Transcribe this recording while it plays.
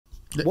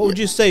What would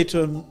you say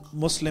to a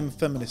Muslim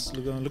feminist?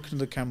 Look into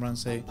the camera and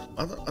say,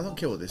 I don't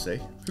care what they say.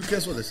 Who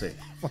cares what they say?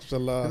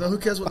 MashaAllah. You know, who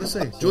cares what they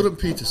say? Jordan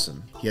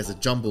Peterson, he has a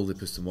jumbled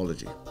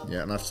epistemology.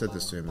 Yeah, and I've said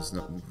this to him. It's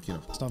not, you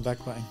know. It's not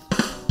backbiting.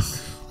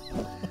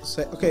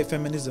 Okay,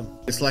 feminism.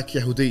 It's like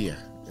Yahudiya.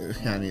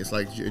 It's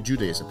like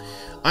Judaism.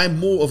 I'm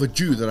more of a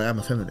Jew than I am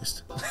a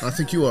feminist. I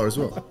think you are as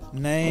well.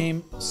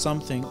 Name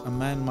something a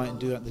man might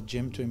do at the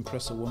gym to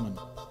impress a woman.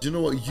 Do you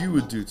know what you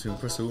would do to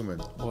impress a woman?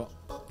 What?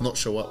 Not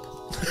show up.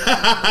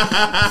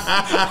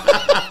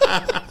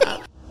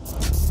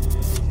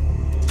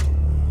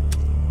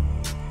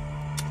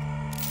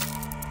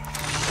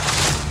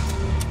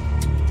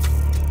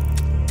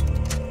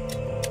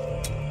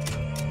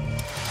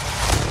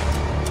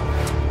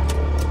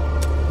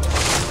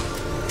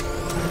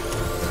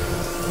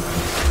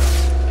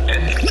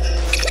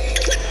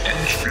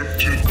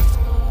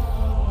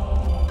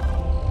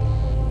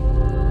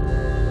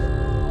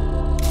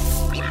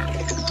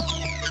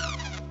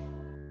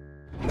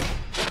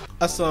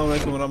 Assalamu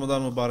alaikum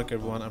Ramadan Mubarak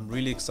everyone. I'm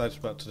really excited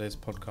about today's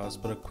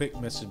podcast, but a quick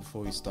message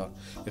before we start.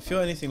 If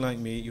you're anything like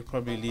me, you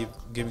probably leave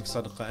giving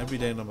sadaqah every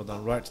day in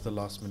Ramadan right to the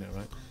last minute,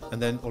 right?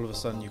 And then all of a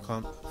sudden you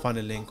can't find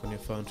a link on your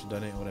phone to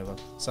donate or whatever.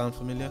 Sound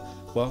familiar?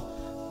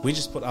 Well, we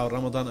just put our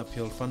Ramadan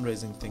Appeal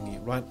fundraising thingy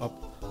right up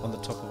on the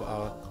top of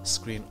our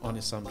screen on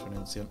Islam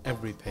 21C on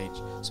every page,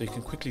 so you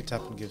can quickly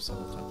tap and give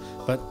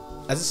sadaqah. But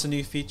as it's a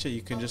new feature,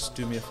 you can just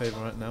do me a favor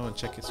right now and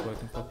check it's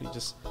working properly.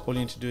 Just all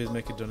you need to do is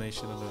make a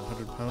donation of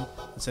 £100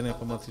 and send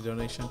up a monthly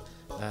donation.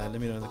 Let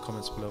me know in the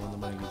comments below when the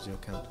money leaves your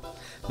account.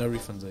 No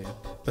refunds are here.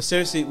 But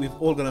seriously, we've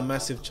all got a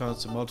massive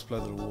chance to multiply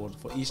the reward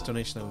for each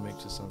donation that we make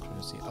to Islam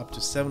 21C, up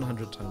to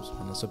 700 times per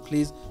annum. So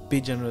please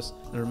be generous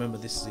and remember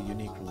this is a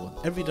unique reward.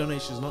 Every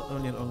donation is not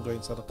only an ongoing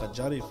sadaqah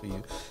jari for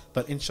you,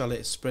 but inshallah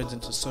it spreads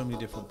into so many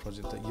different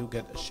projects that you'll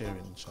get a share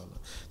in, inshallah.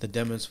 The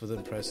demos for the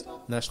press,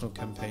 national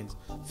campaigns,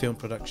 film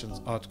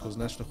productions, articles,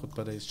 national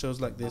khutbah days, shows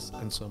like this,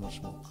 and so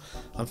much more.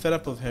 I'm fed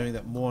up of hearing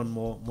that more and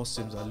more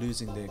Muslims are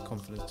losing their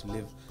confidence to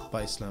live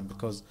by Islam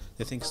because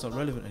they think it's not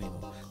relevant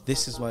anymore.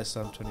 This is why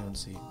Islam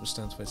 21C, which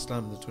stands for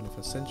Islam in the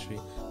 21st century,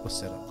 was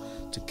set up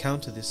to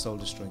counter this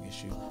soul-destroying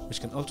issue,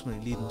 which can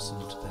ultimately lead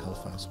Muslims into the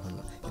hellfire,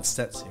 subhanAllah. It's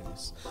that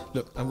serious.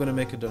 Look, I'm going to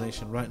make a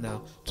donation right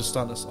now to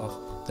start us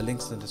off. The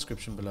link's in the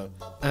description below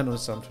and on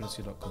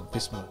Islam21c.com.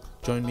 Bismillah.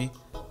 Join me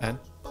and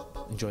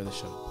enjoy the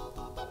show.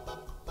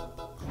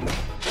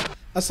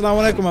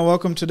 Assalamu alaikum and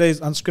welcome to today's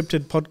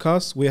unscripted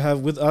podcast. We have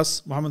with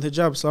us Muhammad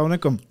Hijab. Assalamu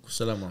alaikum.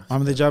 Assalamu.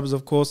 Muhammad Hijab is,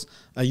 of course,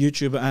 a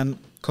YouTuber and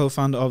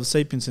co-founder of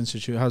Sapiens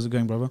Institute. How's it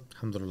going, brother?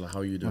 Alhamdulillah, how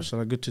are you doing?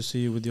 MashaAllah, good to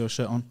see you with your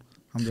shirt on.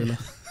 Alhamdulillah.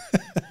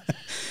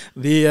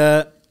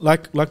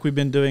 Like we've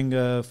been doing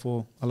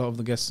for a lot of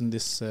the guests in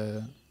this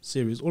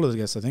series, all of the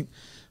guests, I think,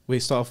 we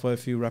start off with a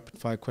few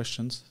rapid-fire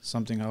questions,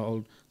 something our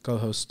old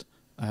co-host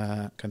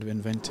kind of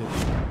invented.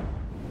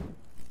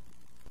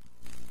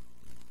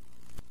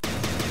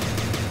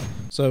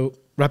 So,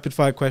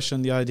 rapid-fire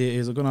question, the idea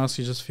is I'm going to ask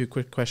you just a few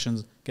quick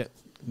questions,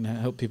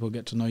 help people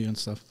get to know you and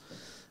stuff.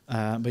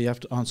 But you have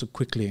to answer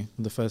quickly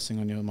the first thing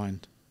on your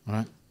mind. All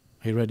right?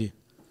 Are you ready?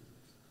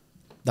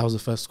 That was the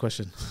first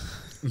question.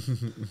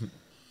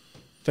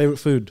 Favorite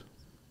food?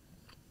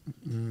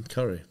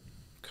 Curry.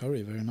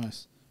 Curry, very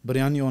nice.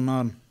 Biryani or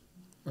naan?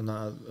 No,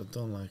 I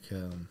don't like...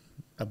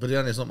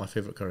 biryani is not my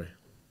favorite curry.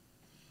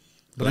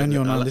 Biryani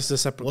or naan? This is a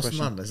separate question.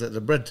 What's naan? Is it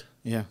the bread?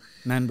 Yeah,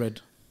 naan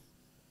bread.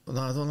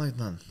 No, I don't like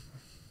naan.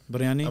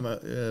 Biryani?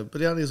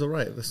 Biryani is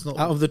alright. It's not.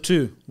 Out of the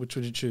two, which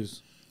would you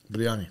choose?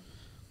 Biryani.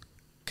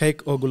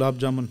 Cake or gulab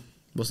jamun?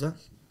 What's that?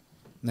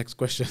 Next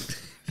question.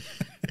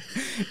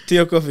 Tea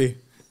or coffee?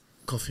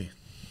 Coffee.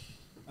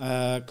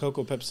 Coke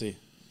or Pepsi?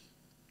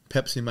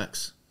 Pepsi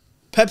Max.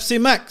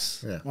 Pepsi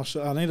Max. Yeah.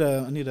 I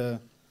need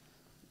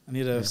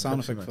a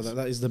sound Pepsi effect Max. for that.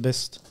 That is the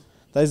best.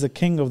 That is the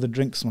king of the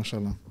drinks,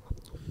 mashallah.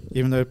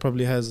 Even though it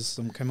probably has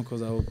some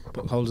chemicals that will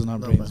put holes in our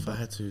brains. But if I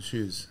had to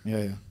choose.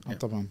 Yeah. Of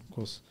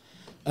course.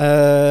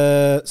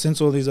 Since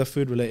all these are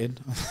food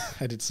related,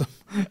 I did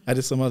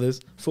some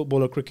others.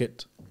 Football or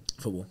cricket?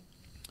 Football.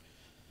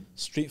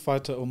 Street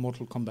Fighter or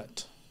Mortal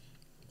Kombat?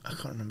 I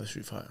can't remember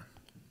Street Fighter.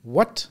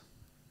 What?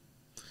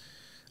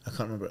 I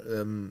can't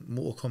remember.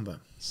 Mortal Kombat.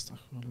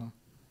 Astaghfirullah.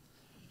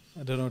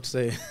 I don't know what to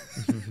say.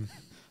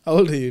 How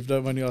old are you, if you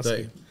don't mind me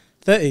asking?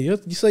 30.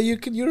 30? So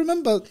you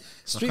remember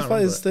Street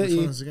Fighter is 30.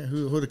 Which ones again?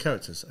 Who are the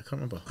characters? I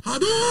can't remember.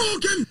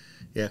 Hadouken!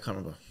 Yeah, I can't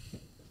remember.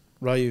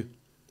 Ryu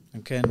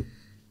and Ken.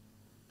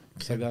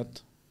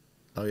 Sagat.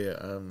 Oh yeah.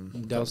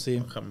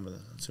 Dalsim. I can't remember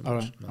that too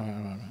much. All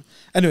right.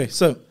 Anyway,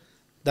 so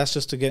that's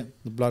just to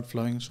get the blood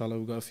flowing. Inshallah,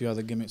 we've got a few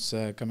other gimmicks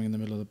coming in the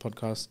middle of the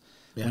podcast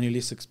when you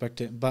least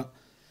expect it. But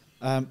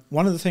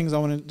one of the things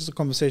one of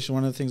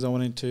the things I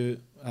wanted to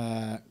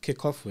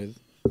kick off with,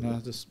 I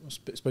just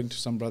spoken to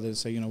some brothers,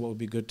 say, what would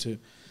be good to,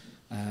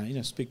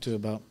 speak to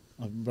about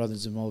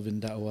brothers involved in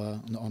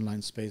da'wah in the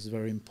online space is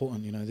very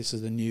important. This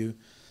is the new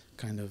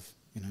kind of,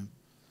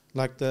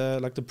 like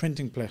the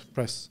printing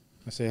press.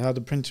 I say how the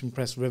printing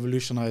press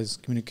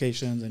revolutionized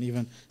communications and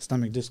even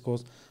Islamic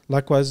discourse.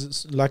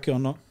 Likewise, like it or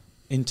not,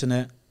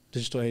 internet,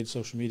 digital age,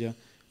 social media,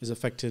 it's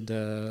affected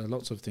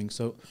lots of things.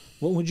 So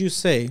what would you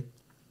say,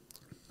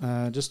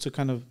 just to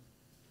kind of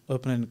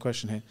open in the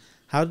question here,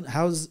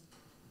 how's,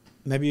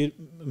 maybe you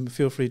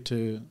feel free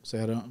to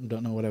say I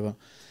don't know, whatever.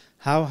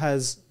 How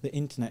has the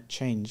internet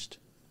changed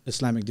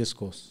Islamic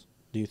discourse,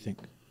 do you think?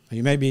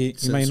 You may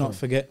not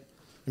forget,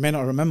 you may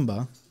not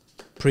remember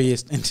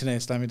pre-internet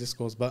Islamic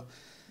discourse, but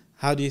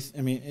how do you,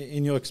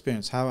 in your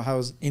experience,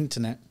 how's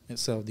internet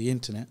itself, the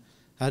internet,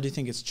 how do you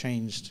think it's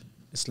changed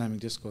Islamic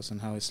discourse and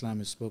how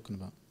Islam is spoken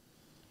about?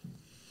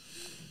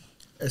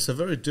 It's a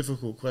very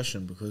difficult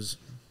question because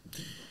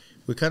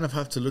we kind of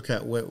have to look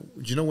at do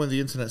you know when the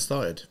internet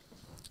started?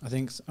 I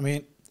think,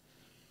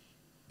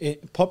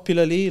 it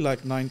popularly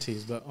like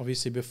 90s, but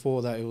obviously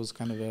before that it was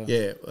kind of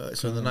a...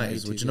 So in the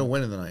 90s. Would you know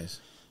when in the 90s?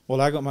 Well,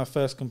 I got my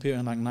first computer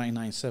in like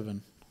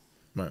 1997.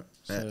 Right.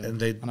 So,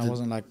 and I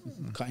wasn't like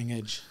cutting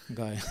edge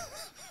guy.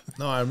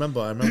 No, I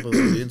remember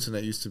the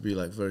internet used to be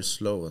like very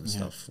slow and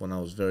stuff when I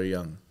was very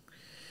young.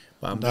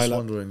 But I'm just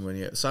wondering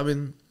when so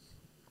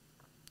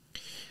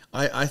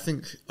I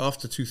think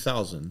after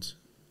 2000,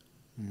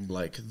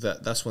 like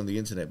that's when the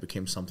internet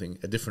became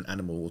a different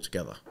animal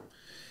altogether.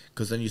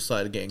 Because then you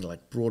started getting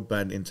like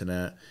broadband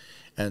internet,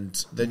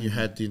 and then you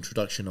had the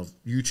introduction of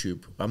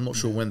YouTube. I'm not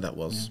sure when that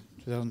was.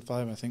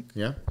 2005, I think.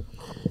 Yeah.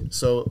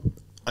 So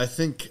I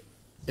think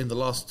in the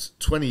last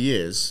 20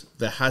 years,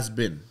 there has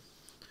been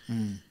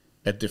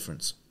a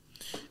difference.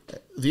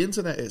 The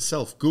internet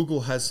itself,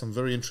 Google has some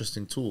very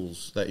interesting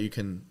tools that you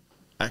can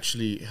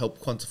actually help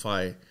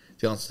quantify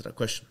the answer to that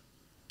question.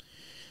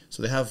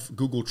 So they have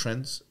Google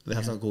Trends. They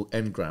have something called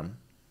Ngram.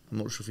 I'm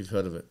not sure if you've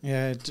heard of it.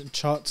 Yeah, it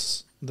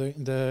charts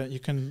you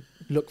can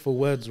look for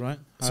words, right?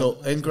 So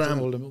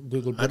Ngram,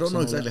 Google books, I don't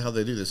know exactly how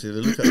they do this. They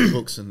look at the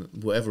books and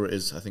whatever it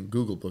is. I think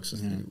Google books,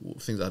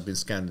 things that have been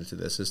scanned into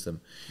their system,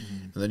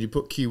 and then you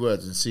put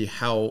keywords and see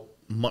how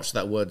much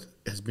that word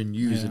has been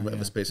used in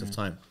whatever space of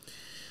time.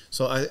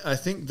 So I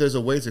think there's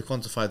a way to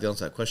quantify the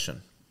answer to that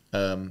question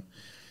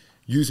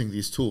using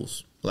these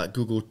tools like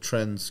Google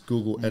Trends,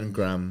 Google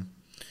Ngram,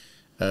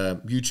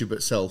 YouTube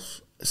itself,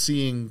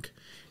 seeing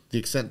the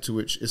extent to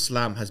which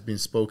Islam has been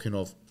spoken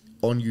of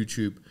on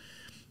YouTube,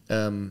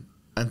 and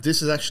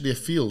this is actually a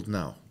field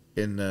now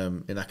in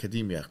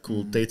academia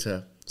called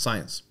data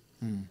science,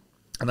 and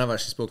I've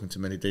actually spoken to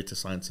many data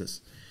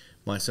scientists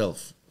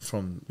myself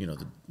from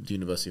the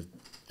University of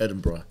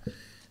Edinburgh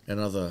and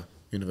other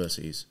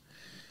universities,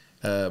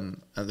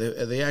 and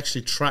they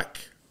actually track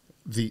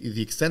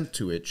the extent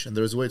to which, and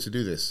there is a way to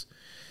do this,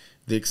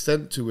 the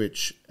extent to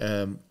which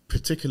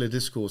particular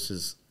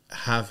discourses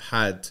have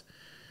had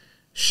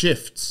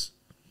shifts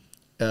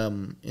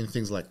in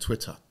things like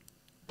Twitter.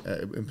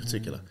 In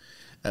particular,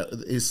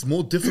 it's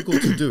more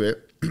difficult to do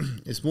it.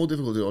 It's more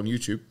difficult to do it on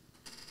YouTube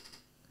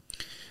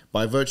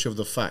by virtue of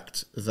the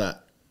fact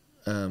that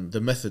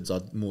the methods are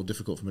more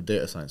difficult from a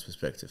data science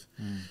perspective.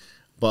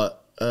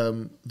 But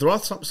there are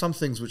some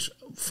things which,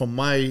 from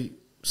my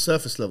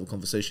surface level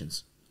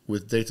conversations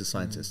with data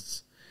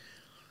scientists,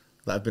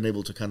 that I've been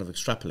able to kind of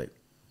extrapolate.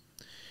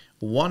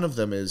 One of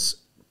them is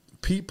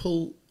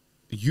people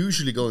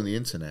usually go on the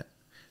internet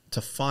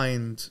to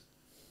find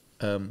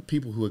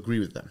people who agree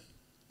with them.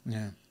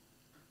 Yeah.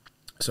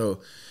 So,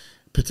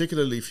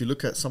 particularly if you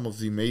look at some of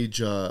the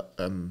major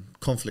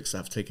conflicts that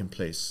have taken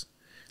place,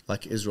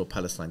 like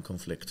Israel-Palestine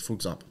conflict, for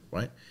example,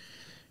 right?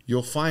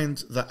 You'll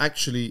find that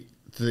actually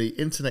the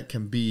internet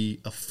can be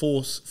a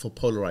force for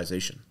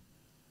polarization.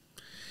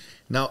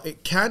 Now,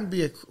 it can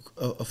be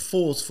a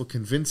force for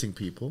convincing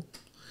people,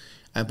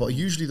 but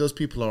usually those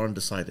people are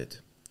undecided.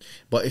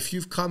 But if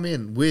you've come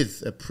in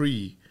with a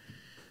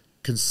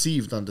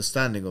preconceived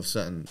understanding of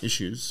certain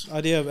issues,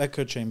 idea of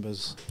echo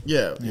chambers,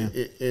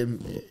 it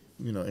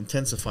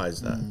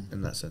intensifies that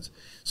in that sense.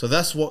 So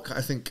that's what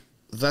I think.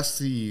 That's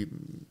the,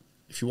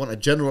 if you want a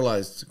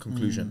generalized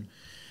conclusion,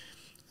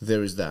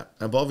 there is that.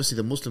 But obviously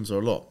the Muslims are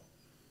a lot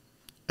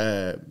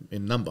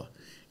in number,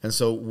 and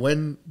so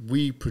when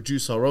we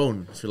produce our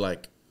own, if you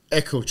like,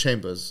 echo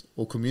chambers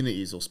or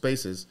communities or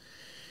spaces,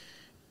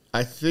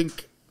 I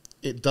think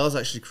it does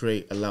actually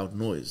create a loud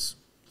noise.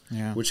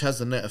 Yeah. Which has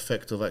the net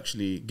effect of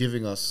actually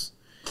giving us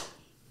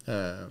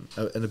an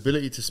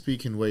ability to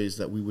speak in ways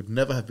that we would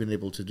never have been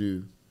able to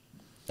do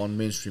on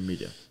mainstream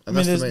media. And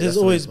there's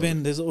always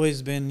been,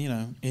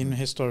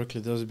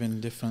 historically, there's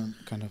been different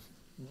kind of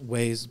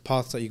ways,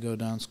 paths that you go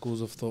down,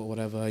 schools of thought,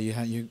 whatever. You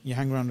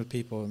hang around with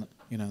people,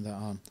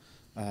 that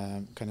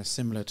are kind of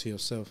similar to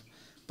yourself.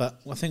 But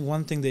I think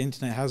one thing the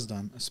internet has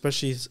done,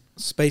 especially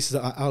spaces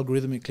that are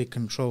algorithmically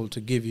controlled to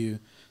give you,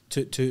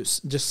 to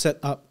just set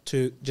up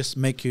to just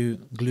make you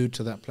glued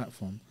to that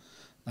platform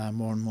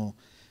more and more.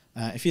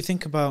 If you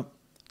think about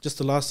just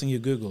the last thing you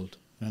Googled,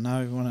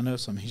 now if you want to know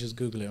something, you just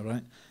Google it,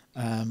 right?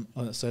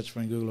 Or search for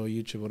in Google or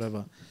YouTube,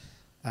 whatever.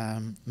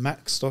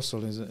 Max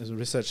Stossel is a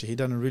researcher. He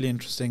done a really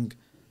interesting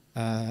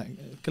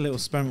little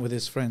experiment with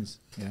his friends.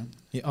 Yeah,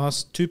 he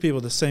asked two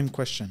people the same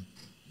question,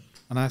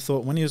 and I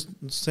thought when he was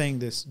saying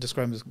this,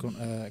 describing this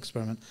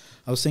experiment,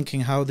 I was thinking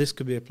how this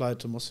could be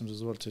applied to Muslims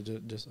as well to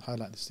just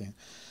highlight this thing.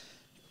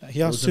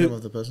 He asked what was the name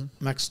of the person?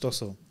 Max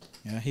Stossel.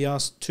 Yeah, he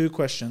asked two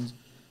questions,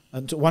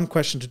 one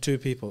question to two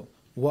people.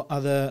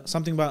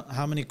 Something about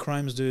how many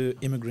crimes do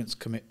immigrants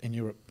commit in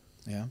Europe?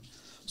 Yeah,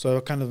 so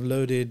a kind of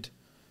loaded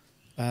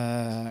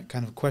kind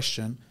of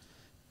question.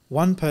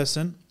 One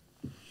person,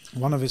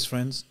 one of his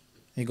friends,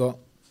 he got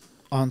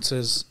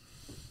answers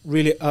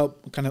really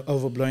kind of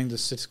overblowing the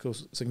statistical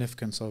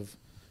significance of,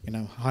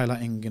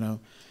 highlighting,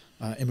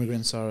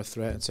 immigrants are a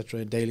threat,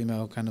 etc. Daily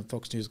Mail, kind of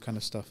Fox News kind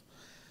of stuff.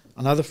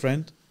 Another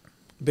friend,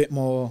 a bit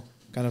more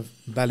kind of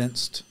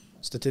balanced,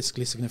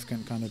 statistically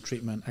significant kind of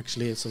treatment.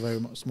 Actually, it's a very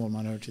small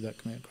minority that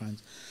commit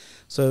crimes.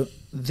 So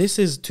this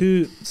is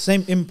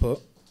same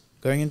input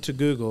going into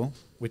Google,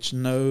 which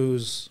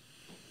knows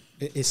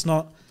it's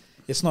not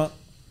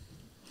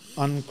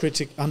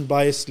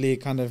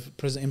unbiasedly kind of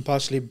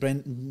impartially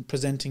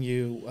presenting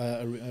you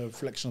a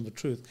reflection of the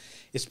truth.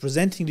 It's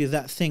presenting you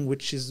that thing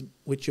which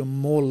you're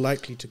more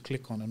likely to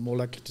click on and more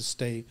likely to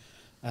stay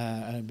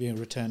and be a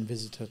return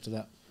visitor to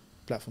that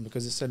platform,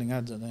 because it's selling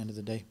ads at the end of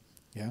the day.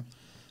 Yeah,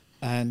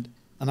 and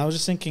I was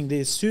just thinking,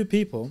 these two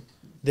people,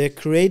 they're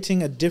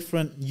creating a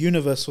different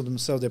universe for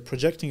themselves. They're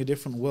projecting a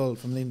different world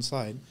from the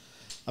inside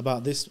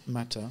about this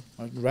matter,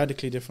 like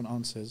radically different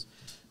answers.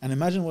 And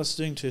imagine what's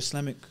doing to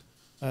Islamic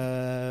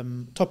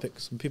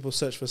topics. When people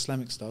search for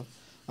Islamic stuff,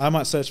 I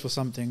might search for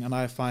something and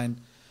I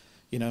find,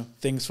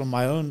 things from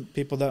my own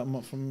people,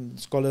 from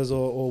scholars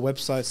or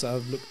websites that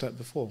I've looked at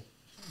before,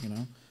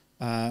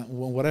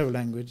 whatever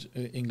language,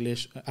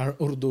 English,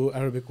 Urdu,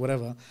 Arabic,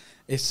 whatever.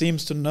 It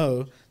seems to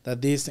know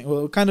that these things,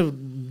 well, it kind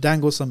of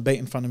dangles some bait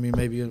in front of me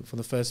maybe for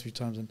the first few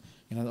times, and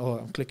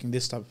I'm clicking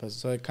this type of person.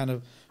 So it kind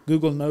of,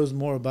 Google knows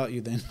more about you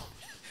than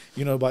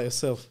you know about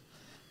yourself.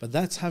 But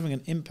that's having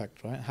an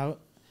impact, right?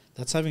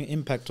 That's having an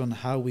impact on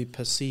how we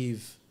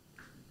perceive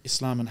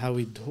Islam and how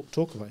we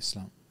talk about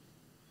Islam.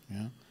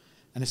 Yeah,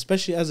 and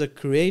especially as a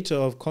creator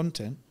of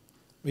content,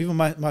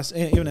 even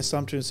even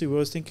Islam Truancy, we were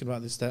always thinking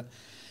about this, that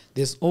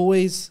there's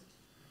always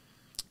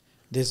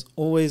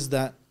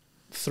that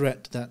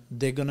threat that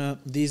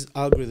these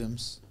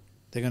algorithms,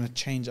 they're gonna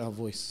change our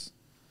voice.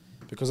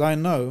 Because I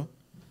know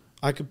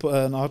I could put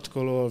an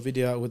article or a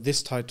video out with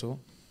this title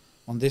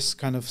on this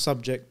kind of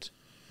subject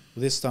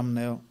with this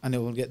thumbnail, and it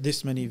will get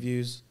this many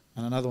views,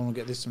 and another one will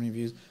get this many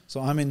views. So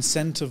I'm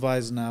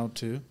incentivized now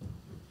to.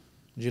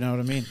 Do you know what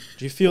I mean?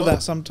 Do you feel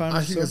that sometimes?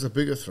 I think there's a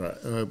bigger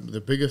threat.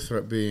 The bigger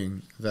threat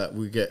being that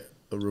we get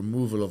a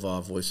removal of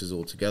our voices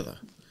altogether.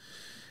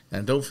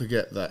 And don't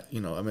forget that,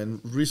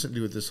 recently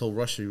with this whole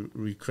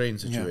Russia-Ukraine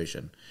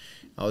situation,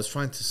 I was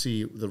trying to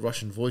see the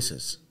Russian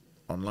voices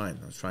online.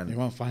 You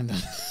won't find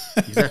them.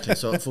 Exactly.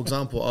 So, for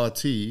example,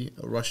 RT,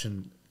 Russia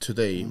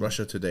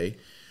Today,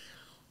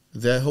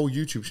 their whole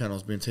YouTube channel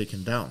has been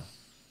taken down.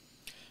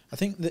 I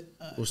think that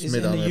is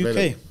in the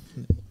UK.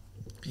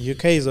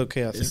 UK is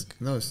okay, I think.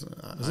 No,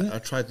 I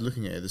tried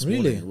looking at it this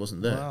morning. It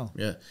wasn't there. Wow.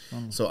 Yeah.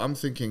 Oh. So I'm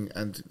thinking,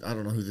 and I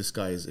don't know who this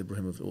guy is,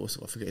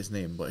 Ibrahimovic, I forget his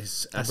name, but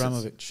his assets.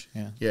 Abramovich,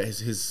 yeah. Yeah,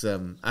 his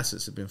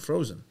assets have been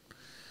frozen.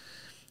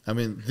 I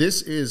mean,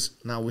 this is,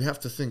 now we have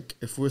to think,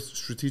 if we're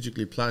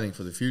strategically planning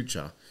for the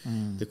future,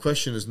 the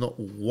question is not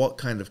what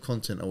kind of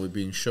content are we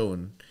being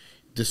shown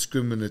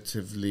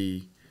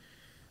discriminatively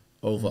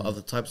over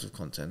other types of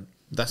content.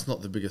 That's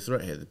not the bigger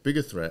threat here. The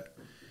bigger threat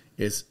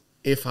is,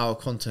 if our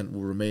content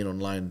will remain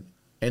online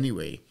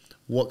anyway,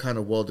 what kind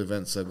of world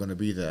events are going to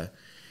be there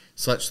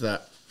such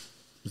that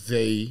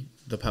the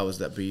powers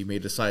that be, may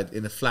decide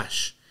in a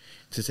flash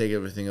to take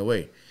everything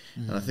away.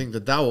 And I think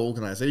the Dawah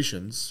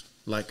organizations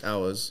like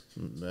ours,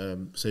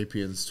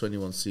 Sapiens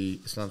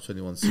 21C, Islam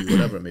 21C,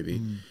 whatever it may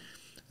be,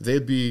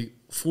 they'd be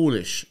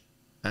foolish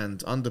and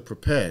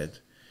underprepared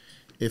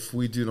if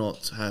we do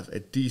not have a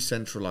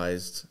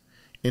decentralized,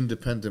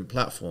 independent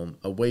platform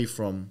away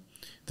from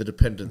the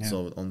dependence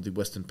on the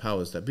Western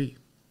powers that be.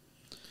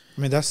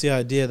 I mean, that's the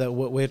idea that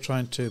what we're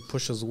trying to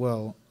push as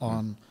well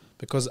on,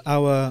 because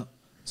our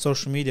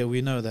social media,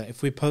 we know that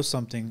if we post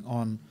something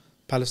on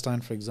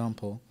Palestine, for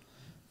example,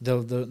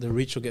 the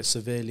reach will get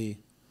severely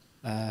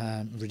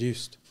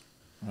reduced,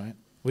 right?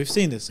 We've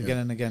seen this again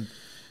and again.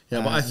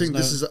 Yeah, but I think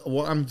this is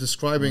what I'm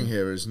describing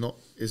here is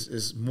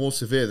more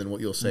severe than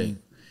what you're saying,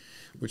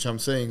 which I'm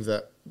saying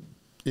that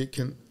it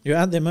can. You're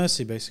at their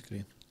mercy,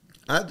 basically.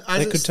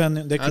 They could turn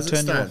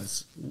you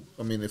off.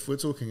 I mean, if we're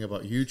talking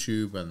about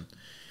YouTube and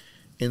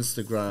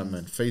Instagram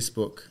and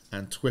Facebook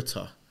and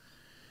Twitter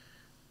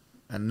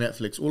and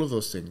Netflix, all of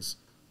those things,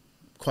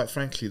 quite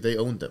frankly, they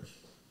own them.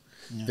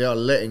 Yeah. They are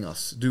letting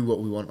us do what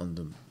we want on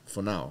them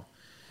for now,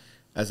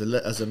 as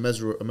a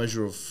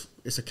measure of,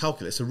 it's a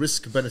calculus, a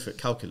risk-benefit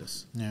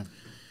calculus. Yeah,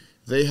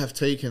 they have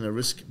taken a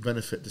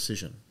risk-benefit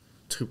decision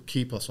to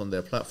keep us on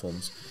their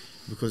platforms,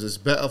 because it's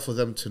better for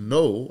them to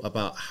know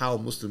about how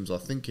Muslims are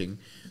thinking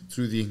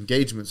through the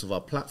engagements of our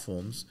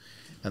platforms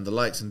and the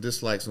likes and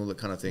dislikes and all that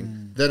kind of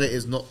thing than it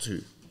is not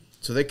to.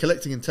 So they're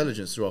collecting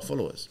intelligence through our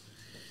followers.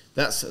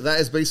 That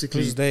is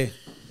basically. Who's they?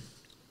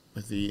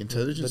 The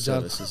intelligence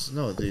services.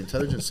 No, the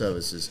intelligence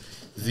services,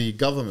 the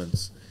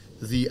governments,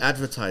 the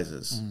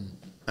advertisers,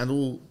 and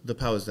all the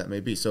powers that may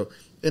be. So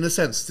in a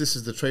sense, this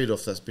is the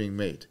trade-off that's being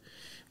made.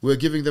 we're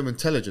giving them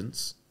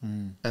intelligence,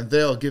 and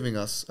they are giving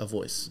us a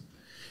voice.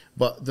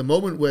 But the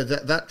moment where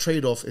that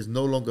trade-off is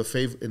no longer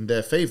in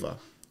their favor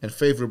and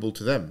favorable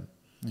to them,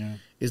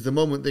 is the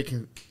moment they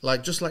can,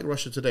 like, just like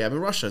Russia today. I mean,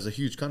 Russia is a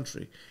huge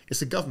country.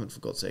 It's a government, for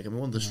God's sake. I mean,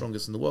 one of the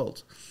strongest in the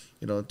world.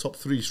 You know, top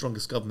 3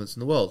 strongest governments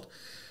in the world.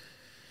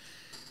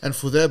 And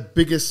for their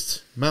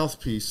biggest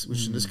mouthpiece,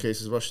 which in this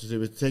case is Russia, to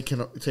be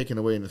taken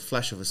away in a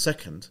flash of a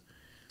second.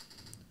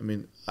 I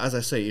mean, as I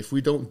say, if we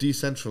don't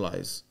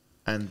decentralize,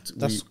 and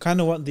that's kind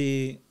of what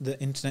the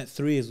Internet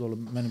 3 is all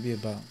meant to be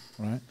about,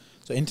 right?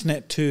 So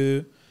Internet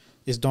 2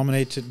 is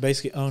dominated,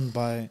 basically owned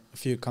by a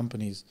few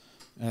companies,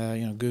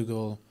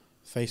 Google,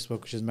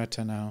 Facebook, which is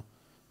Meta now,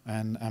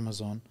 and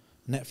Amazon.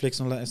 Netflix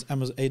and all that is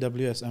Amazon,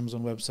 AWS,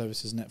 Amazon Web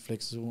Services,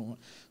 Netflix.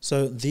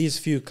 So these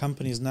few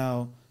companies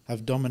now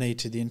have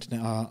dominated the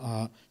internet,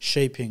 are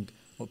shaping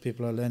what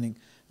people are learning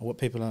and what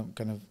people are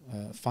kind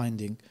of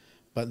finding.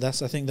 But I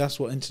think that's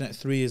what Internet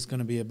 3 is going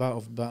to be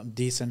about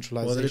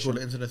decentralization. What do they call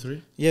it, Internet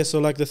 3? Yeah, so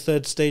like the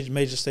third stage,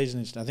 major stage in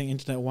Internet. I think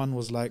Internet 1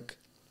 was like,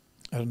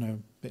 I don't know,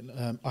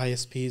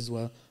 ISPs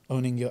were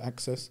owning your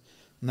access.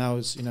 Now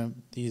it's,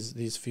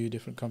 these few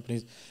different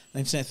companies.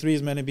 Internet 3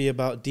 is meant to be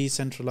about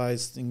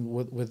decentralizing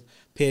with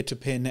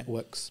peer-to-peer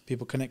networks,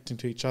 people connecting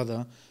to each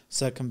other,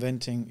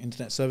 circumventing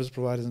internet service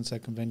providers and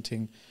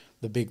circumventing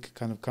the big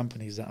kind of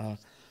companies that are,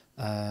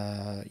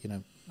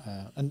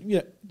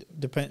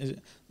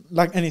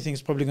 like anything,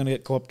 it's probably going to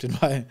get co-opted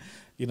by,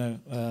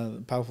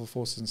 powerful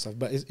forces and stuff.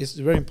 But it's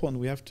very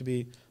important. We have to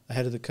be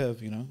ahead of the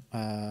curve,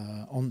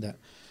 on that.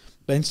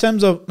 But in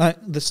terms of like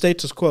the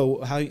status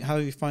quo, how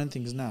you find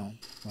things now,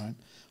 right?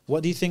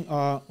 What do you think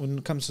are, when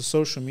it comes to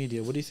social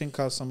media, what do you think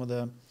are some of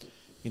the,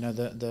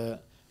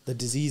 the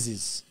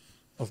diseases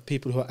of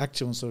people who are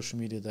active on social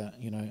media that,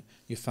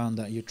 you found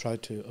that you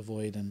tried to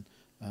avoid and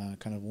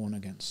kind of warn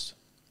against?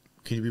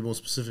 Can you be more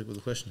specific with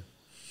the question?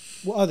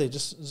 What are they?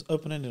 Just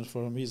open-ended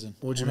for a reason.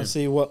 What do you mean?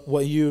 See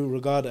what you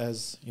regard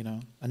as,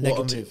 a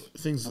negative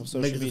things, of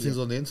social negative media. things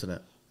on the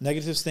internet.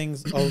 Negative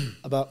things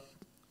about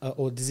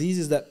or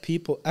diseases that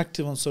people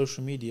active on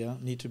social media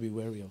need to be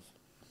wary of.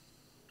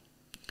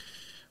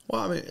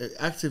 Well, I mean,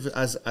 active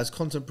as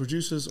content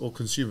producers or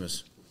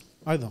consumers?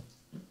 Either.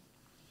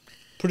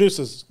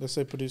 Producers. Let's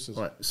say producers.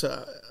 Right.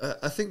 So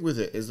I think with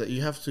it is that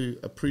you have to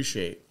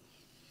appreciate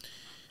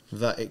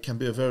that it can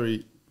be a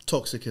very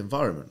toxic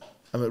environment.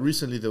 I mean,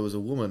 recently there was a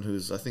woman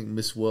who's, I think,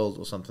 Miss World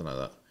or something like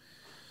that,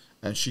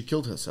 and she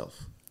killed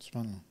herself.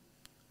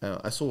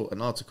 I saw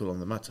an article on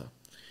the matter,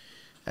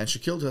 and she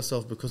killed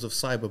herself because of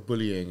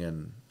cyberbullying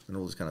and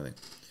all this kind of thing.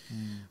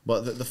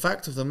 But the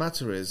fact of the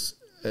matter is,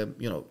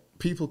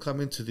 people come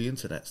into the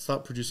internet,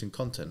 start producing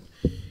content,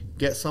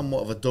 get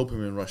somewhat of a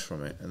dopamine rush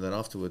from it, and then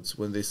afterwards,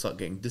 when they start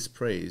getting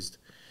dispraised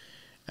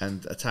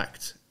and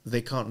attacked,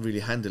 they can't really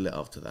handle it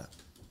after that.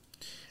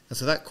 And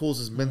so that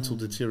causes mental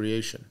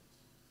deterioration.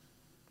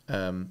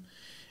 And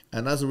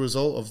as a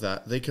result of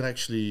that, they can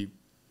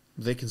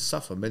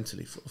suffer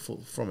mentally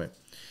from it.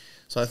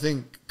 So I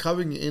think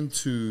coming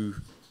into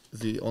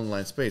the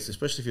online space,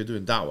 especially if you're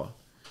doing da'wah,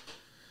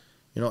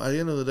 at the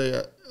end of the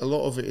day, a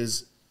lot of it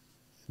is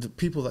the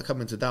people that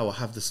come into da'wah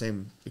have the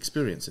same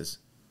experiences.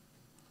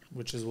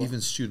 Which is what?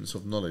 Even students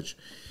of knowledge.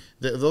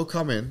 They'll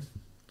come in,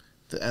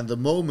 and the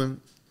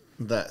moment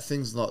that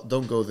things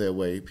don't go their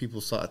way,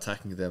 people start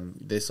attacking them,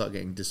 they start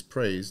getting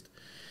dispraised,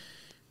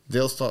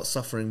 they'll start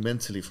suffering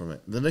mentally from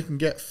it. Then they can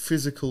get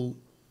physical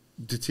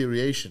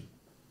deterioration.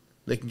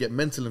 They can get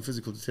mental and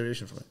physical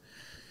deterioration from it.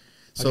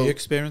 Have you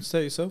experienced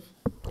that yourself?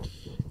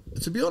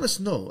 To be honest,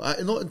 no.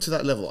 Not to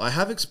that level. I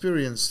have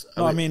experienced...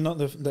 I mean not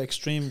the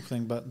extreme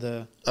thing, but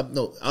the...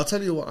 no, I'll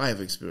tell you what I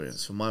have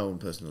experienced from my own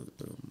personal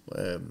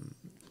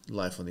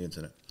life on the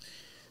internet.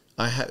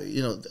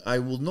 I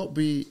will not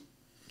be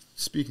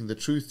speaking the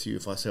truth to you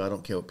if I say I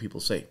don't care what people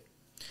say.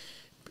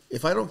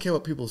 If I don't care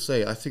what people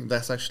say, I think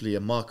that's actually a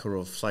marker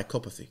of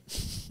psychopathy.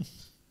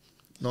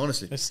 No,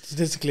 honestly.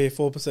 Statistically,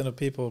 4% of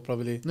people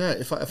probably... Yeah,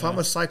 if I'm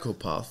a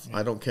psychopath,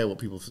 I don't care what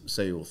people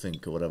say or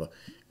think or whatever.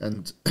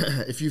 And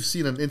if you've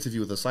seen an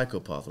interview with a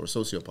psychopath or a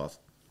sociopath,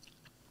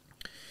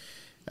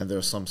 and there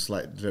are some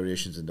slight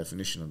variations in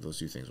definition of those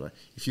two things, right?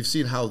 If you've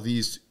seen how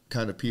these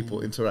kind of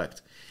people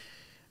interact,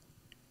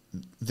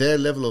 their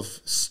level of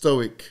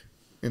stoic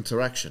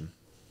interaction,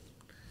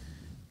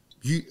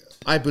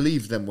 I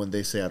believe them when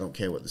they say I don't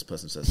care what this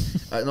person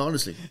says. No,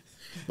 honestly.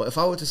 But if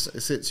I were to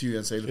sit to you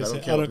and say, look, I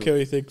don't care what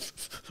you think.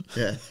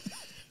 Yeah.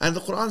 And the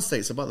Quran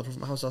states about the Prophet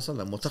Muhammad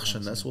sallallahu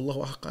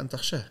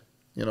alaihi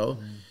wasallam,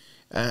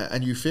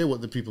 and you fear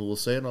what the people will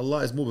say, and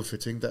Allah is more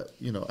befitting that,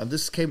 and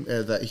this came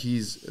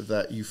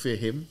that you fear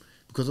him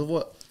because of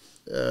what?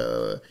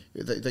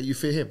 That you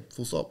fear him,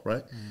 full stop,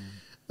 right?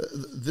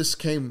 This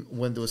came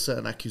when there were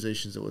certain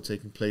accusations that were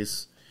taking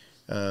place,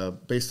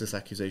 baseless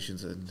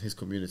accusations in his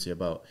community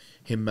about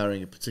him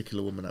marrying a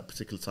particular woman at a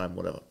particular time,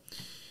 whatever.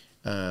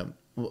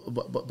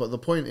 But the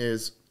point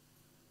is,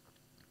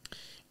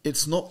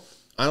 it's not.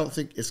 I don't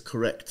think it's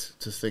correct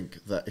to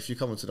think that if you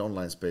come into the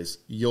online space,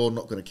 you're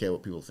not going to care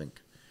what people think.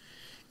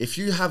 If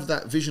you have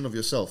that vision of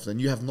yourself, then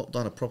you have not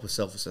done a proper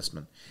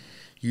self-assessment.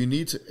 you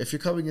need to, if you're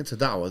coming into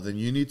da'wah, then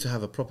you need to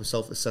have a proper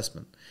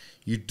self-assessment.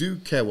 You do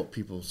care what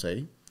people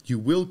say. You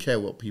will care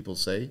what people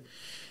say.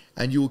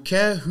 And you will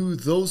care who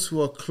those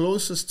who are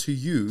closest to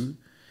you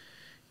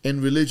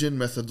in religion,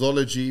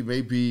 methodology,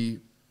 maybe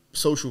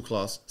social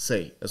class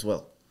say as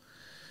well.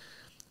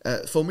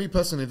 For me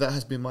personally, that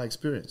has been my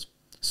experience.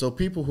 So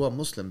people who are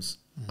Muslims,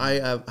 I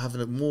have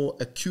a more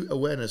acute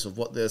awareness of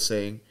what they're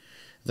saying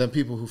than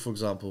people who, for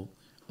example,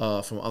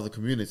 are from other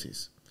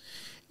communities.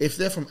 If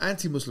they're from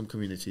anti-Muslim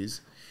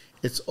communities,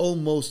 it's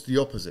almost the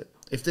opposite.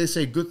 If they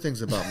say good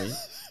things about me,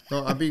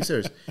 no, I'm being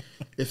serious.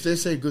 If they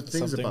say good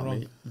things about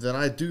me, then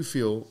I do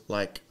feel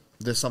like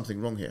there's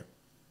something wrong here.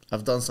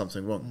 I've done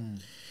something wrong.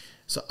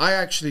 So I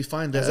actually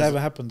find that... Has that ever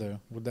happened though?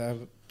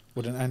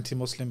 Would an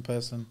anti-Muslim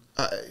person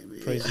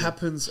it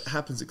happens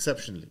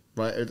exceptionally,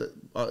 right?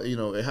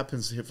 It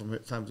happens here from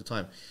time to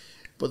time.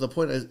 But the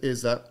point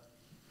is that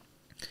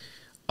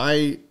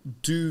I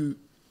do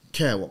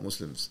care what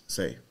Muslims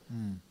say.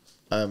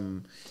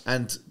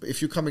 And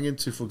if you're coming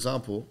into, for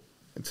example,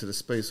 into the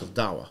space of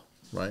da'wah,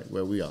 right,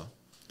 where we are,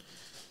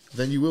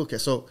 then you will care.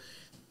 So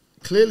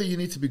clearly you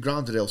need to be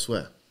grounded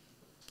elsewhere.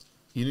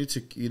 You need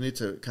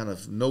to kind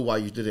of know why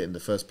you did it in the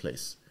first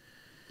place.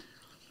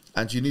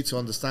 And you need to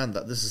understand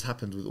that this has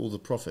happened with all the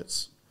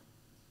prophets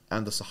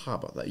and the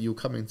Sahaba, that you'll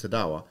come into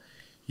da'wah,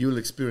 you will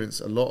experience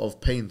a lot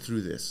of pain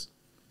through this.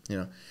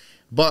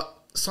 But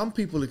some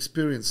people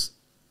experience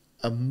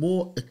a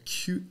more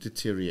acute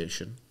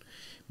deterioration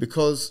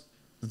because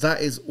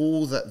that is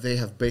all that they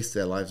have based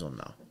their lives on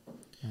now.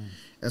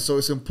 And so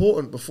it's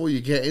important before you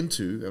get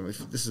into, if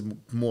this is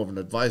more of an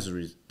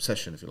advisory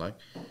session, if you like,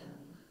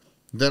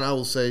 then I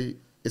will say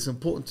it's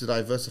important to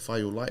diversify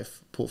your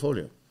life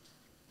portfolio.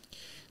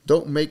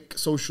 Don't make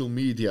social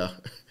media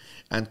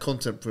and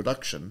content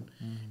production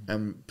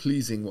and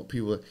pleasing what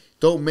people...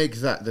 Don't make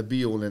that the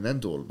be-all and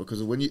end-all, because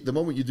the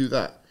moment you do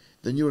that,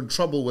 then you're in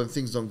trouble when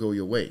things don't go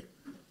your way.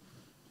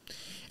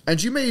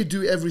 And you may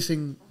do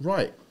everything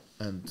right,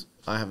 and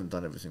I haven't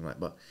done everything right,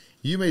 but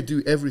you may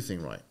do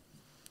everything right.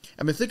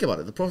 I mean, think about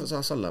it. The Prophet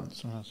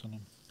ﷺ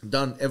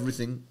done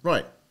everything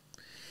right.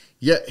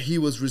 Yet he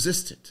was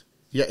resisted.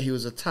 Yet he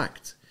was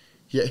attacked.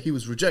 Yet he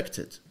was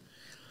rejected.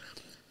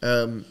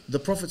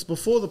 The prophets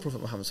before the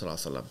Prophet Muhammad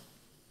ﷺ.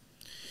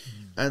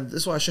 And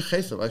this is why Sheikh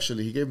Haytham,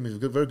 actually, he gave me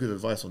very good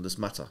advice on this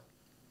matter.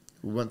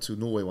 We went to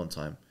Norway one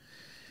time,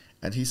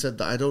 and he said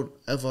that I don't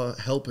ever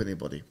help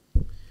anybody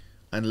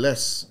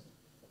unless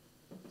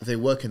they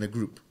work in a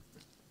group.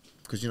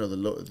 Because,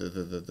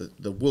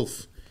 the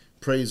wolf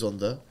preys on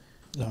the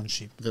lone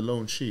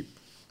sheep.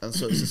 And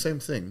so it's the same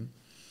thing.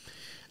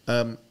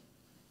 And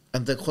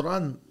the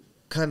Quran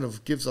kind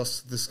of gives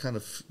us this kind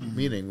of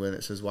meaning when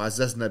it says,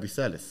 وَعَزَّزْنَا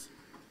بِثَالِث.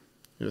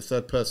 You're a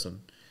third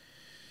person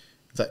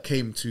that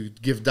came to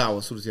give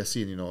da'wah, Surah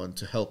Yasin, and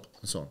to help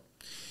and so on.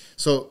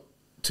 So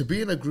to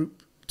be in a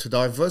group, to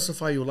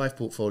diversify your life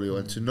portfolio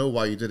and to know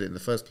why you did it in the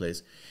first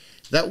place,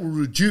 that will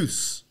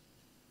reduce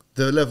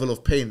the level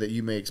of pain that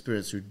you may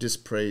experience through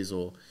dispraise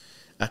or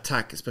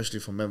attack, especially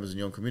from members in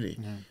your own community.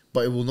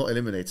 But it will not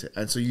eliminate it.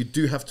 And so you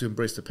do have to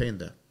embrace the pain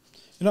there.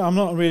 I'm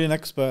not really an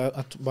expert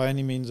by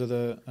any means of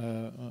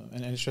in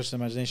any stretch of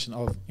the imagination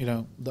of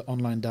the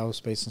online dawah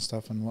space and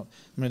stuff and what.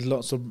 I mean,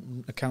 lots of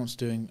accounts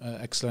doing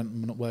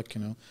excellent work.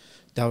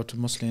 Dawah to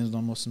Muslims,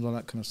 non-Muslims, all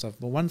that kind of stuff.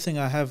 But one thing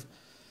I have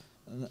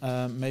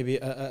maybe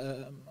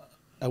a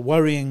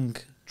worrying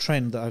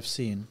trend that I've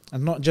seen,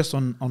 and not just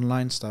on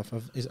online stuff.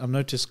 I've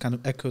noticed kind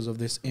of echoes of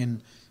this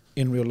in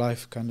real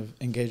life kind of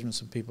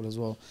engagements with people as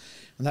well,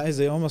 and that is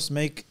they almost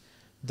make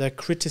their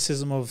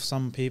criticism of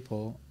some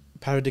people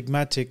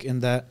paradigmatic in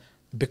that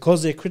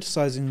because they're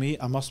criticizing me,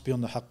 I must be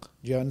on the haqq.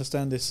 Do you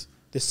understand this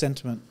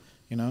sentiment?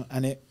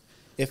 And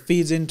it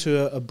feeds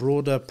into a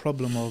broader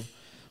problem of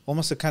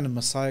almost a kind of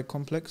messiah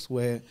complex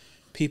where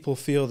people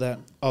feel that,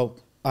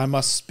 I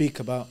must speak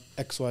about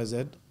X, Y,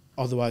 Z,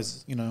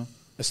 otherwise,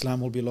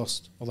 Islam will be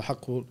lost, or the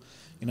haqq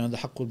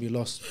will be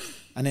lost.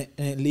 And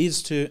it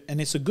leads to,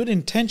 and it's a good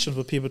intention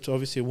for people to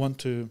obviously want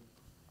to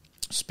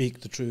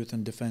speak the truth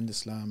and defend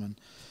Islam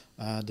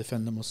and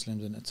defend the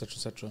Muslims and etc.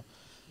 etc.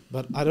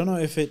 But I don't know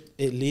if it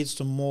leads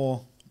to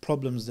more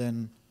problems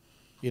than,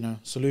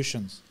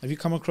 solutions. Have you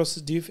come across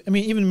it?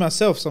 Even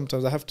myself,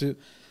 sometimes I have to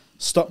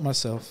stop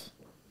myself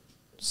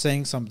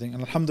saying something.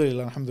 And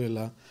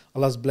alhamdulillah,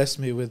 Allah's blessed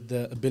me with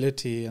the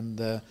ability and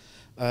the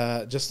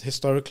just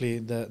historically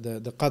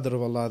the qadr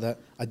of Allah that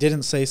I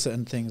didn't say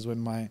certain things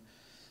when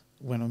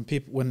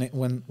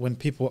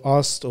people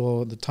asked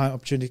or the time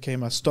opportunity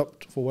came, I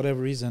stopped for whatever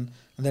reason,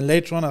 and then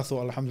later on I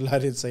thought, alhamdulillah, I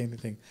didn't say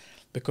anything,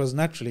 because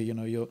naturally,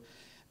 your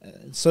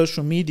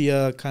social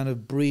media kind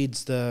of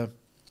breeds the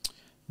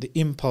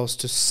impulse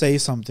to say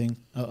something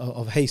out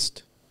of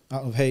haste,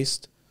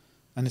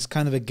 and it's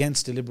kind of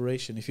against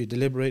deliberation. If you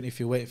deliberate, if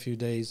you wait a few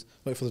days,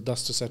 wait for the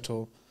dust to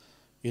settle,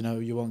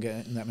 you won't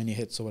get that many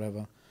hits or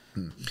whatever.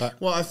 But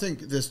I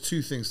think there's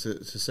two things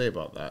to say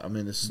about that. I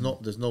mean, there's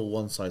no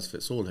one size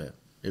fits all here.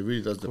 It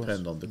really does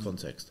depend on the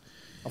context.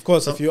 Of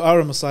course, if you are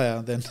a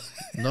Messiah, then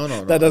No,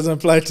 that doesn't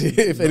apply to you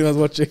if anyone's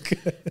watching.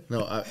 No,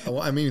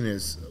 what I mean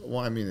is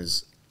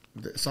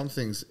that some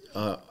things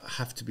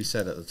have to be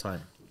said at the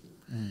time.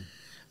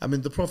 I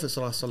mean, the Prophet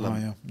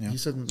ﷺ, he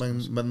said,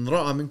 "من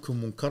رأى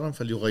منكم منكرا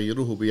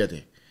فليغيره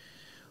بيده،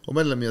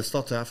 ومن لم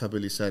يستطع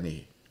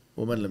فبلسانه,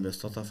 ومن لم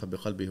يستطع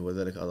فبقلبه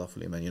وذلك أضعف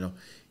الإيمان." You know,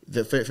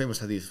 the famous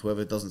hadith: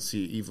 whoever doesn't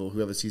see evil,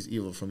 whoever sees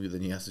evil from you,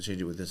 then he has to change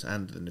it with his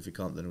hand, and if he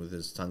can't, then with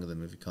his tongue, and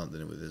then if he can't,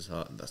 then with his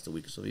heart, and that's the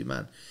weakest of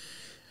Iman.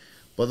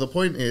 But the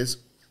point is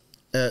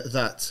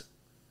that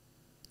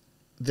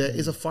there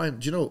is a fine.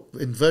 Do you know,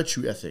 in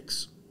virtue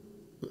ethics,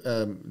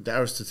 the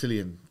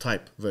Aristotelian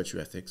type virtue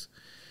ethics,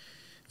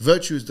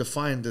 virtue is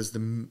defined as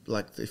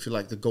if you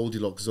like, the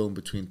Goldilocks zone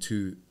between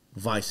two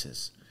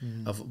vices,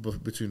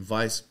 between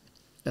vice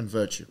and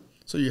virtue.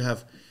 So you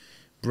have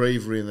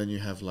bravery, and then you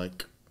have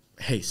like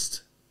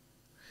haste.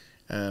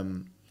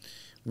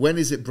 When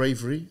is it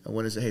bravery and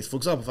when is it haste? For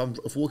example,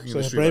 if walking in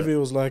the street, bravery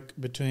was like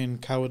between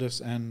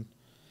cowardice and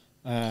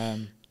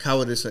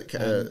cowardice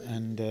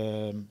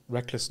and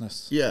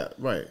recklessness. Yeah,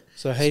 right.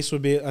 So haste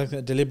would be, I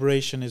think,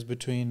 deliberation is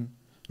between.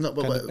 No,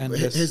 but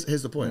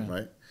here's the point,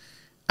 right?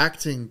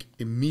 Acting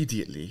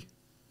immediately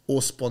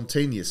or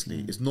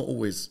spontaneously is not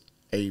always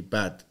a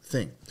bad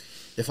thing.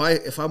 If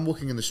I'm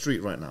walking in the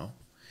street right now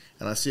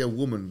and I see a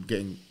woman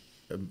getting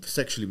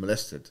sexually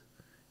molested,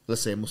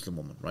 let's say a Muslim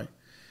woman, right?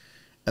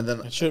 And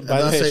then it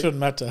shouldn't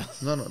matter.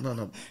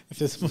 No. If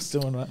it's a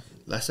Muslim woman,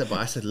 right?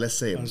 I said let's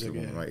say a Muslim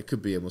woman, right? It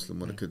could be a Muslim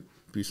woman, it could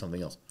be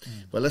something else.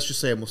 But let's just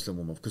say a Muslim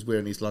woman, because we're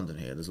in East London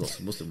here. There's lots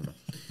of Muslim women.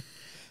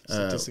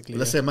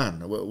 Let's say a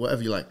man,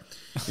 whatever you like.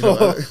 You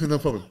know, no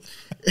problem.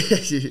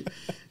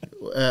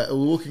 We're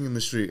walking in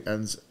the street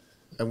and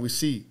we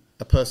see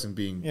a person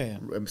being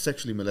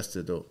sexually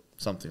molested or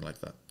something like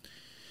that.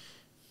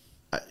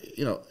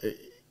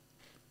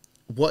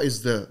 What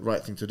is the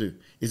right thing to do?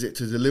 Is it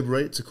to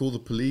deliberate, to call the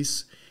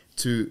police?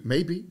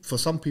 Maybe for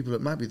some people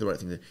it might be the right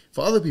thing to do.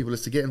 For other people,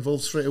 it's to get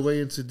involved straight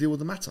away and to deal with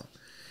the matter.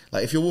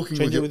 Like if you're walking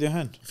with your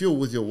hand, if you're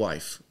with your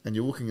wife and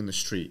you're walking in the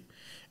street,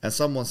 and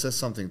someone says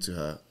something to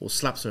her or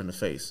slaps her in the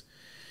face,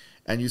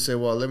 and you say,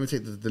 well, let me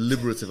take the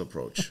deliberative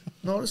approach.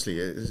 No, honestly,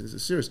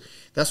 it's serious.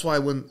 That's why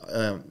when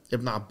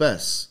Ibn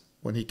Abbas,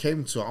 when he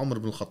came to Umar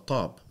ibn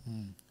Khattab,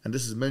 and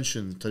this is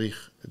mentioned in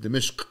Tarikh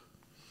Dimishq,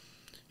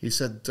 he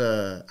said,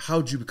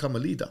 how do you become a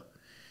leader?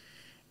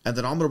 And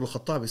then Umar ibn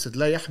Khattab, he said,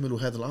 لا يحمل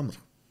هذا الأمر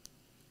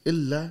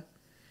إلا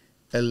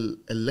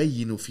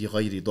اللين في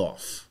غير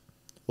ضعف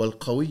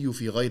والقوي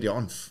في غير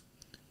عنف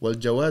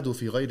والجواد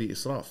في غير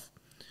إسراف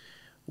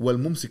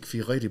وَالْمُمْسِكْ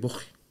فِي غَيْرِ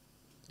بُخْلٍ.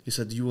 He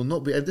said, you will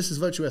not be, and this is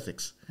virtue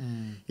ethics.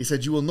 He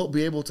said, you will not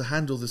be able to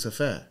handle this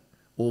affair,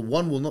 or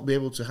one will not be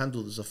able to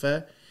handle this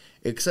affair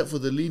except for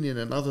the lenient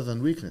and other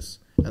than weakness,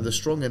 and the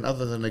strong and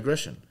other than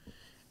aggression,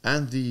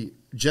 and the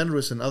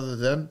generous and other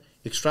than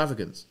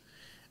extravagance,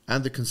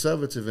 and the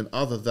conservative and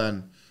other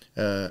than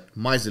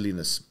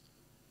miserliness.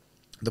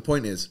 The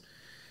point is,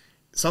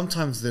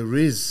 sometimes there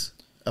is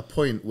a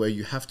point where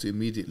you have to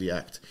immediately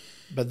act.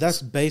 But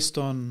that's based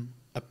on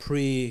a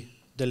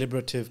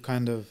deliberative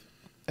kind of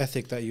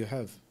ethic that you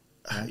have.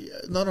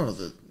 No.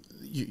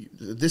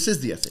 This is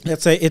the ethic.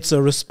 Let's say it's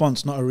a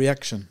response, not a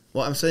reaction.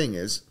 What I'm saying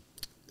is,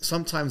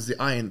 sometimes the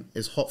iron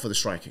is hot for the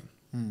striking.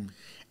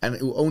 And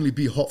it will only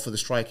be hot for the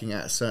striking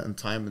at a certain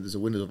time, and there's a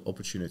window of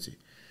opportunity.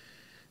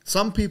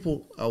 Some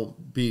people, I'll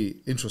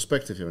be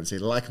introspective here and say,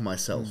 like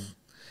myself,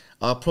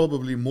 are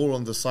probably more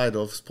on the side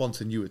of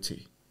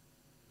spontaneity.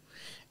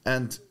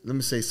 And let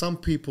me say, some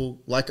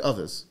people, like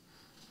others,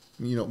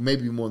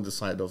 maybe more on the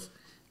side of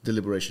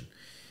deliberation.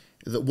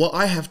 What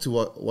I have to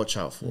watch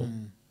out for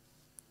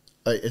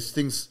is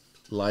things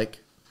like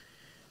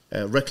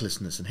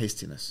recklessness and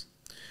hastiness.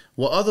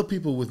 What other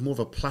people with more of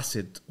a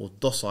placid or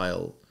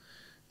docile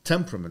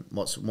temperament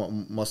must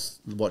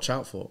watch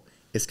out for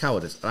is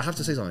cowardice. And I have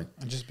to say something.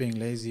 And just being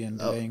lazy and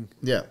delaying.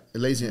 Yeah,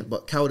 lazy,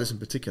 but cowardice in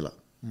particular.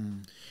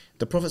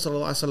 The Prophet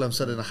ﷺ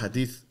said in a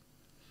hadith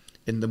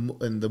in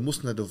the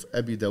Musnad of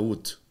Abi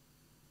Dawood,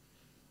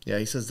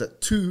 he says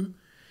that two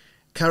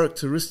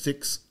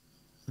characteristics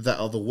that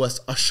are the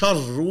worst,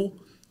 أشر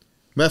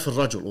ما في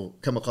الرجل, or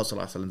كما قال صلى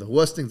الله عليه وسلم, the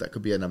worst thing that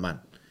could be in a man.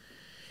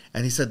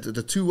 And he said that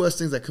the two worst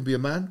things that could be a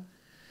man,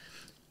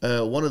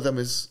 one of them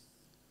is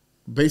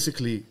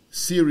basically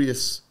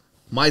serious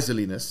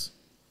miserliness,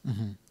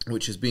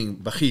 which is being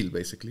bakhil,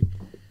 basically,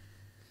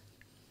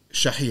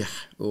 shahih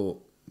or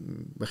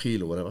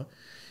bakhil or whatever,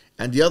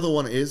 and the other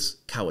one is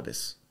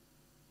cowardice.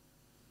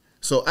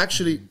 So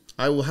actually,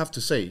 I will have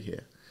to say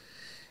here,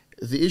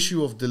 the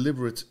issue of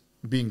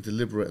being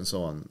deliberate and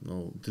so on,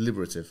 or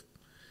deliberative,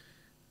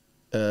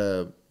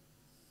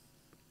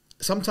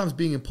 sometimes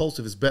being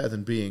impulsive is better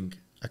than being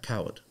a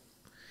coward.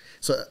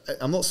 So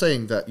I'm not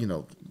saying that,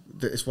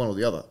 it's one or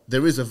the other.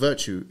 There is a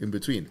virtue in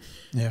between.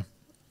 Yeah.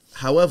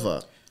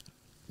 However,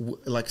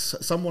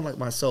 someone like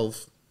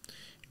myself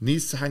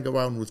needs to hang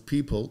around with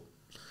people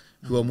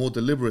who are more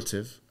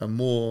deliberative and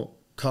more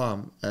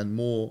calm and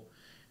more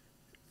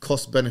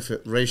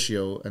cost-benefit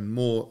ratio and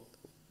more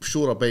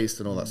shura-based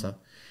and all that stuff.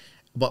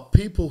 But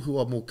people who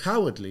are more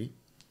cowardly,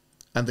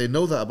 and they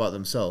know that about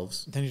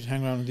themselves, They need to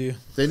hang around with you.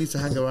 they need to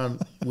hang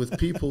around with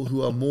people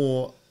who are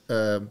more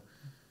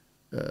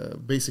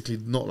basically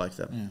not like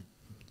them. Yeah.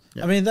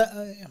 Yeah. I mean, that,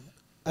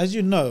 as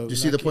you know... Do you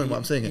see the point what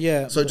I'm saying?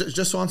 Yeah. So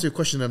just to answer your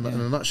question in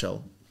a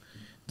nutshell,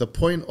 the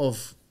point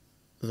of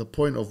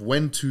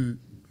when to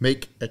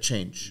make a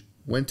change,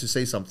 when to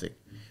say something,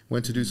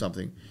 when to do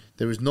something,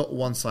 there is not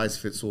one size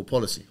fits all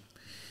policy.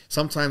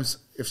 Sometimes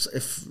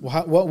if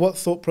Well, what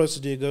thought process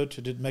do you go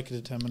to make a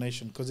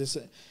determination? Because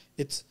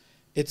it's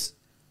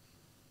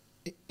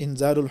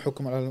inzadul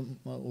hukm ala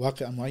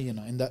waqi'a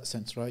muayyana in that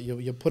sense, right?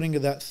 You're putting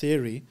that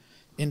theory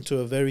into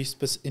a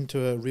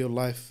into a real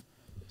life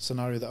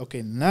scenario that,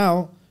 okay,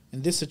 now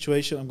in this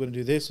situation I'm going to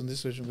do this, in this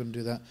situation I'm going to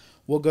do that.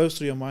 What goes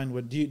through your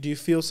mind? Do you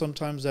feel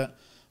sometimes that,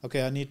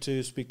 okay, I need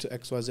to speak to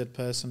XYZ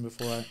person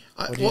before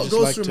what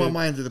goes through my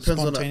mind, it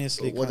depends on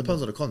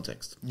depends on the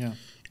context. Yeah.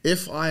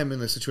 If I am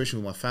in a situation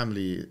with my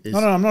family, No,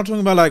 I'm not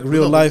talking about like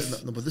real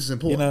life. No, but this is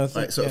important. You know,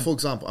 right? So, for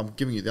example, I'm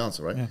giving you the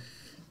answer, right? Yeah.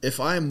 If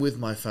I am with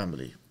my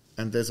family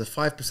and there's a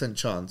 5%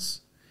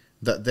 chance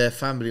that their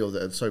family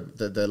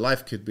that their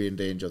life could be in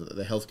danger, that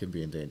their health can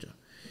be in danger,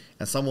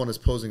 and someone is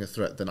posing a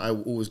threat, then I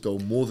will always go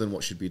more than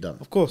what should be done.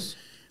 Of course.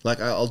 Like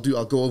I'll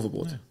go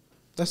overboard. Yeah.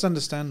 That's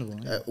understandable.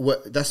 Yeah.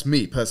 That's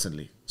me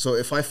personally. So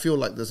if I feel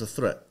like there's a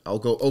threat, I'll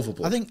go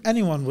overboard. I think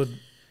anyone would.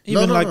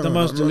 Even the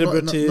most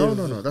deliberative.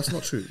 No, that's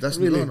not true. That's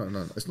really?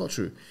 no, it's not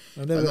true.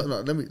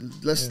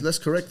 Let's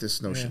correct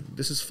this notion. Yeah.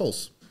 This is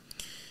false.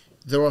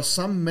 There are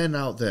some men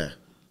out there.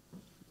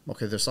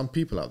 Okay, there's some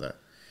people out there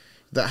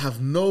that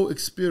have no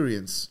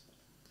experience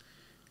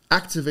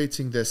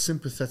activating their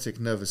sympathetic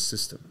nervous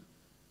system,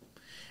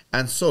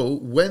 and so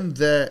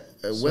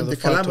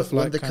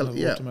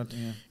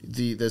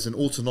there's an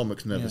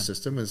autonomic nervous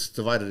system. It's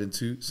divided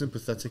into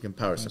sympathetic and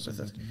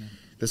parasympathetic.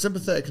 The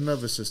sympathetic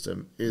nervous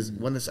system is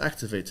when it's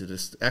activated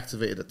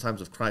at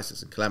times of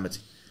crisis and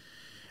calamity.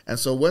 And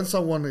so when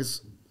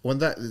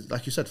that,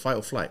 like you said, fight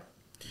or flight,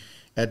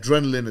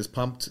 adrenaline is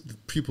pumped, the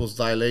pupils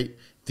dilate,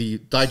 the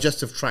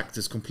digestive tract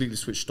is completely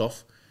switched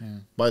off. Yeah.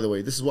 By the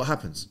way, this is what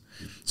happens.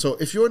 So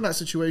if you're in that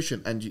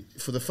situation and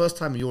for the first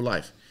time in your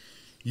life,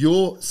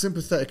 your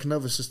sympathetic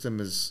nervous system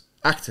is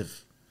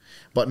active,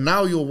 but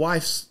now your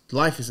wife's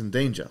life is in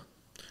danger,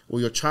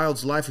 or your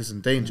child's life is in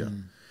danger,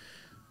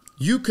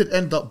 you could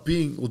end up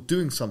being or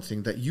doing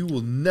something that you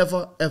will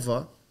never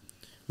ever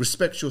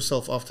respect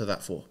yourself after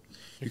that for.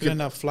 You could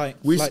end up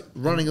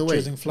running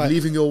away,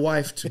 leaving your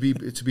wife to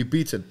be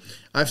beaten.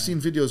 I've seen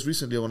videos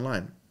recently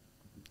online,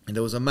 and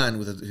there was a man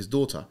with his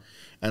daughter,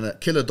 and a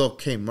killer dog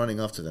came running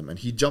after them, and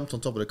he jumped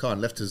on top of the car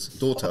and left his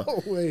daughter.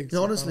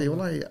 Honestly,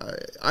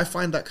 I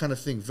find that kind of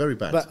thing very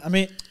bad. But I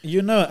mean,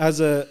 you're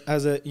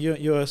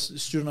a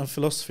student of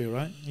philosophy,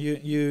 right?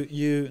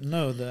 You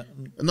know that.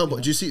 No,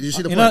 but do you see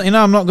the point?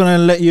 I'm not going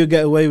to let you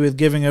get away with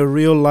giving a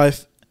real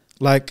life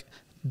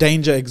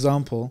danger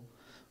example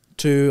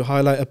to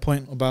highlight a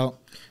point about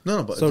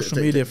but social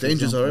media.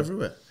 Dangers are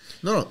everywhere.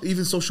 No,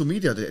 even social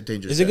media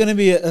dangers. Is it going to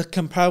be a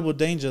comparable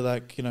danger,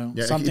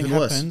 something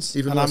happens,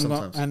 even worse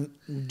sometimes, and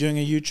doing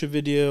a YouTube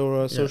video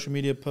or a social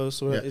media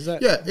post, or is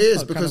that? Yeah, it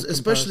is, because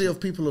especially of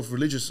people of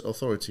religious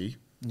authority,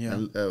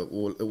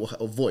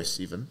 or voice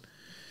even.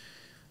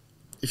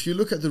 If you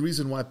look at the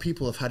reason why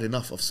people have had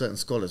enough of certain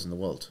scholars in the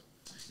world,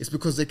 it's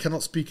because they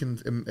cannot speak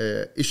in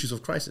issues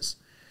of crisis.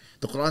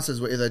 The Quran says,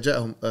 وَإِذَا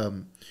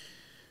جَاءَهُمْ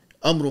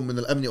أمر من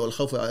الأمن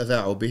والخوف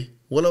أذاعوا به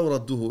ولو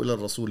ردوه إلى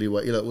الرسول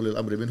وإلى أولي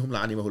الأمر منهم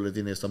لعلمه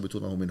الذين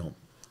يستنبطونه منهم.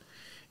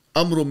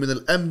 أمر من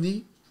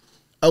الأمن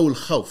أو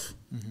الخوف.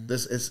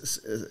 This is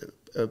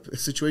a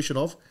situation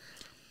of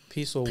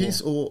peace or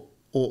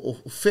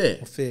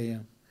fear.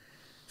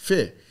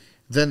 Fear.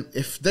 Then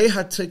if they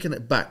had taken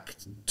it back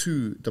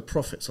to the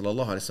Prophet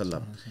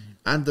ﷺ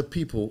and the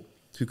people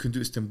who can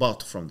do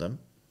istinbat from them,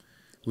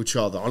 which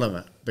are the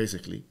ulama,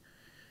 basically.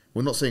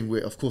 We're not saying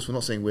we're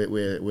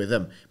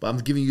them, but I'm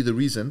giving you the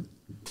reason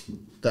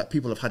that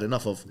people have had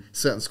enough of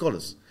certain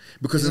scholars.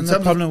 Because isn't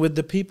the problem with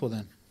the people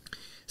then?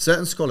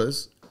 Certain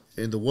scholars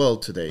in the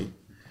world today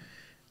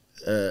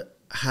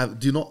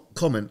do not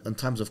comment on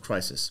times of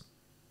crisis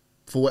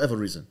for whatever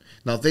reason.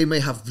 Now they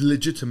may have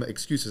legitimate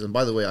excuses, and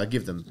by the way, I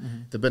give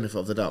them the benefit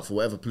of the doubt for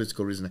whatever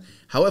political reason.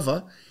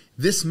 However,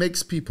 this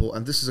makes people,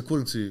 and this is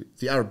according to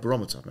the Arab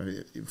Barometer.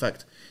 In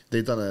fact,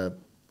 they've done a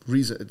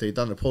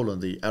poll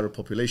on the Arab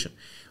population.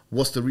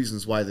 What's the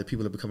reasons why the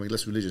people are becoming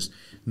less religious?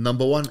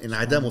 Number one,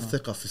 انعدام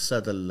الثقة في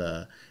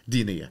السادة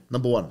الدينية.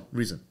 Number one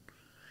reason.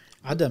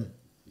 Adam.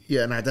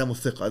 Yeah, انعدام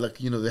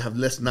الثقة. They have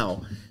less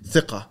now.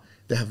 ثقة.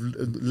 They have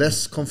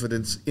less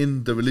confidence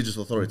in the religious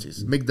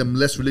authorities. Make them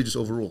less religious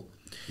overall.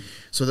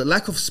 So the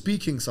lack of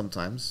speaking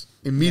sometimes,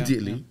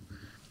 immediately,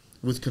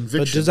 with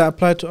conviction. But does that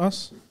apply to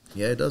us?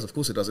 Yeah, it does. Of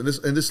course it does.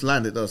 In this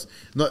land it does.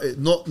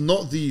 Not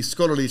the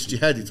scholarly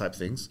jihadi type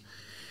things.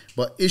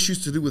 But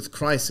issues to do with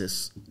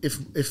crisis,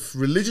 if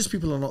religious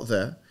people are not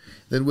there,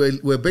 then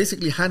we're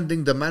basically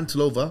handing the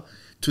mantle over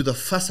to the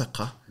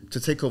fasaqah to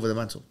take over the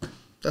mantle.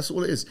 That's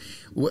all it is.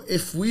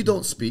 If we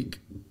don't speak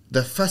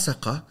The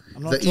fasaqa,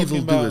 I'm not the talking evil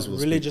about doers will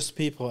religious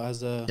people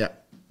as a Yeah.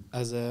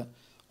 as a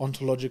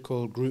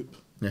ontological group.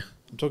 Yeah.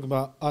 I'm talking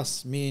about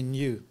us, me and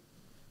you.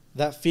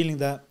 That feeling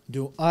that,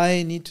 do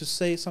I need to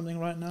say something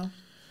right now?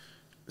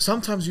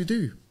 Sometimes you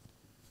do.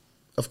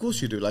 Of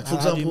course you do. Like, for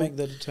How do you example, make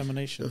the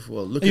determination?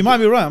 well, look You at might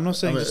be right. I'm not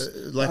I saying mean,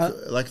 just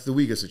like the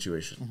Uyghur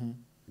situation.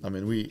 I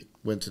mean, we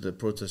went to the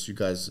protest. You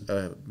guys,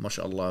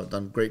 mashallah,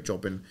 done a great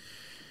job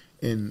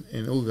in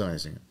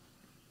organizing it.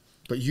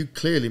 But you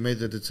clearly made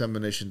the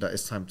determination that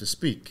it's time to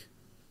speak,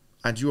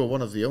 and you are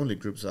one of the only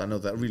groups that I know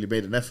that really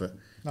made an effort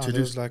no, to do.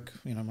 there's like,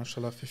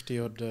 mashallah, 50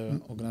 odd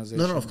organizations.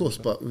 No, of course,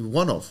 but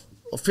one of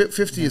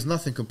 50 is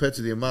nothing compared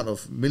to the amount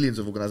of millions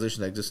of organizations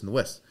that exist in the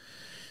West.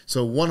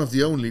 So one of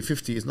the only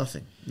 50 is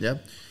nothing. Yeah.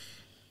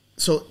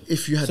 So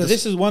if you had So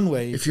this is one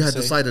way. if you had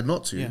decided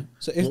not to, Yeah.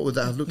 So if- what would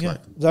that have looked yeah.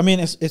 like? I mean,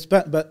 it's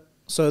bad, but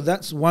so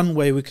that's one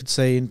way we could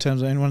say in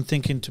terms of anyone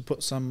thinking to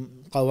put some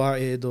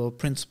qawaid or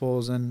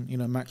principles and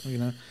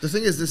The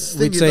thing is, this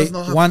thing we'd it say does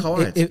not have one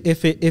qawaid.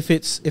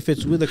 if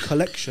it's with a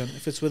collection,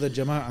 if it's with a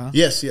jama'ah.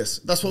 Yes,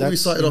 that's what we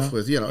started off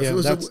with. If it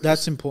was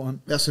that's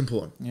important. that's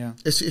important. Yeah.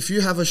 If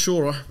you have a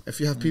shura, if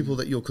you have people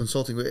that you're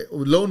consulting with,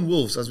 lone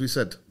wolves, as we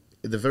said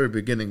at the very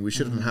beginning, we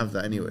shouldn't have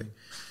that anyway.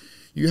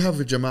 You have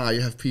a jama'ah,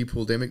 you have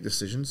people, they make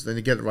decisions, then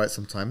you get it right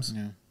sometimes.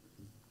 Yeah.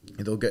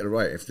 And they'll get it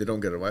right. If they don't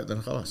get it right,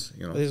 then khalas,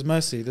 There's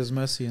mercy. There's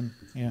mercy in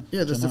Yeah,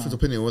 there's jama'ah. different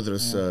opinion whether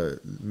it's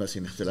mercy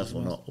and ikhtilaf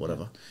or not,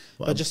 whatever.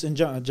 But just in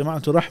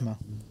jama'atul rahmah.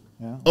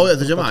 Yeah. Oh yeah,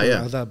 the jama'ah,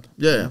 yeah. Adab.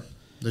 Yeah.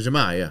 The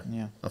jama'ah, yeah.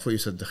 Yeah. I thought you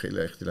said the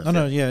ikhtilaf.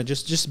 No, yeah,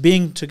 just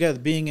being together,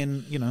 being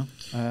in,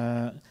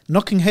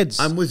 knocking heads.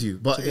 I'm with you,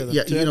 but Together.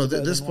 yeah, Two heads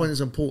better this than point one.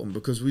 is important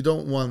because we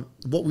don't want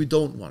what we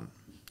don't want.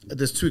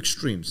 There's two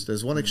extremes.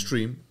 There's one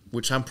extreme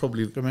which I'm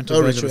probably Go into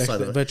erring on the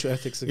side of it. virtue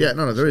ethics again. Yeah,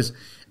 no, there is,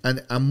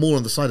 and I'm more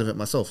on the side of it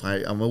myself.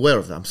 I'm aware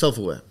of that. I'm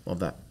self-aware of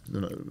that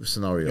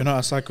scenario. You're not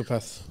a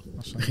psychopath.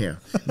 Yeah,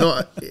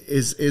 no,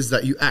 is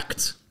that you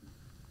act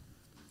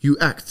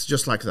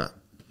just like that,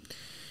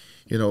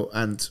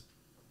 and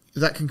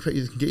that can get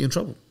you in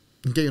trouble.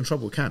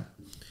 It can.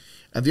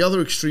 And the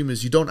other extreme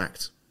is you don't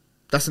act.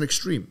 That's an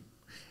extreme,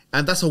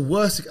 and that's a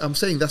worse. I'm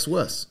saying that's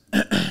worse.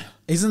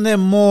 Isn't there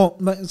more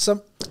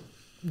some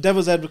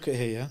devil's advocate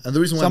here? Yeah. And the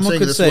reason why Someone I'm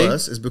could saying this say-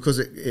 worse is because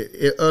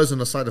it errs on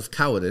the side of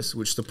cowardice,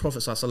 which the Prophet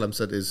ﷺ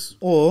said is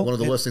Or one of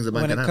the worst things a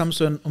man when can it have. comes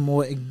to a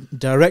more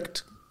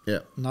direct Yeah.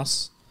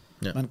 nas,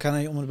 Yeah. man kana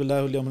yu'min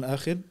billahi wal yawmil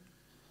akhir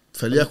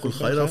فَلْيَقُلْ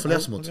خَيْرًا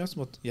فَلْيَصْمُتْ.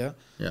 falyasmut. Yeah.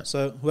 Yeah.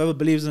 So whoever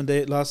believes in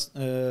the last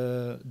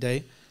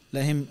day,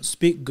 let him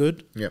speak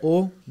good Yeah.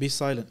 or be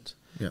silent.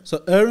 Yeah.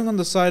 So erring on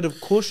the side of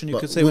caution, you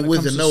But could say when it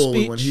with comes the to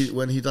Nawawi, speech.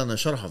 when he done a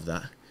sharh of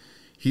that,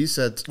 he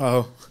said,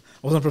 Oh,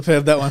 I wasn't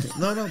prepared for that one.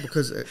 no,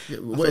 because I what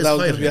thought is that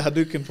was going khayr to be a here?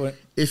 Hadouken point.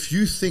 If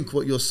you think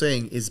what you're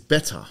saying is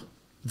better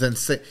than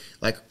say,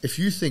 like if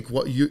you think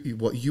what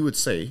you would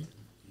say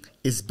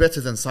is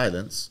better than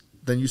silence,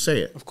 then you say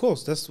it. Of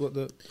course, that's what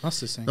the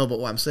Nas is saying. No, but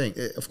what I'm saying,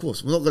 of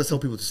course, we're not going to tell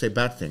people to say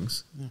bad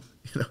things,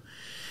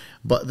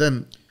 But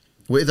then,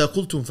 وَإِذَا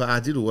قُلْتُمْ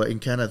فَعَادِلُوا وَإِنْ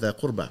كَانَ ذَا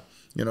قُرْبَى.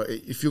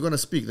 If you're going to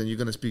speak, then you're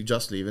going to speak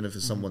justly, even if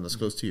it's someone that's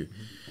close to you.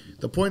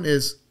 The point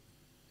is,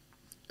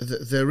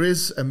 there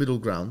is a middle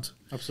ground.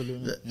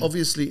 Absolutely.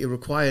 Obviously, it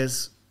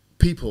requires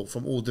people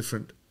from all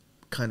different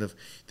kind of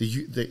the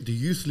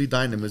youthly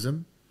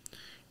dynamism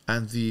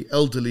and the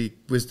elderly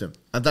wisdom,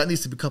 and that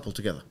needs to be coupled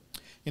together.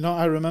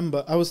 I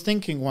remember I was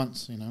thinking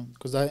once,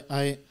 because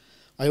I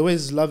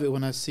always love it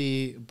when I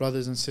see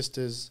brothers and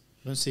sisters.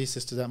 I don't see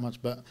sisters that much,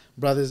 but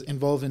brothers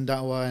involved in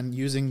da'wah and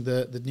using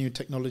the new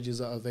technologies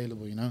that are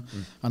available.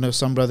 I know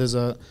some brothers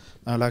are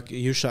like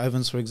Yusha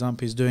Evans, for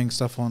example. He's doing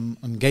stuff on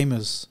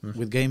gamers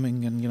with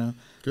gaming, and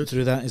Good.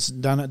 through that it's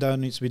that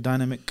needs to be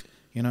dynamic.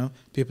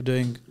 People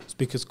doing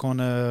Speaker's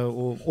Corner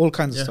or all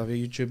kinds of stuff on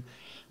YouTube.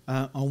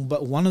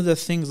 But one of the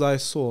things I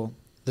saw,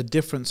 the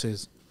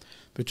differences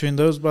between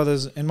those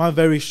brothers in my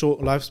very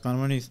short lifespan.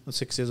 I'm only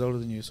 6 years older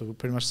than you, so we're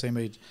pretty much the same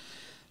age.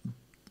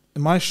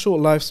 In my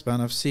short lifespan,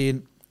 I've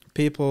seen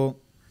people.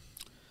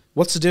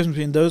 What's the difference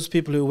between those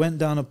people who went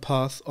down a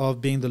path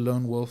of being the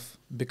lone wolf,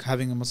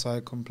 having a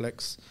Messiah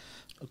complex,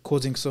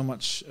 causing so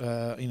much,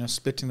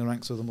 splitting the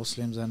ranks of the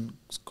Muslims and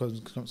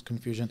causing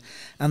confusion,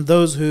 and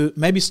those who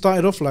maybe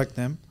started off like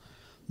them,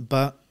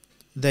 but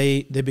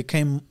they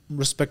became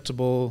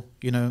respectable,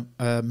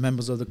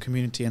 members of the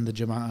community and the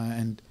Jama'ah,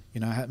 and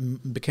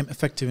became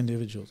effective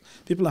individuals.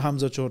 People like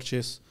Hamza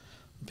Chorchis,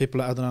 people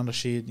like Adnan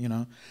Rashid,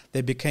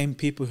 they became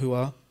people who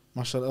are,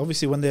 mashallah,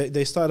 obviously when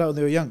they started out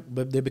they were young,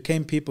 but they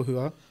became people who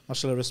are,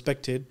 mashallah,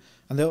 respected,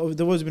 and they've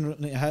always been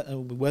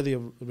worthy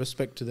of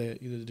respect to their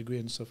degree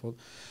and so forth.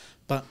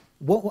 But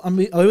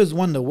I always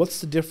wonder, what's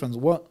the difference?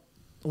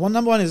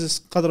 Number one is this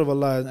qadr of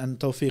Allah and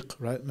tawfiq,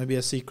 right? Maybe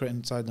a secret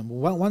inside them.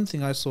 One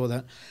thing I saw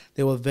that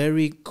they were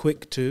very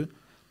quick to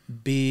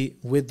be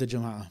with the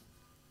Jama'ah,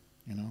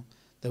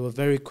 They were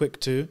very quick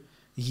to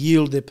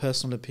yield their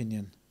personal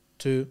opinion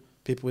to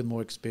people with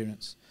more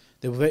experience.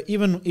 They were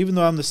even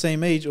though I'm the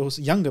same age or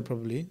younger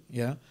probably,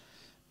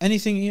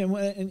 anything,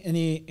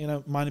 any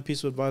minor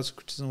piece of advice,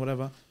 criticism,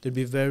 whatever, they'd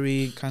be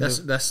very kind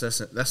of.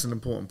 That's an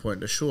important point.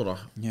 The shura.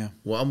 Yeah.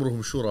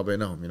 وَأَمْرُهُمْ شُورَى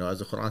بَيْنَهُم, as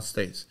the Quran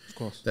states. Of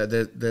course. That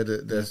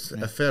there's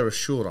a fair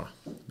shura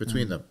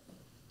between them.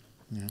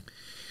 Yeah.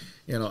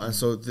 And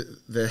so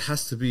there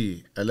has to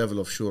be a level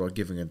of shura,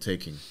 giving and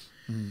taking.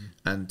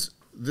 And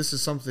this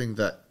is something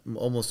that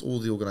almost all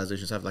the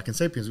organizations have. Like in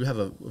Sapiens, we have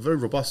a very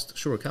robust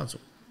shura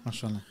council.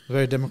 MashaAllah.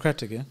 Very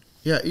democratic, yeah?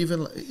 Yeah,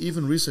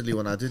 even recently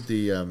when I did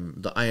the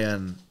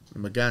Ayan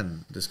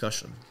McGann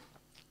discussion,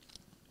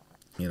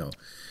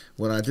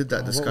 when I did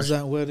that discussion. What was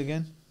that word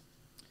again?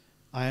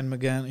 Ian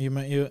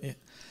McGann.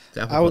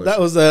 That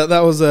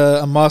was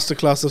a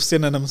masterclass of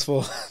synonyms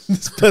for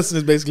this person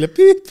is basically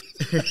beep.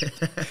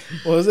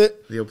 What was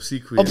it? The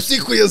obsequious.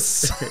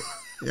 Obsequious.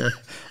 Yeah.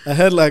 I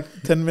had like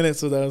 10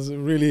 minutes of that. It was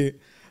really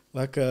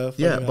like a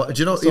but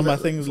do you know, some of my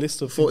things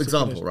list of for things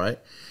example, right?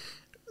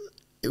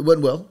 It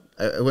went well.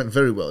 It went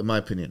very well, in my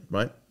opinion,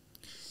 right?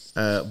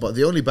 But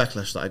the only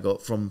backlash that I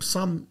got from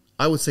some,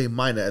 I would say,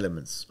 minor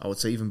elements, I would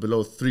say even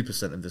below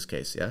 3% in this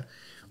case,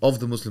 of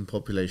the Muslim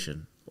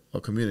population or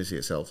community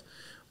itself,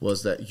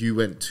 was that you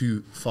went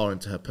too far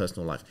into her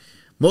personal life.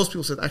 Most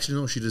people said, actually,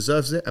 no, she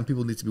deserves it, and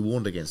people need to be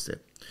warned against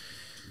it.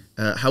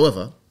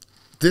 However,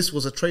 this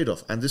was a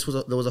trade-off, and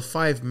there was a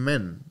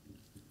five-man,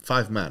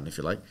 if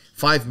you like,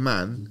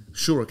 five-man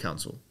shura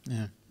council.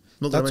 Yeah.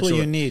 That's what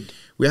you need.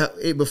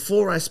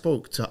 Before I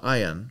spoke to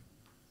Ayan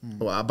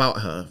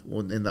about her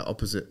in that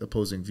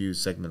opposing views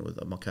segment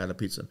with Michaela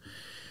Pizza,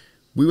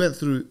 we went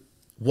through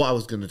what I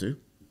was going to do.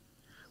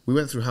 We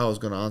went through how I was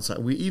going to answer.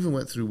 We even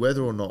went through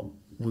whether or not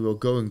we were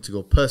going to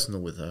go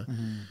personal with her.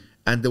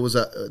 And there was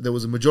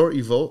a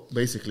majority vote,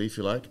 basically, if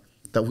you like,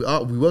 that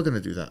we were going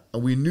to do that,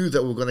 and we knew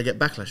that we were going to get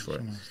backlash for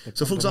it.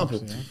 So, for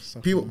example,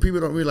 people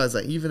don't realize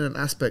that even in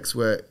aspects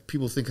where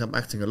people think I'm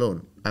acting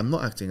alone, I'm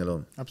not acting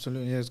alone.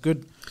 Absolutely, yeah, it's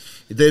good.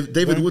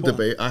 David Wood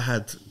debate, I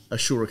had a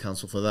shura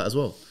council for that as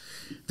well.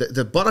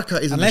 The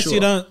barakah isn't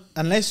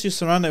unless you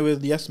surround it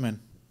with yes men.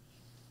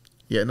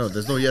 Yeah, no,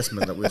 there's no yes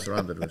men that we're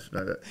surrounded with,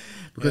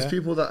 because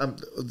people that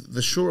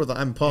the shura that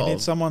I'm part you need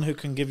of, someone who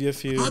can give you a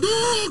few of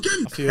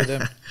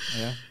them.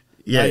 Yeah.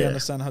 Yeah, you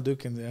understand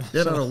Hadouken there.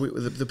 Yeah, no.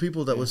 The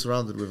people that we're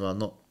surrounded with are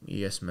not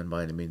yes men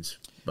by any means.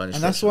 And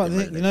that's what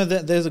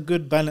there's a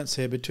good balance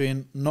here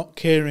between not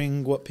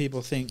caring what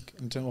people think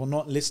or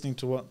not listening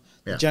to what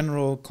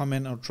general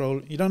comment or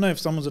troll. You don't know if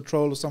someone's a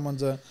troll or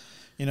someone's got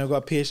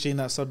a PhD in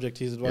that subject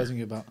he's advising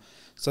you about.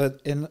 So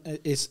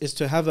it's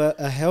to have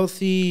a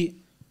healthy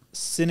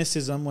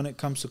cynicism when it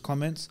comes to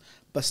comments,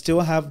 but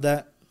still have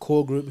that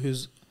core group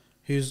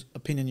whose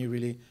opinion you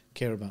really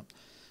care about.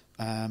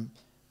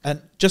 And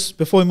just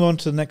before we move on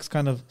to the next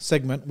kind of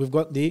segment, we've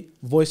got the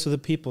Voice of the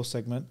People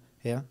segment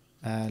here.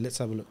 Let's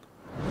have a look.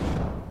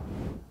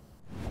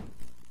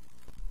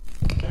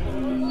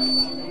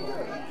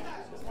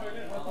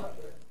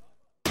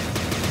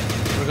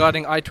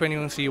 Regarding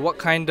I21C, what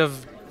kind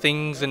of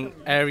things and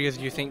areas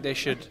do you think they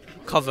should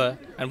cover,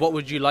 and what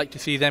would you like to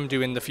see them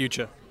do in the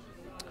future?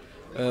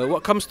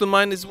 What comes to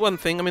mind is one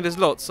thing. I mean, there's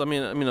lots. I'm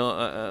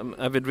an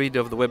avid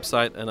reader of the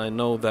website, and I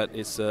know that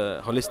it's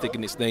holistic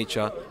in its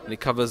nature, and it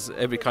covers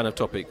every kind of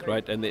topic,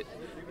 right? And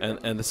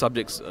the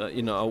subjects, are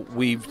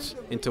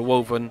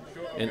interwoven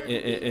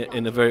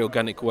in a very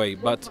organic way.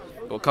 But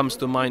what comes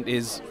to mind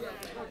is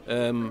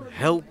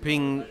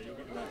helping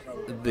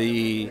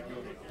the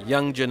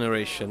young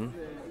generation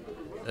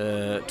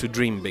to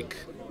dream big.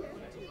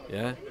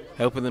 Yeah,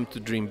 helping them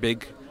to dream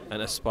big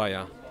and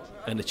aspire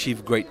and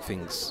achieve great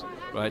things.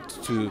 Right,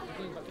 to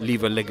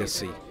leave a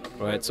legacy,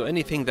 right? So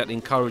anything that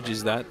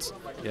encourages that,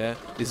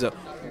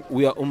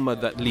 we are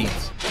ummah that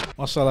leads.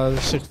 MashaAllah,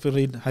 Sheikh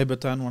Farid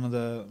Haibatan, one of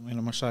the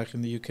mashayikh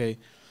in the UK.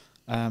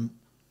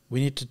 We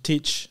need to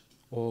teach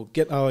or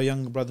get our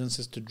young brothers and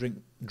sisters to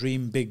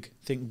dream big,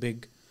 think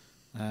big.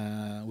 We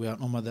are an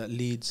ummah that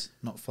leads,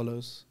 not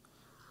follows.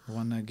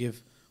 What do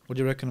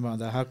you reckon about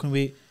that? How can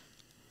we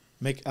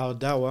make our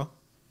dawah,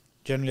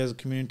 generally as a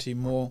community,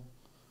 more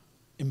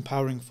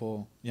empowering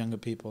for younger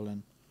people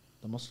and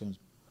the Muslims?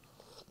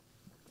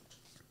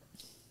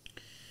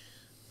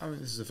 I mean,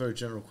 this is a very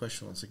general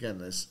question. Once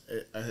again,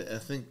 I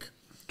think.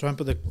 Try and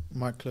put the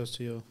mic close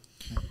to you.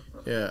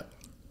 Yeah.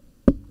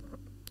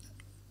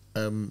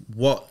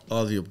 What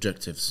are the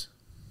objectives?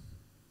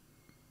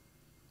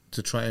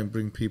 To try and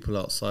bring people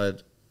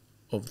outside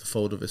of the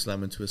fold of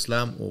Islam into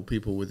Islam, or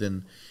people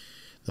within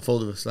the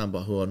fold of Islam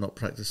but who are not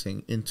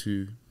practicing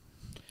into.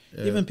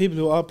 Even people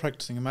who are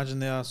practicing. Imagine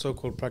they are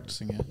so-called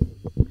practicing. Yeah.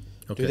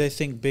 Okay. Do they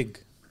think big?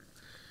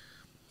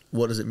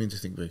 What does it mean to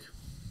think big?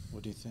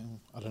 What do you think?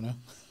 I don't know.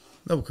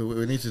 No, because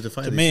we need to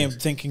define. To me,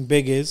 thinking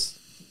big is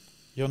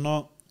you're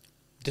not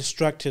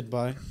distracted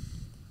by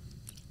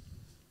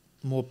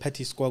more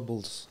petty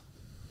squabbles.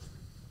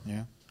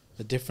 Yeah,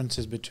 the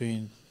differences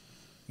between,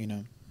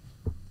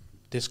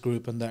 this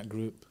group and that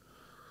group,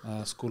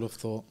 school of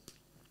thought.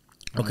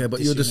 Okay, but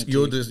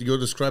you're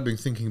describing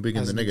thinking big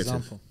in the negative.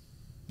 Example.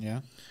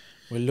 Yeah,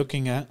 we're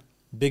looking at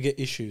bigger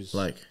issues,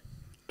 like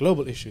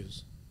global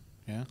issues.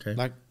 Yeah, okay.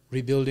 Like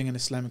rebuilding an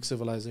Islamic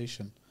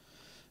civilization.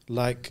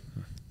 like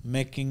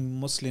making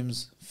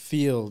Muslims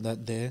feel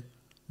that they're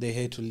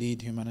here to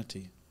lead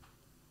humanity.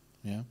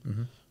 Yeah,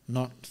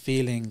 not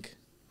feeling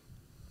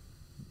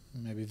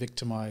maybe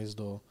victimized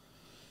or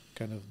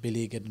kind of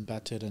beleaguered and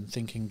battered, and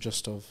thinking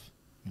just of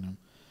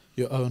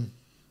your own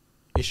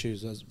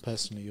issues as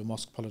personally, your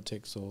mosque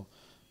politics or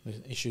the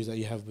issues that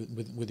you have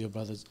with your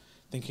brothers.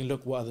 Thinking,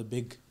 look, what are the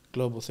big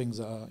global things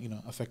that are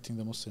affecting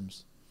the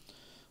Muslims?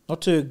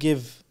 Not to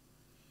give,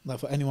 like,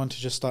 for anyone to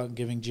just start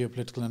giving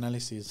geopolitical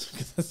analyses,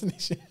 because that's an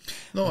issue.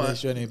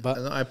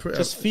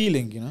 Just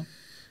feeling,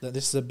 that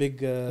this is a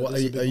big. Are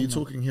you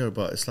talking here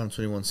about Islam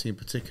 21C in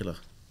particular?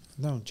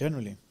 No,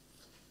 generally.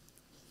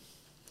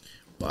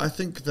 But I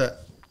think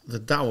that the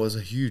da'wah is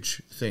a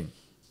huge thing.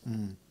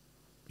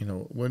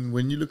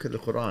 When you look at the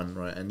Quran,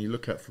 right, and you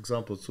look at, for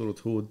example, Surah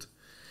Hud,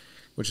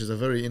 which is a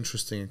very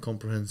interesting and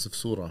comprehensive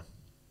surah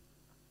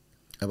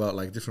about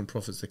like different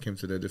prophets that came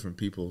to their different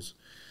peoples,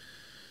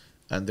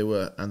 and they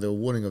were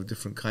warning of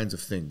different kinds of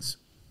things.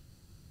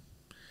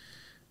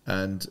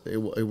 And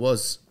it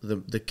was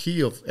the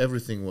key of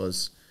everything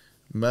was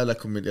مَا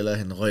لَكُم مِّنْ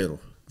إِلَهٍ غَيْرُهُ.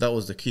 That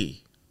was the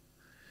key.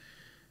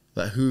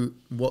 That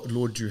what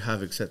Lord do you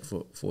have except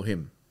for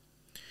Him?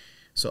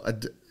 So a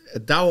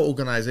da'wah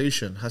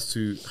organization has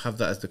to have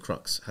that as the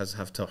crux, has to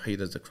have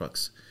tawheed as the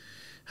crux,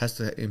 has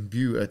to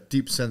imbue a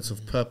deep sense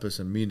of purpose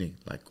and meaning.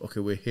 Like, okay,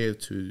 we're here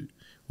to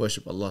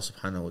worship Allah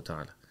subhanahu wa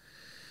ta'ala.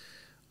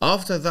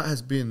 After that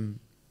has been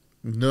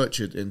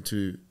nurtured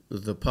into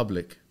the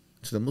public,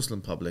 to the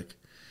Muslim public,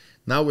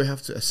 now we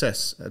have to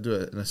do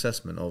an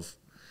assessment of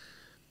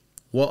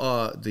what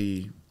are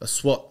a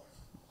SWOT,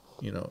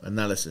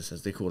 analysis,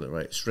 as they call it,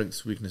 right?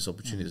 Strengths, weakness,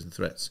 opportunities, and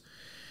threats.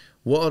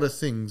 What are the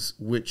things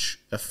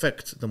which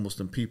affect the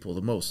Muslim people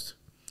the most?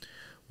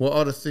 What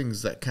are the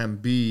things that can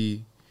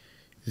be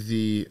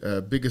the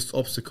biggest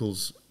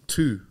obstacles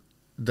to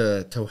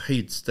the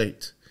tawheed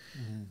state,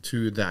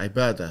 to the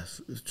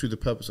ibadah, to the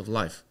purpose of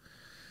life?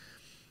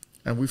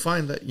 And we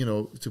find that,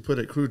 to put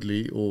it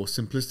crudely or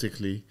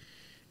simplistically,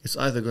 it's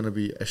either going to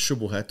be a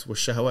shubuhat or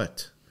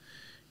shahawat.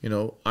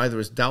 Either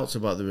it's doubts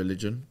about the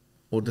religion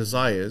or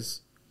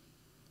desires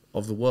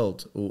of the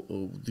world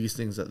or these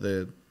things that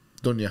the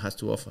dunya has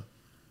to offer.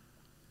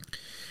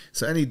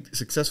 So any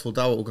successful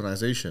da'wah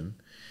organization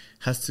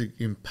has to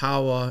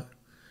empower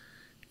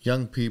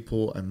young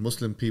people and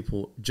Muslim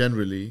people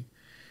generally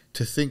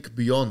to think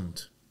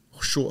beyond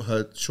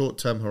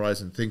short-term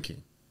horizon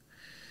thinking.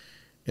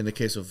 In the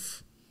case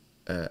of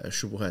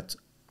shubuhat,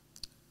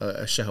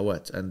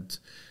 shahawat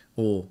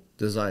or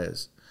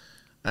desires,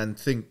 and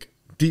think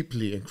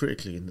deeply and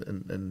critically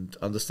and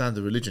understand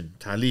the religion,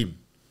 ta'aleem,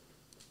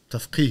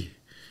 tafqih,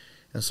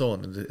 and so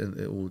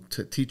on,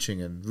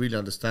 teaching and really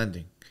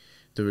understanding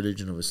the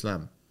religion of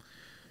Islam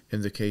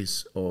in the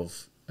case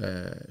of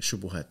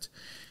shubuhat.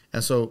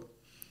 And so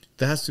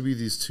there has to be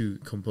these two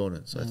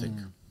components, I think.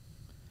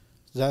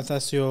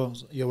 That's you're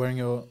wearing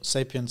your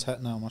Sapiens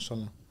hat now,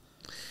 mashallah.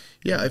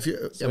 Yeah, this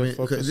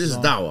is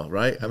da'wah,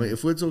 right? I mean,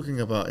 if we're talking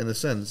about, in a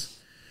sense,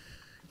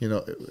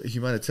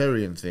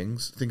 humanitarian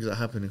things that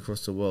happen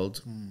across the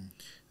world,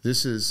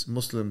 this is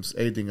Muslims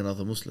aiding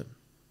another Muslim.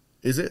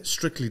 Is it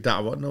strictly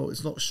da'wah? No,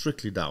 it's not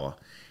strictly da'wah.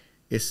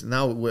 It's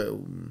now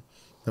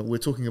we're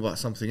talking about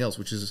something else,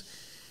 which is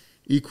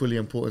equally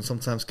important,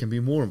 sometimes can be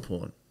more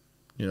important,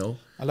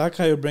 I like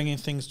how you're bringing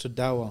things to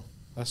da'wah.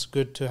 That's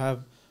good to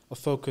have a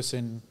focus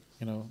in,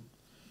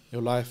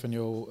 your life and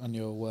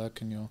your work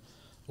and your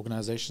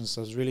organizations.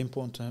 So it's really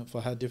important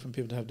for different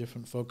people to have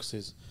different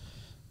focuses.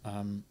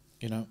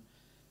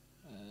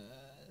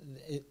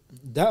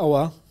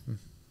 Da'wah,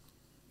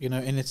 in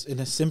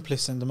its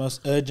simplest and the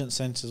most urgent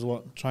sense is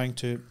what trying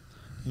to,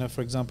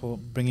 for example,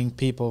 bringing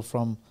people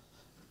from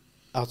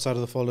outside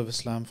of the fold of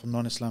Islam, from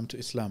non-Islam to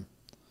Islam.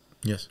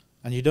 Yes.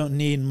 And you don't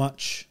need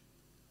much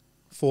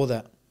for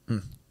that.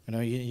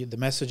 The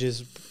message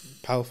is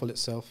powerful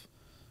itself.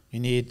 You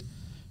need,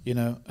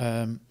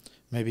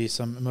 maybe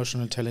some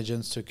emotional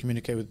intelligence to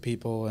communicate with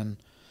people and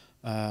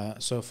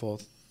so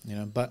forth.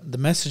 But the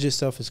message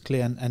itself is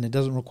clear and it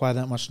doesn't require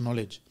that much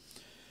knowledge.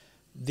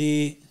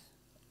 The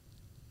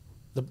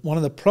one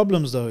of the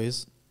problems though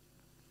is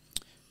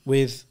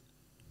with,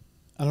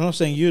 I'm not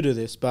saying you do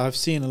this, but I've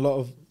seen a lot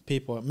of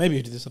people, maybe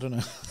you do this, I don't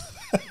know.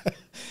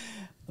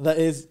 That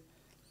is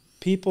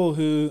people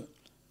who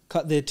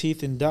cut their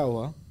teeth in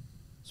da'wah,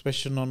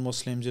 especially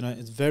non-Muslims,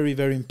 it's very,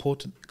 very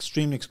important,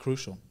 extremely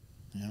crucial.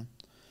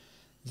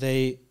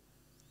 They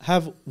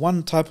have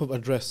one type of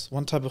address,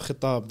 one type of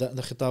khitab,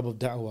 the khitab of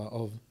da'wah,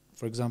 of,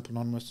 for example,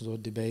 non-Muslims or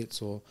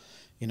debates or,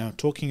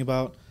 talking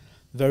about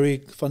very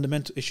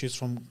fundamental issues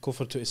from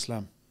kufr to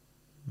Islam.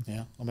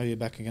 Or maybe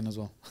back again as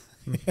well.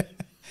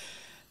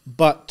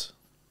 But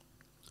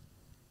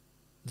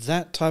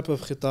that type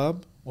of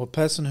khitab or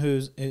person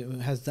who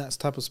has that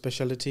type of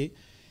speciality,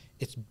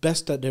 it's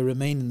best that they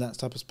remain in that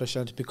type of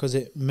speciality because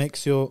it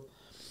makes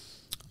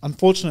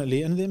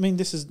unfortunately, and I mean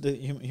this is the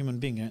human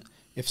being, right?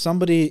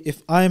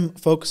 If I'm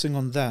focusing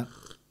on that,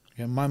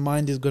 my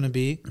mind is going to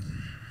be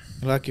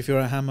like if you're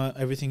a hammer,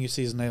 everything you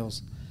see is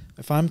nails.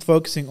 If I'm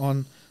focusing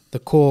on the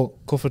core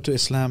kufr to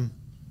Islam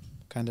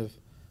kind of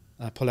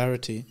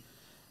polarity,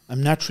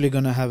 I'm naturally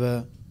going to have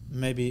a,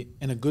 maybe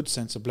in a good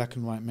sense, a black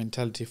and white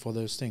mentality for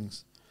those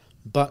things.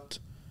 But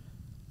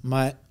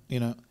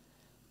the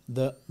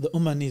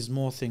ummah needs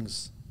more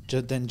things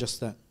than just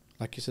that.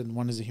 Like you said,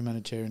 one is the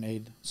humanitarian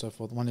aid, so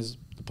forth. One is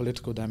the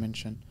political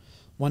dimension.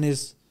 One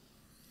is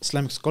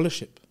Islamic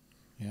scholarship,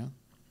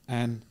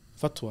 and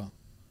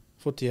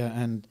futya,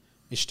 and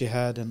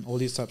ijtihad, and all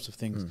these types of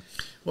things.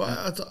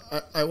 Well,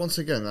 I once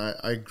again, I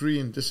agree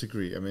and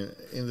disagree. I mean,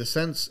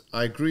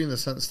 I agree in the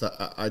sense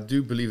that I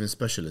do believe in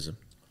specialism.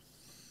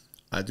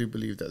 I do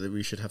believe that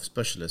we should have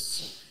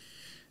specialists.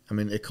 I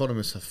mean,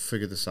 economists have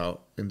figured this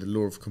out in the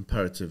law of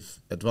comparative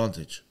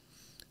advantage.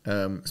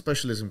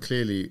 Specialism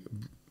clearly,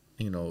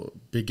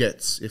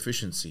 begets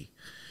efficiency.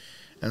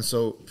 And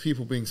so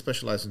people being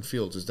specialized in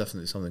fields is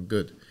definitely something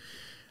good.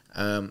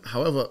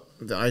 However,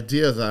 the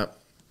idea that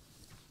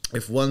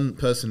if one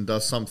person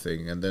does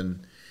something and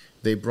then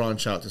they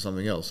branch out to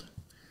something else,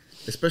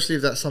 especially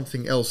if that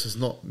something else is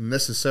not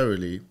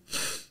necessarily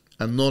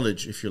a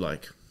knowledge, if you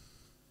like.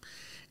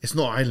 It's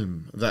not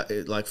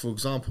ilm. Like, for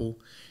example,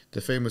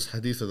 the famous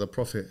hadith of the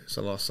Prophet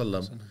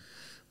ﷺ,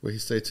 where he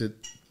stated,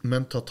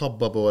 "Man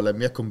tatabbaba wa lam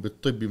yakun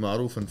bit-tibbi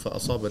ma'rufan fa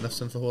asaba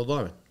nafsan fa huwa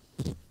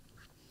dhamin."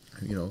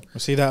 We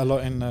see that a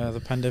lot in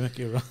the pandemic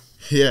era.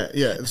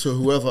 Yeah. So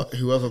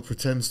whoever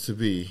pretends to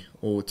be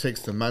or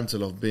takes the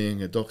mantle of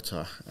being a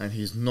doctor and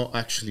he's not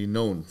actually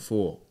known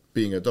for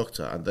being a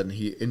doctor, and then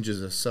he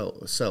injures a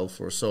self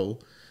or a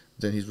soul,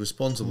 then he's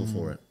responsible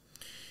for it.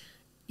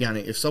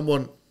 Yani, if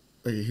someone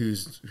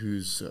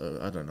who's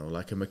I don't know,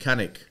 like a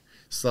mechanic,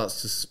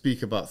 starts to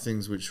speak about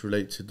things which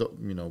relate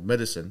to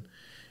medicine,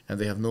 and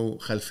they have no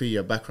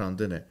khalfiyya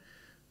background in it,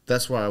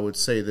 that's why I would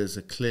say there's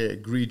a clear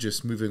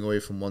egregious moving away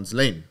from one's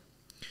lane.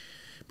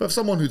 But if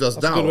someone who does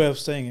That's da'wah, a good way of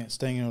saying it,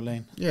 staying in your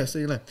lane. Yeah,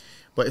 staying in your lane.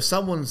 But if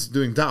someone's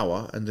doing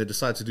da'wah and they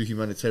decide to do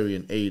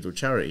humanitarian aid or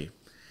charity,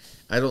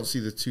 I don't see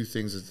the two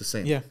things as the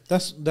same. Yeah,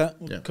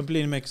 that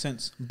completely makes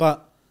sense.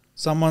 But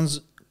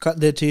someone's cut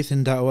their teeth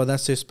in da'wah,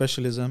 that's their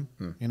specialism,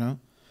 They know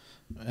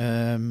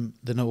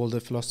all the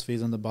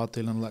philosophies and the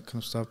batil and all that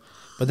kind of stuff.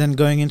 But then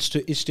going into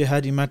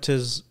ijtihadi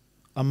matters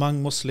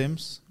among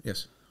Muslims,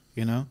 Yes.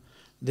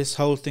 This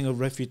whole thing of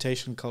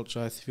refutation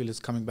culture, I feel, is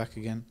coming back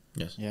again.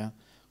 Yes. Yeah.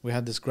 We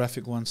had this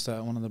graphic once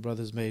that one of the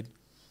brothers made,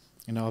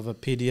 of a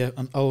PDF,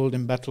 an old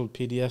embattled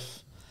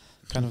PDF,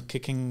 kind of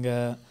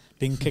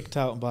being kicked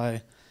out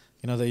by,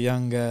 the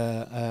young,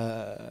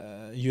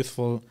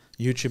 youthful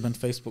YouTube and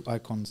Facebook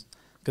icons.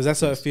 Because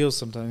that's how it feels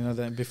sometimes,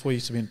 that before it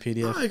used to be in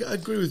PDF. I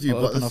agree with you.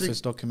 Or but open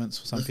office documents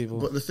for some people.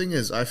 But the thing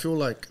is, I feel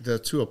like there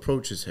are two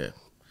approaches here.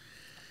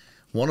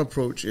 One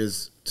approach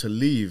is to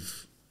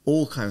leave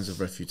all kinds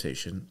of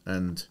refutation,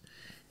 and,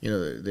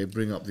 they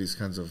bring up these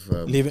kinds of...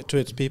 leave it to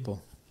its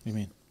people, you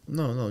mean?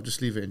 No,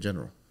 just leave it in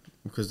general.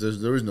 Because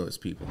there is no its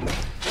people.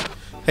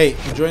 Hey,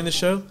 enjoying the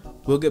show?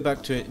 We'll get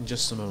back to it in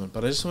just a moment,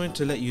 but I just wanted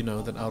to let you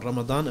know that our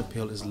Ramadan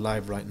appeal is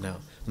live right now,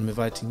 and I'm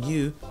inviting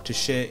you to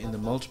share in the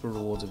multiple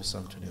rewards of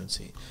Islam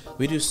 21C.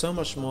 We do so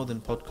much more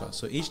than podcasts,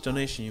 so each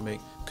donation you make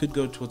could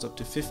go towards up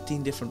to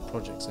 15 different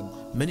projects, and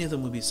many of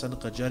them will be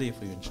sadaqah jariyah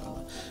for you,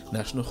 inshallah.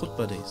 National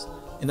khutbah days,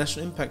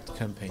 national impact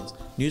campaigns,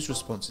 news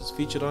responses,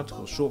 featured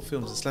articles, short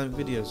films, Islamic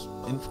videos,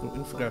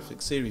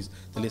 infographic series,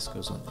 the list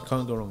goes on. You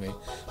can't go wrong, eh?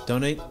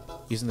 Donate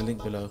using the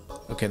link below.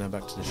 Okay, now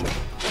back to the show.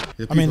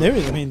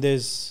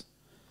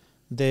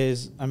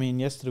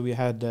 Yesterday we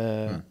had,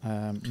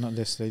 not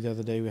yesterday, the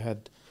other day we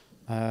had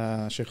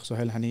Sheikh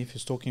Suhail Hanif,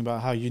 who's talking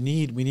about how we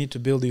need to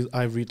build these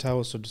ivory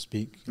towers, so to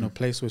speak,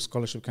 place where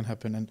scholarship can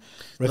happen and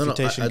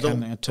refutation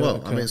can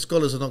occur.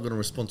 Scholars are not going to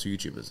respond to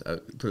YouTubers,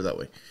 put it that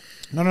way.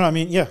 No,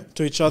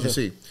 to each other. You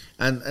see,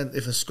 and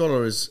if a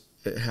scholar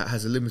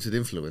has a limited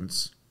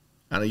influence,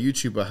 and a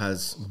YouTuber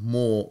has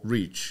more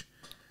reach,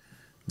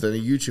 then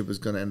a YouTuber is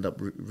going to end up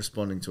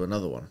responding to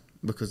another one,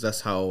 because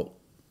that's how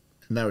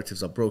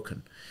narratives are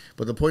broken.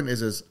 But the point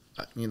is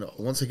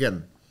once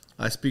again,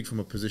 I speak from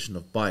a position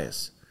of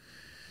bias,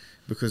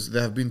 because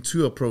there have been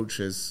two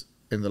approaches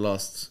in the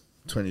last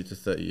 20 to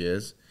 30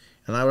 years,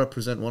 and I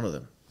represent one of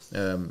them.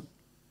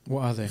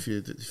 What are they? If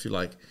you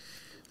like,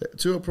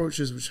 two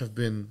approaches which have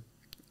been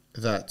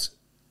that,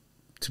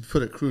 to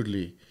put it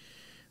crudely,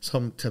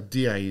 some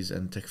tabdi'is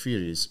and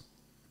takfiris,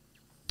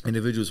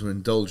 individuals who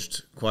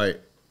indulged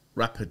quite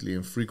rapidly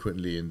and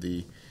frequently in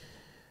the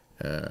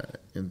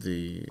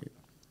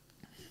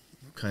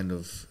kind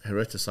of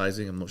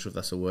hereticizing, I'm not sure if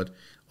that's a word,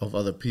 of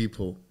other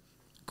people,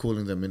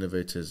 calling them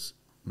innovators,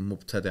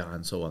 mubtadi'a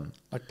and so on.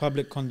 Like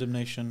public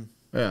condemnation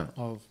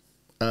of...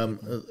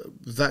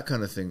 that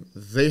kind of thing.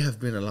 They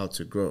have been allowed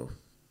to grow.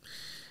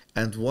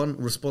 And one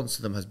response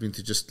to them has been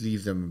to just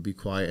leave them and be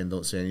quiet and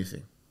don't say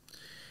anything.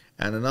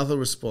 And another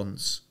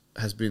response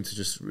has been to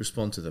just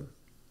respond to them.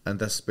 And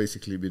that's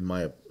basically been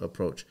my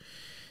approach.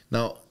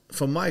 Now,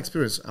 from my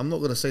experience, I'm not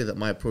going to say that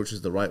my approach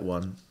is the right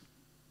one.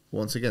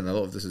 Once again, a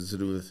lot of this is to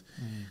do with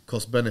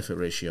cost-benefit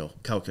ratio,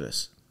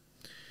 calculus.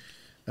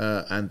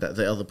 And that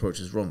the other approach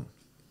is wrong.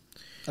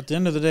 At the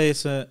end of the day,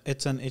 it's an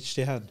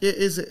ijtihad.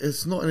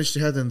 It's not an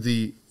ijtihad in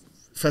the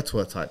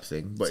fatwa type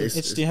thing, but it's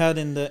ijtihad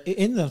in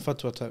the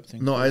fatwa type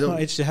thing. No, I it's don't.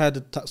 not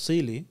ijtihad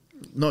ta'sili.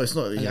 No, it's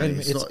not. Yeah,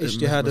 It's not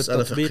ijtihad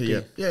mas'ala at-tatbiqi.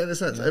 fiqhiyya. Yeah, in a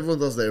sense, Yeah. everyone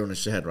does their own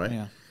ijtihad, right?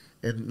 Yeah.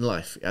 In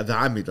life, the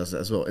Ami does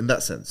that as well. In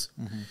that sense,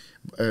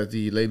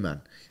 the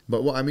layman.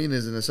 But what I mean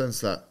is, in a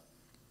sense that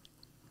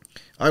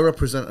I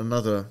represent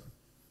another,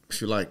 if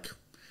you like,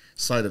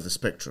 side of the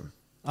spectrum.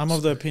 I'm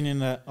of the opinion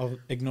that I'll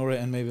ignore it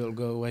and maybe it'll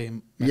go away.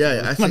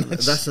 Yeah, I think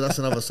that's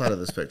another side of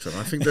the spectrum.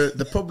 I think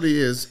there probably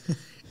is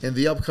in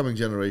the upcoming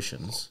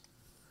generations,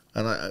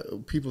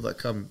 and people that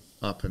come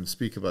up and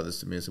speak about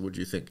this to me and say, "What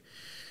do you think?"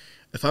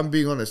 If I'm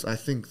being honest, I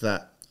think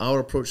that our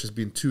approach has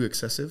been too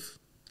excessive.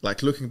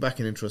 Like looking back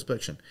in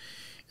introspection,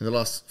 in the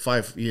last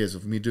 5 years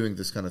of me doing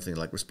this kind of thing,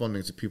 like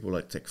responding to people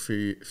like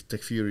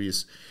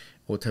Takfiris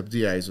or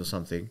Tabdi'is or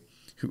something,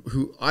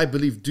 who I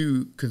believe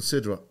do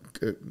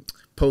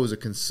pose a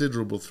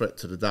considerable threat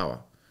to the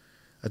da'wah.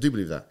 I do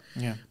believe that.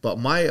 Yeah. But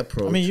my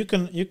approach. I mean, you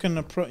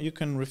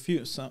can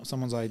refute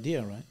someone's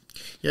idea, right?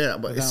 Yeah,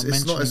 but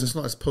it's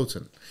not as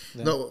potent.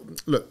 Yeah. No,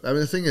 look. I mean,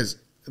 the thing is,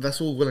 that's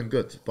all well and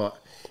good. But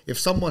if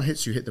someone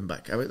hits you, hit them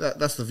back. I mean,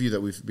 that's the view that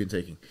we've been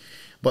taking.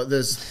 But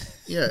there's,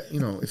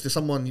 if there's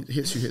someone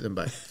hits you, hit them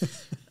back,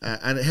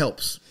 and it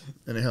helps.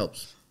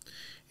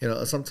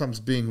 Sometimes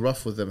being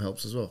rough with them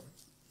helps as well.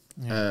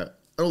 Yeah.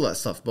 All that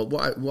stuff. But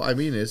what I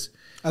mean is,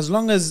 as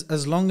long as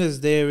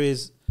there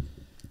is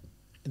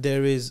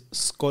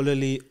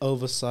scholarly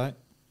oversight,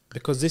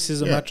 because this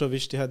is a matter of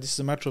ijtihad. This is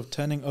a matter of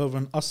turning over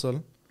an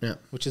asl,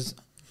 which is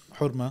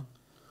hurma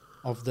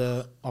of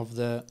the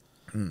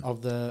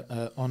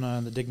honor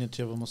and the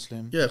dignity of a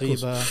Muslim. Yeah, of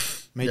course.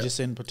 Riba, major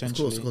sin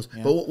potentially. Of course.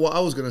 Yeah. But what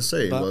I was going to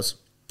say was,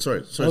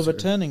 sorry.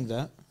 Overturning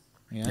that,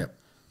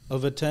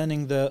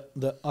 overturning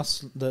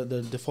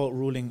the default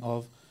ruling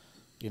of,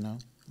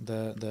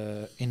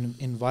 the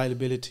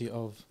inviolability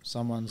of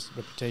someone's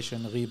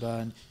reputation,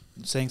 riba, and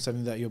saying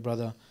something that your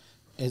brother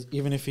is,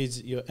 even if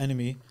he's your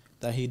enemy,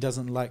 that he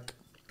doesn't like.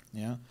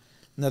 Yeah.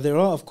 Now there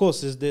are, of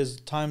course, there's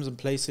times and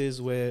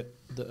places where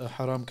the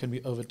haram can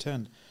be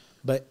overturned,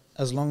 but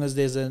as long as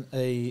there's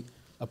a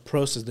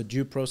process, the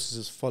due process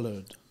is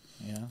followed.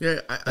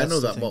 Yeah, I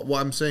know that, but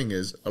what I'm saying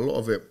is a lot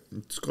of it,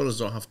 scholars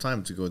don't have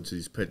time to go into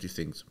these petty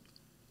things,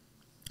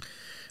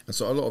 and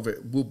so a lot of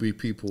it will be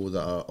people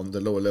that are on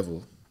the lower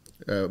level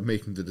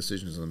making the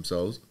decisions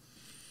themselves.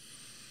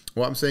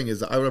 What I'm saying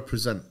is that I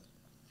represent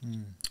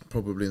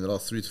probably in the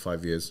last 3 to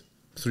 5 years,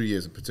 3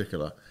 years in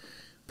particular,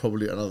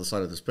 probably another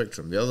side of the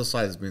spectrum. The other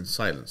side has been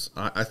silence.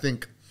 I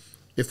think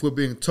if we're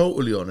being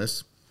totally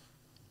honest,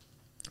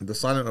 the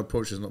silent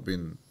approach has not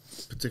been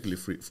particularly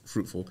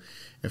fruitful.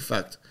 In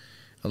fact,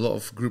 a lot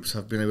of groups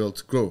have been able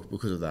to grow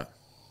because of that.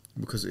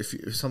 Because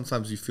if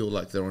sometimes you feel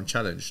like they're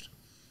unchallenged,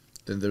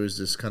 then there is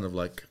this kind of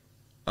like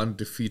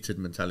undefeated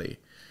mentality.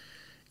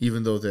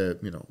 Even though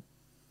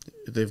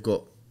they've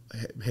got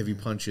heavy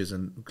punches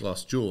and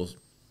glass jaws,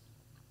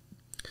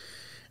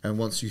 and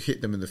once you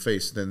hit them in the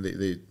face, then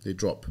they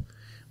drop.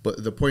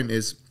 But the point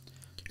is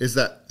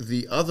that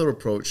the other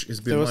approach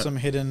has been. There were some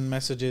hidden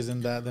messages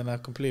in that, then I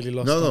completely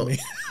lost on me.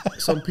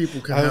 Some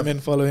people can. I haven't been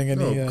following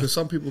any. Because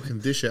some people can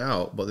dish it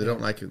out, but they don't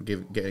like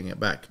getting it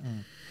back.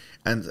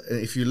 And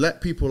if you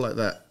let people like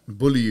that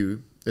bully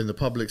you in the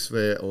public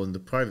sphere or in the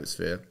private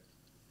sphere,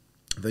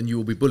 then you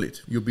will be bullied.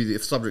 You'll be the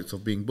subject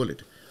of being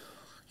bullied.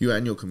 You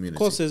and your community. Of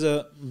course, there's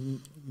a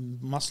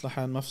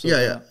maslaha and mafsada.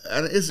 Yeah,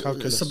 and it's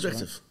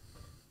subjective. Right?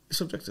 It's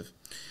subjective.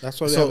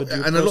 That's why we have a due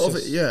process. And a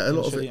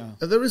lot of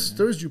it,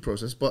 there is due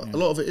process, but a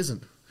lot of it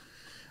isn't.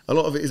 A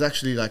lot of it is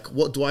actually like,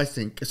 what do I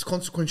think? It's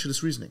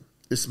consequentialist reasoning.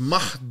 It's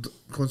mahd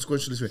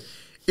consequentialist reasoning.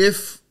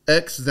 If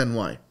X, then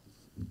Y,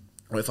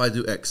 or if I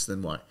do X,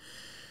 then Y.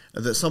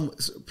 And that some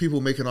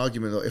people make an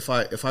argument that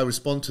if I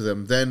respond to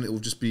them, then it will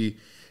just be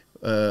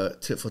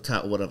tit for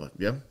tat or whatever.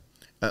 Yeah.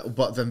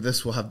 But then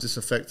this will have this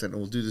effect and it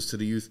will do this to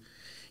the youth.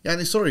 Yeah,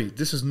 and sorry,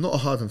 this is not a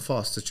hard and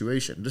fast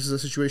situation. This is a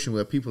situation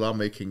where people are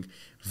making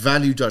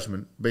value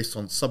judgment based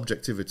on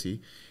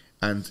subjectivity,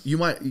 and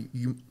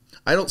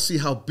I don't see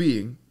how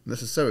being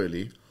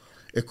necessarily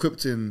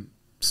equipped in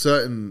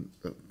certain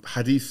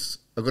hadiths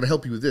are going to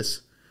help you with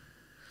this.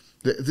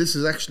 This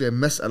is actually a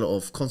mas'ala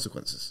of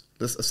consequences.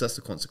 Let's assess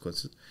the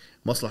consequences.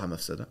 Maslaha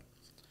mafsada.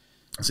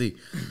 See,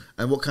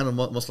 and what kind of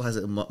maslaha is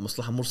it?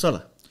 Maslaha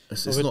mursala.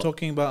 We're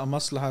talking about a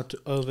maslaha to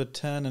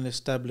overturn an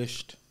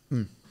established.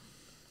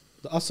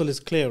 The asl is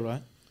clear,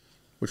 right?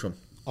 Which one?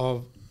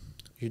 Of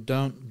you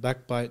don't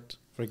backbite,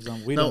 for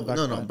example. We don't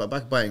backbite. No, but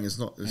backbiting is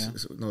not.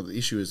 No, the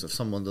issue is if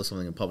someone does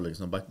something in public, it's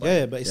not backbiting.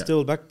 Yeah, but it's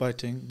still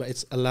backbiting, but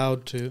it's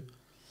allowed to.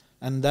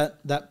 And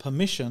that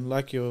permission,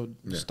 like you're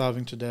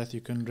starving to death,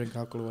 you can drink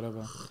alcohol or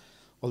whatever.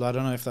 Although I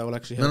don't know if that will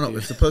actually help you. No,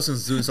 if the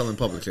person's doing something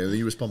publicly, then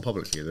you respond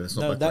publicly, then it's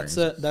not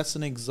backbiting. That's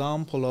an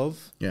example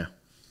of the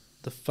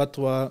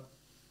fatwa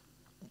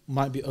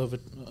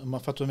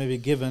fatwa may be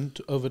given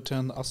to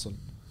overturn the asl.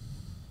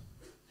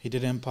 He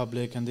did it in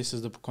public, and this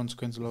is the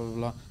consequence. Blah blah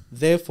blah.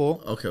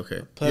 Therefore,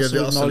 okay.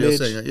 Person with knowledge,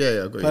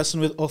 got person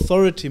with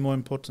authority, more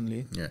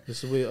importantly. Yeah.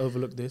 This is where we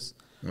overlook this.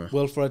 Yeah.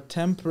 Will for a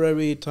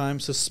temporary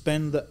time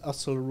suspend the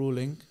asl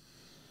ruling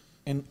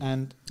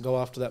and go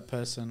after that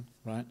person,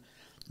 right?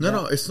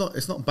 No, it's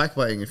not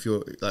backbiting. If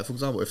you're like, for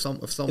example, if some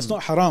It's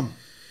not haram.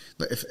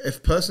 like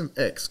if person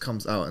X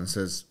comes out and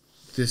says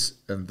this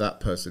and that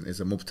person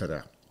is a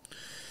mubtada,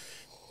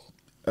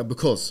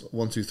 because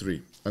 1, 2,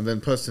 3, and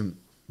then person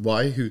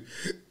Y who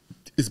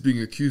is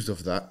being accused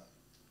of that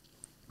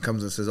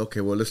comes and says,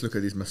 okay, well, let's look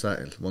at these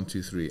masail 1,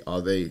 2, 3.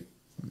 Are they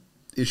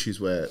issues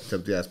where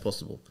tabdi'ah is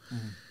possible?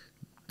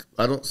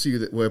 I don't see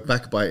that where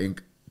backbiting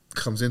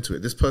comes into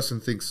it. This person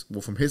thinks,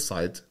 well, from his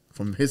side,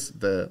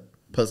 the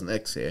person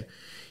X here,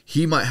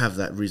 he might have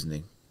that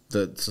reasoning,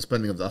 the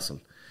suspending of the asl,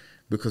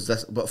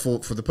 because but for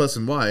the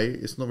person Y,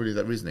 it's not really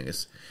that reasoning.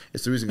 It's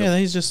the reasoning. Yeah,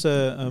 he's just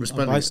a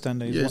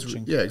bystander. He's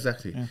watching. Yeah,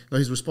 exactly. Yeah. No,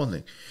 he's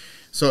responding.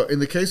 So in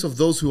the case of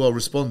those who are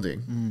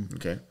responding,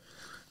 okay,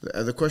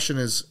 the question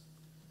is,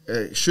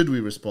 should we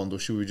respond or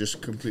should we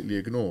just completely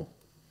ignore?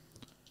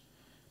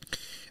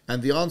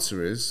 And the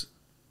answer is,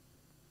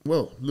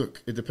 well,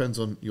 look, it depends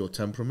on your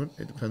temperament.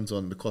 It depends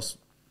on the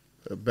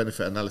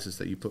cost-benefit analysis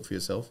that you put for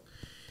yourself.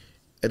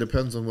 It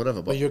depends on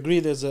whatever. But you agree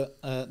there's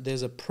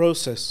a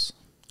process,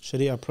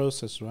 Sharia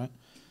process, right?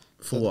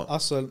 For so what?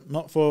 Asl,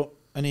 not for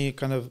any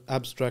kind of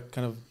abstract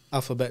kind of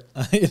alphabet,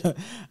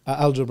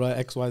 algebra,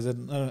 X, Y, Z.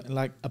 No,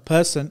 like a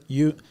person,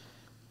 you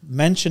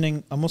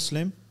mentioning a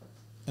Muslim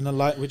in a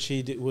light which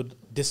he would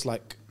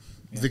dislike.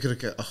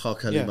 ذكرك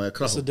أخاك لما Yeah,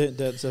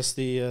 يكرهه. that's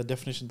the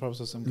definition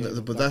process.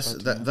 But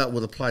that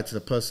would apply to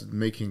the person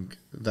making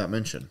that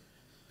mention.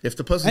 If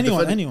the person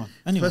anyone,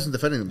 the person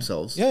defending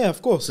themselves, yeah,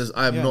 of course, says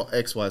I am not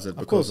X, Y, Z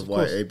because of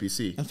Y, A, B,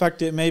 C. In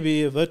fact, it may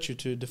be a virtue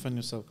to defend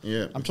yourself.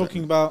 Yeah, I'm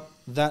talking about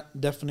that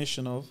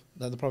definition of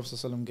that the Prophet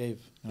ﷺ gave,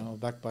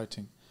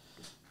 backbiting.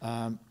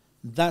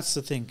 That's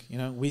the thing,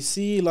 we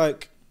see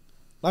like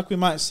we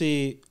might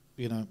see,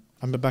 I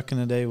remember back in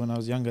the day when I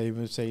was younger, you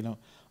would say,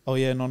 oh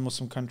yeah,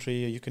 non-Muslim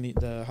country, you can eat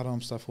the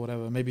haram stuff or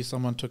whatever. Maybe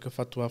someone took a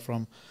fatwa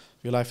from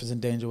your life is in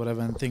danger or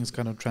whatever, and things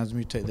kind of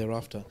transmutate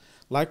thereafter.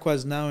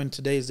 Likewise, now in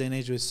today's day and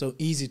age, it's so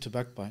easy to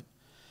backbite.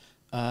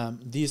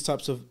 These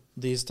types of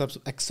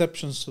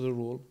exceptions to the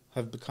rule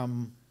have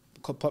become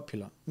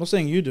popular. I'm not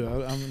saying you do.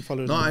 I'm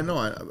following. No, I know.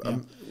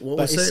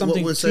 But it's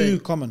something too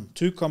common.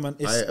 Too common.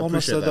 It's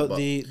almost so that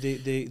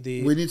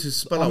the we need to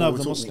spell honor out of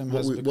the Muslim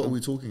has what become. we're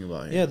talking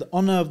about here. Yeah, the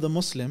honor of the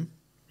Muslim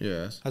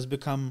has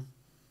become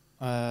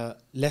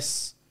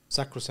less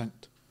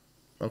sacrosanct.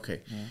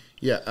 Okay.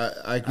 Yeah,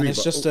 I agree. And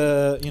it's just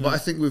but I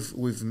think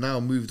we've now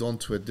moved on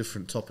to a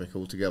different topic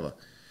altogether.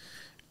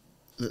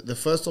 The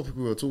first topic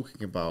we were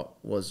talking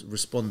about was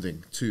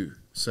responding to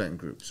certain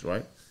groups,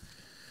 right?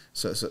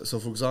 So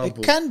for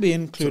example, it can be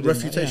included. So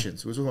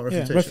refutations. We're talking about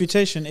refutations. Yeah,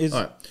 refutation is.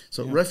 All right.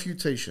 So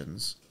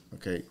refutations.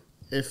 Okay.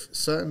 If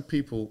certain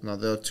people, now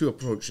there are two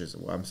approaches.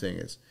 What I'm saying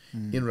is,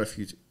 in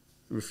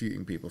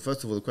refuting people.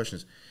 First of all, the question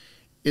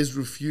is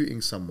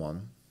refuting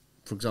someone,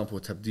 for example,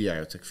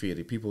 tabdi'ah or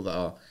takfiri, people that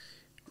are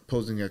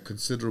posing a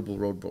considerable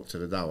roadblock to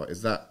the dawah,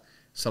 is that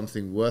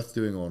something worth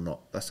doing or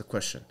not? That's the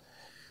question.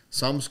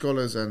 Some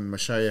scholars and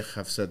mashayikh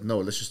have said no,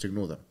 let's just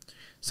ignore them.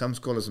 Some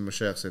scholars and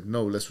mashayikh said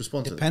no, let's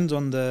respond to them. Depends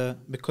on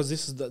because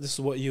this is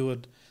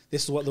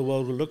what the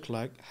world would look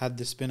like had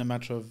this been a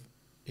matter of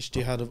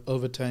ijtihad, of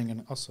overturning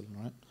an asl,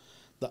 right?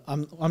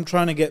 I'm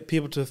trying to get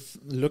people to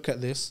look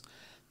at this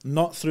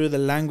not through the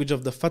language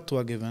of the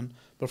fatwa given,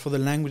 but for the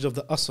language of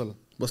the asl.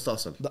 What's the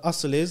asl? The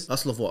asl is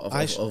asl of what? Of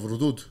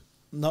rudud?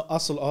 No,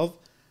 asl of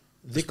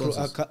dhikru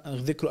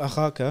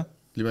akhaka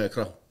lima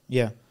yakrahu.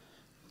 Yeah.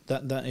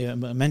 That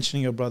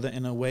mentioning your brother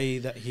in a way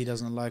that he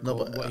doesn't like or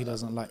what he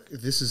doesn't like.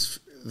 This is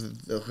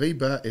the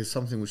ghiba is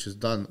something which is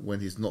done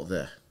when he's not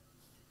there.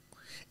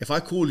 If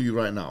I call you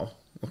right now,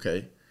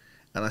 okay,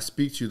 and I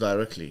speak to you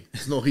directly,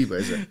 it's not ghiba,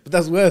 is it? But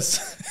that's worse.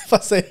 If I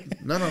say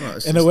no,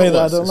 in a way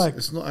that I don't like.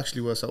 It's not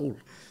actually worse at all.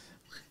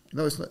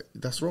 No, it's not.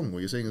 That's wrong. What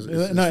you're saying is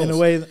no, false. In a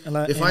way,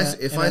 like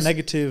if I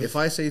negative. If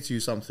I say to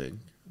you something,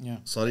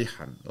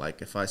 sarihan,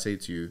 like if I say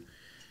to you,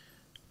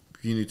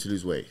 you need to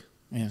lose weight.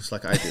 Yeah. Just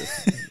like I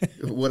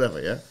do.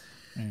 Whatever, yeah?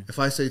 If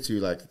I say to you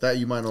like that,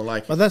 you might not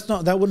like but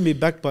it. That wouldn't be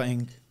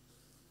backbiting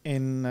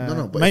in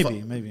but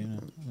maybe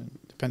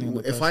depending on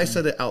the person. If I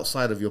said it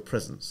outside of your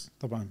presence,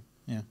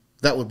 yeah.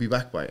 That would be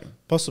backbiting.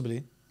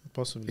 Possibly.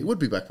 It would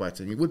be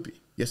backbiting. It would be.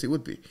 Yes, it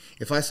would be.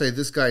 If I say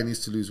this guy needs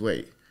to lose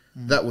weight,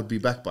 that would be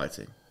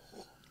backbiting.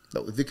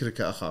 That would ذكرك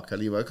أخاك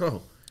لما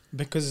يكرهه.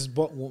 Because it's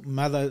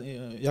ماذا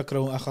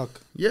يكره أخاك.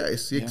 Yeah,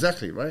 it's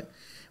exactly right.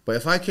 But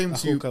if I came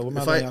to you,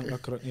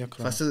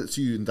 if I said it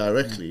to you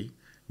indirectly,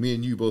 me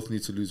and you both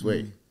need to lose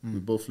weight. We're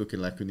both looking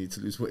like we need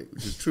to lose weight,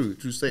 which is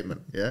true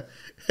statement. Yeah,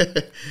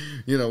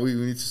 we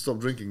need to stop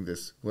drinking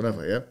this,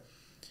 whatever. Yeah,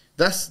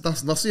 that's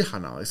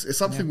nasiha now. It's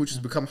something which has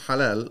become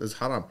halal is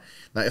haram.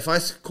 Now, if I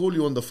call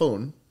you on the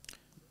phone,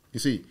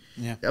 you see,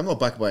 I'm not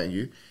backbiting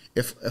you.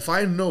 If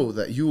I know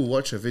that you will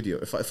watch a video,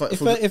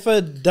 if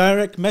a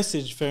direct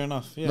message, fair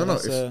enough. Yeah, no.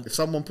 If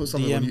someone puts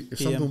something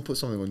someone puts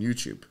something on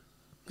YouTube.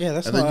 Yeah,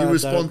 that's and then you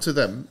respond to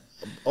them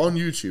on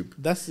YouTube.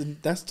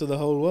 That's to the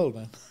whole world,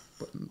 man.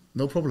 But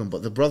no problem.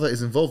 But the brother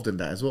is involved in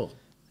that as well.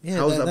 Yeah,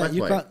 how is that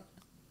backbiting?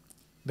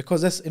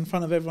 Because that's in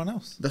front of everyone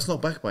else. That's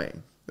not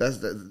backbiting. That's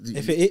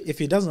If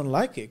he doesn't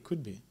like it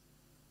could be.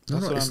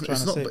 That's what I'm trying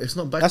to say. It's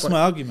not backbiting. That's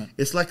my argument.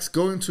 It's like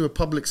going to a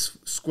public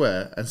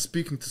square and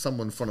speaking to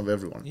someone in front of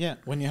everyone. Yeah,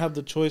 when you have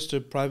the choice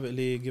to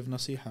privately give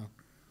nasiha.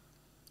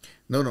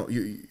 No.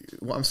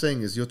 What I'm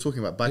saying is you're talking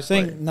about You're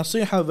backbiting.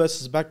 saying nasiha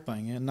versus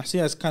backbiting. Yeah?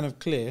 Nasiha is kind of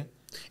clear.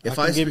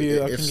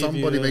 If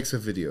somebody makes a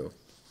video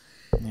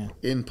Yeah.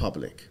 in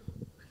public,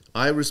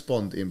 I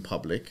respond in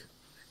public.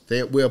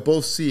 We are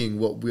both seeing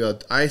what we are.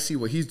 I see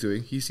what he's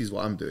doing. He sees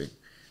what I'm doing.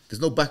 There's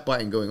no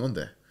backbiting going on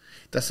there.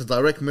 That's a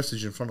direct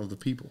message in front of the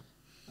people.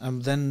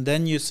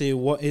 Then you see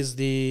what does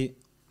the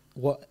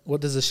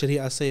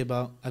Sharia say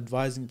about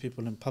advising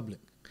people in public?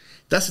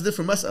 That's a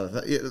different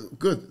mas'ala.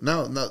 Good.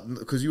 Now,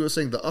 because you were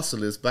saying the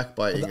asl is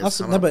backbiting.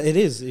 No, but it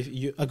is. If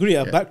you agree,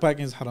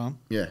 backbiting is haram.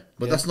 Yeah,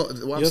 but Yeah. that's not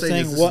what I'm You're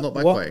saying. This is not what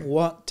backbiting.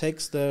 what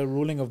takes the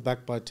ruling of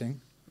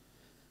backbiting?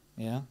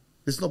 Yeah.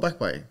 This is not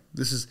backbiting.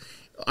 This is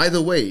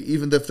either way.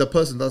 Even if the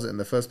person does it in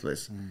the first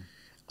place,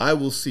 I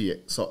will see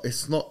it. So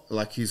it's not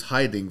like he's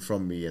hiding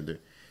from me.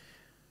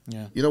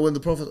 Yeah. You know, when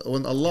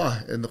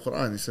Allah in the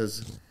Quran, He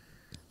says,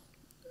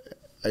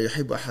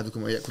 أَيُحِبُّ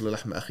أَحَدُكُمْ أَن يَأْكُلَ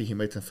لَحْمَ أَخِيهِ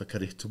مَيْتًا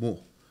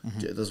فَكَرِهْتُمُوهُ.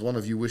 Does one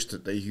of you wish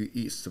that he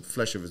eats the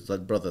flesh of his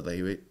dead brother that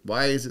he ate?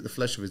 Why is it the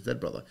flesh of his dead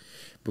brother?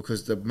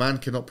 Because the man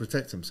cannot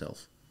protect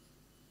himself.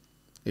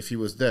 If he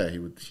was there, he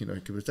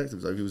could protect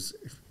himself.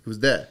 If he was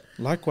there.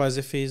 Likewise,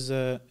 if he's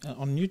on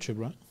YouTube,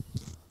 right?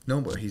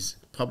 No, but he's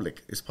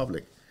public. It's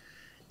public.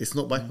 It's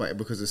not backbiting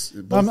because it's.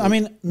 I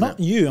mean, not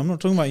you. I'm not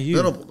talking about you.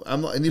 No,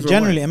 I'm not.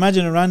 Generally,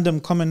 imagine a random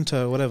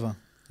commenter, whatever.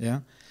 Yeah.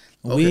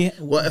 Okay. If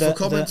a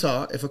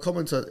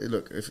commenter,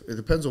 look, if it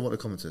depends on what the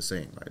commenter is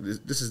saying, right?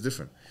 This is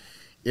different.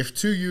 If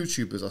two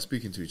YouTubers are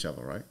speaking to each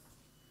other, right,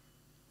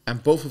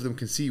 and both of them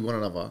can see one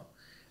another,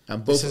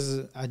 and both. This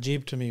is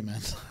ajib to me, man.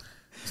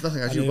 There's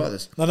nothing ajib about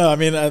this. No. I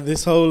mean,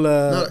 this whole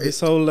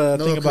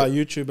thing about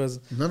YouTubers.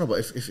 No. But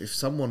if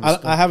someone,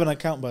 I have an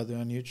account by the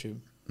way on YouTube.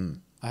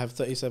 I have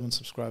 37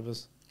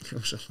 subscribers.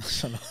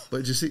 But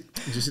did you see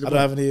the I don't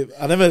have any.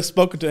 I never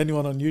spoken to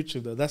anyone on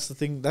YouTube though. That's the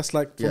thing. That's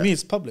like for me,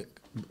 it's public.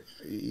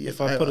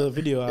 If I put a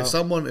video out, if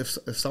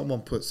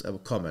someone puts a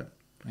comment,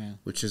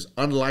 which is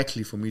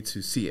unlikely for me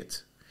to see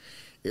it,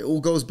 it all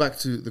goes back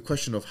to the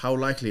question of how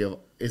likely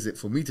is it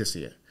for me to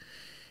see it.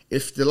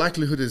 If the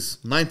likelihood is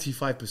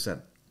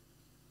 95%,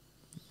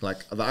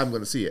 like that I'm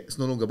going to see it, it's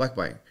no longer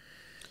backbiting.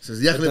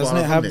 Doesn't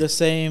it have the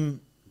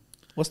same?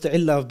 What's the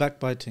illah of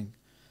backbiting?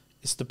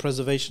 It's the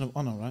preservation of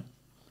honor, right?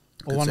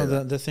 Or one of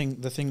the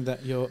thing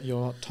that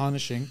you're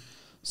tarnishing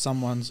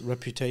someone's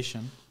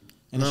reputation.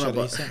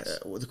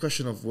 The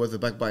question of whether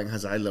backbiting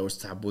has illah or is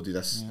ta'abbudi,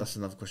 that's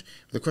another question.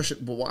 The question,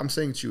 but what I'm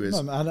saying to you is,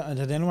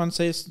 did anyone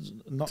say it's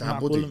not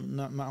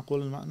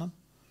ma'qul al-ma'na?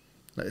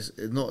 It's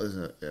not.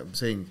 I'm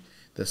saying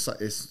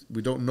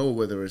we don't know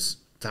whether it's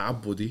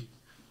ta'abbudi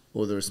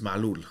or whether it's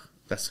ma'lul.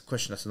 That's a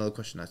question. That's another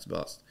question that's to be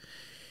asked.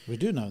 We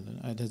do know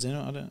that. Does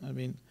anyone? I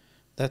mean,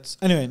 that's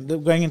anyway.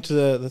 Going into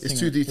the thing. It's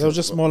too detailed. It was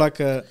just more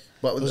like a.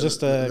 But it was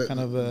just a kind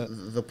of.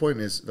 The point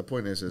is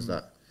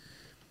that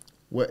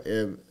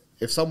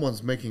if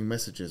someone's making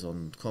messages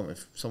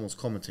if someone's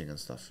commenting and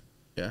stuff,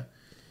 yeah,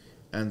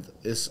 and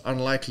it's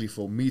unlikely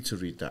for me to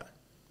read that,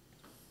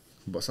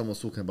 but someone's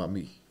talking about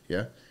me,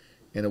 yeah,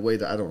 in a way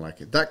that I don't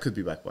like it, that could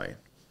be backbiting.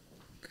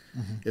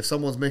 If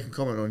someone's making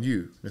comment on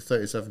you in a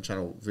 37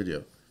 channel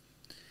video,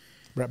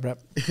 rap,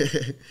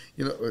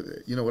 you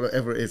know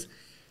whatever it is,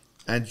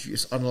 and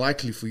it's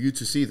unlikely for you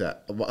to see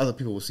that, but other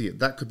people will see it,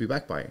 that could be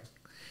backbiting.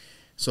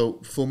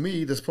 So for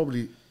me, there's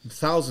probably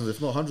thousands,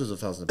 if not hundreds of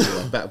thousands of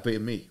people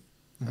backbiting me.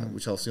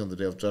 Which I'll see on the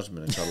day of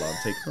judgment, inshallah.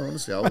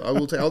 Honestly, I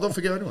will take. I don't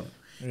forgive anyone.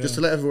 Just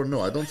to let everyone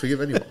know, I don't forgive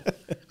anyone.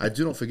 I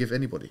do not forgive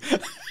anybody.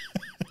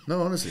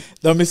 No, honestly.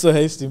 Don't be so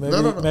hasty.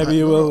 Maybe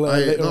you will.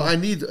 I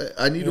need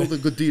all the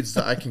good deeds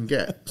that I can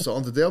get. So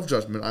on the day of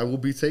judgment, I will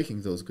be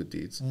taking those good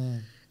deeds,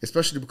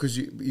 especially because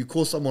you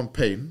cause someone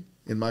pain.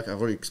 I've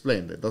already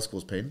explained it does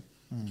cause pain.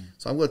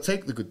 So I'm going to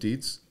take the good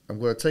deeds. I'm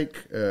going to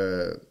take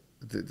the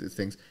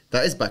things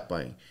that is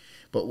backbiting.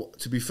 But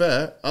to be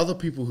fair, other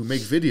people who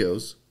make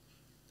videos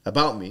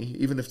about me,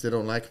 even if they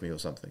don't like me or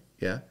something,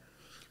 yeah.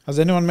 Has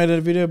anyone made a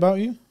video about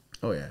you?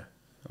 Oh yeah.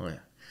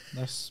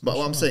 But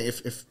what I'm saying,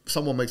 if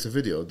someone makes a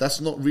video,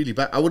 that's not really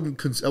back. I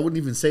wouldn't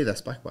even say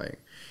that's backbiting.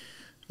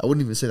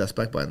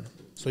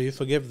 So you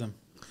forgive them?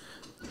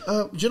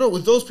 You know,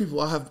 with those people,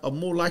 I'm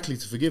more likely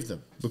to forgive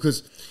them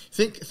because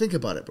think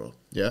about it, bro.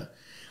 Yeah.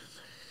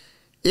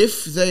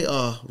 If they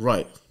are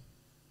right,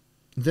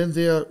 then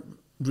they are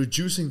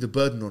reducing the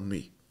burden on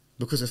me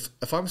because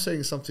if I'm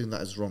saying something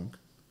that is wrong,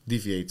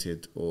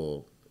 deviated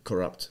or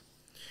corrupt.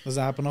 Does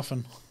that happen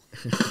often?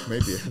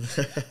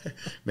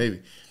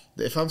 Maybe.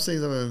 If I'm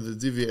saying something that's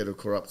deviated or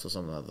corrupt or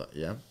something like that,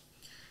 yeah,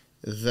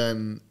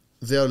 then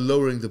they are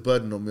lowering the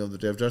burden on me on the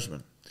day of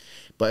judgment.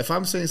 But if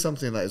I'm saying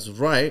something that is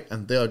right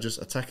and they are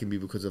just attacking me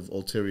because of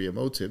ulterior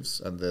motives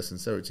and their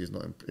sincerity is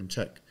not in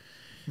check,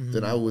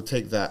 then I will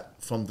take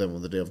that from them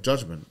on the day of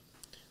judgment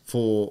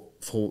for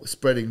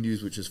spreading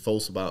news which is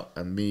false about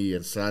me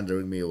and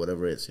slandering me or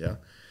whatever it is, yeah.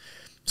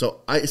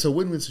 So it's a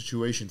win-win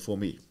situation for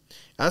me.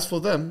 As for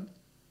them,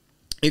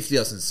 if they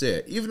are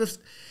sincere, even if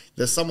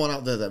there's someone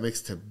out there that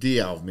makes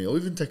tabdi out of me, or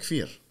even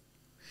takfir,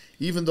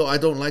 even though I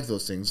don't like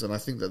those things, and I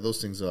think that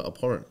those things are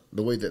abhorrent,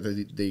 the way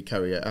that they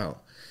carry it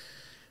out,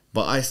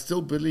 but I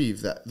still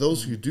believe that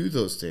those who do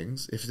those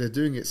things, if they're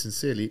doing it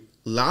sincerely,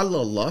 la'alla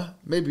Allah,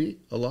 maybe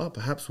Allah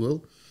perhaps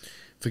will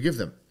forgive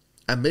them,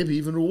 and maybe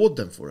even reward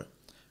them for it.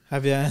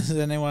 Has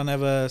anyone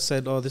ever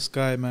said, "Oh, this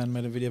guy, man,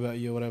 made a video about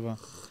you or whatever.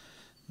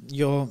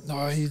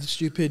 He's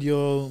stupid,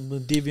 you're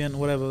deviant,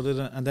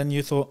 whatever," and then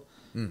you thought,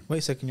 "Wait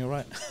a second, you're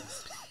right.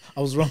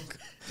 I was wrong.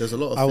 There's a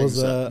lot of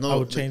things. I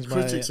would change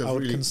I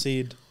would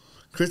concede.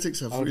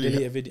 Critics have really...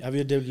 delete a video. Have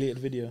you deleted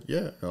video?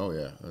 Yeah, oh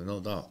yeah, no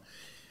doubt.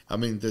 I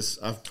mean,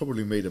 I've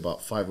probably made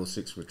about 5 or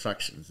 6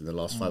 retractions in the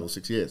last 5 or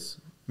 6 years.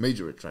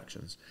 Major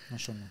retractions.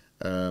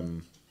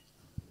 MashaAllah.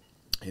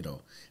 You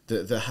know,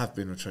 there have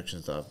been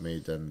retractions that I've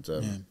made, and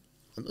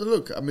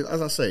look, I mean,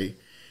 as I say,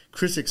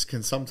 critics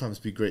can sometimes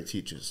be great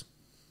teachers.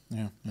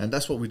 Yeah. And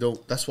that's what we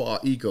don't. That's what our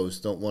egos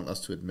don't want us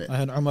to admit. I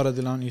heard Umar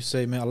radiallahu anhu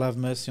say, "May Allah have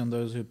mercy on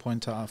those who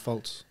point out our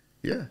faults."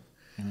 Yeah.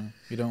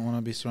 You don't want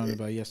to be surrounded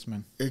by yes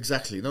men.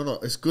 Exactly. No,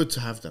 it's good to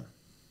have them.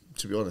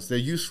 To be honest, they're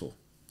useful.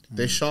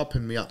 They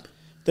sharpen me up.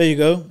 There you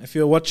go. If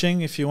you're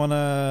watching, if you want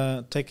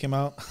to take him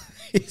out,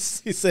 he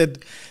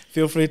said,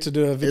 feel free to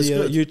do a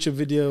video, YouTube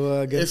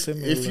video against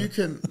him. If you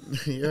can,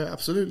 yeah,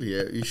 absolutely.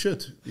 Yeah, you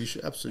should. You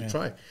should absolutely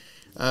try.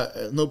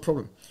 No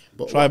problem.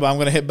 But but I'm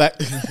going to hit back.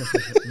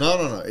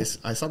 No.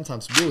 I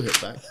sometimes will hit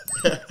back.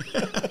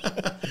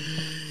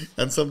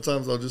 And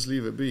sometimes I'll just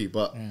leave it be.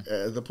 But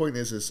the point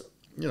is,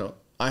 you know,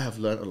 I have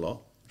learned a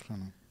lot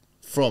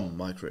from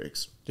my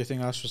critics. Do you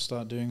think I should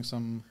start doing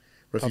some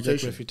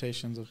public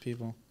refutations of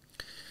people?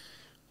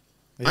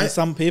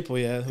 Some people,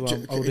 who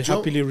I would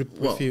happily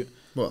refute.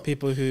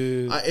 People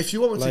who, if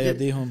you want me to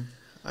get,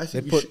 I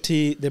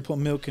think they put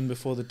milk in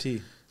before the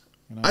tea.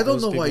 You know, I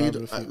don't know why you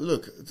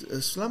look.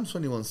 Islam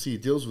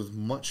 21C deals with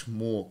much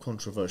more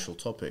controversial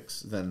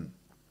topics than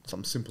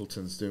some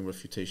simpletons doing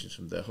refutations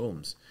from their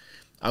homes.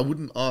 I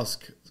wouldn't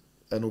ask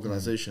an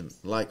organization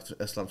like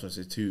Islam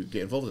 21C to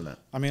get involved in that.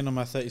 I mean, on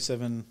my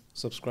 37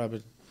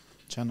 subscriber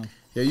channel.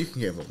 Yeah, you can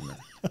get involved in that.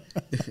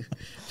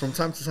 From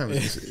time to time,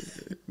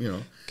 you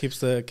know, keeps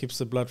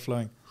the blood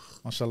flowing.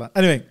 MashaAllah.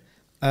 Anyway,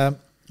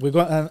 we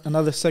got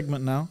another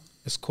segment now.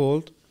 It's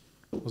called,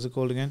 what's it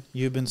called again?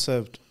 You've Been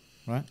Served,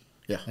 right?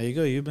 Yeah. There you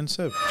go. You've been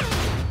served.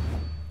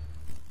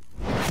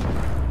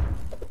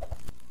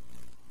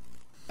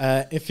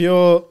 If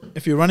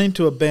you run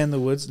into a bear in the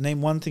woods,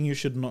 name one thing you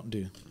should not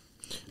do.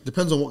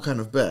 Depends on what kind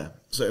of bear.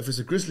 So if it's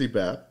a grizzly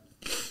bear,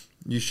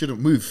 you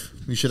shouldn't move.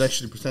 You should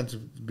actually pretend to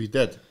be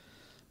dead.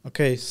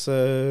 Okay,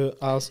 so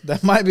that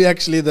might be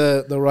actually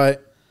the right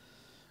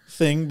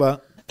thing,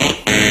 but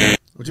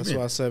what do you that's mean?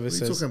 what our service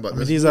what are you says. talking about? I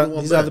mean, these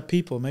are the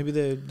people. Maybe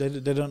they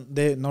don't,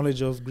 their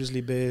knowledge of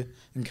grizzly bear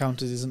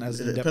encounters isn't as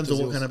in depth. It depends as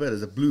on what yours. kind of bear.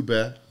 There's a blue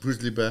bear,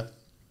 grizzly bear.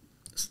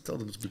 Just tell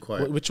them to be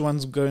quiet. Which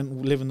ones go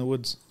and live in the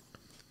woods?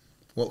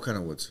 What kind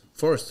of woods?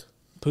 Forest.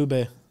 Pooh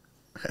Bear.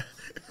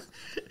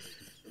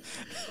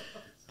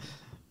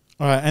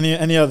 All right.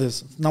 Any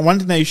others? Now, one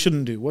thing that you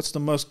shouldn't do. What's the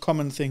most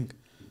common thing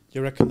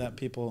you reckon that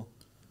people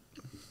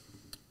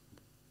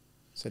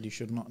said you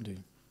should not do?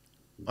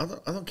 I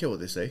don't care what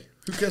they say.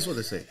 Who cares what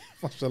they say?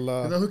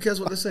 MashaAllah. You know, who cares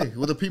what they say?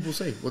 What the people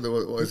say?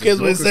 Who cares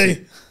what they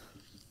say?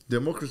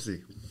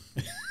 Democracy.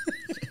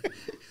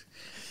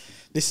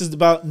 This is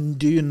about,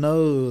 do you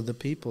know the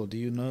people? Do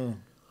you know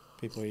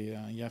people?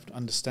 You have to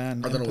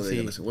understand. I don't know what they're empathy,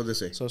 going to say. What they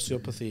say?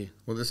 sociopathy.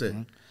 What they say?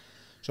 Right.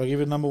 Shall I give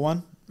you number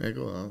one? Yeah,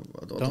 go on.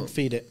 Don't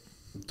feed it.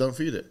 Don't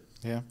feed it.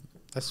 Yeah,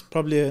 that's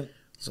probably a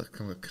It's like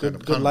kind of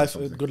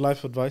good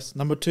life advice.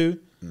 Number two,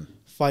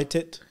 fight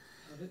it.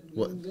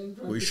 What?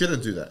 Well, you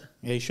shouldn't do that.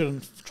 Yeah, you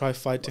shouldn't try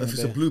fighting. If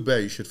it's a blue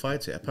bear, you should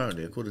fight it.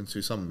 Apparently, according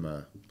to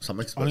some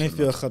experts. Only if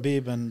you're a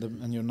Khabib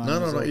and you're 9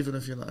 years No. old. Even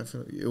if you're not,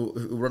 it'll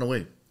run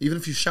away. Even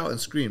if you shout and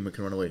scream, it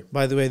can run away.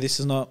 By the way, this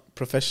is not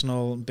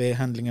professional bear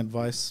handling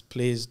advice.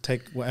 Please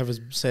take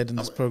whatever's said in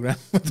this program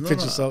with a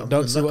pinch of salt.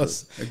 Don't sue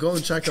us. Go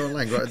and check it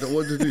online. Right?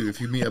 What to do if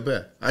you meet a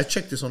bear? I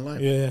checked this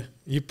online. Yeah,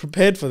 you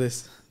prepared for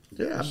this.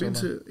 Yeah, I've been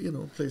to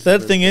places.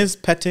 Third thing is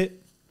pet it.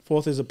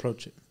 Fourth is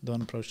approach it.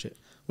 Don't approach it.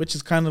 Which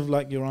is kind of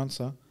like your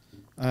answer.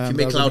 If you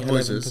make loud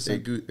noises,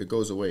 it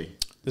goes away.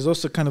 There's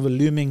also kind of a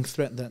looming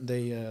threat that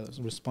they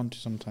respond to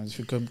sometimes if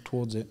you come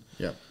towards it.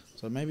 Yeah.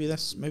 So maybe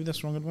that's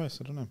wrong advice.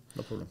 I don't know.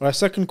 No problem. All right.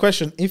 Second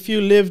question: if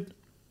you lived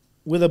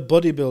with a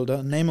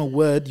bodybuilder, name a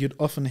word you'd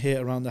often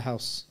hear around the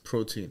house.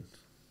 Protein.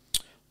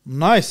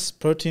 Nice.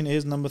 Protein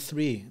is number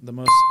 3, the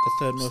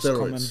third most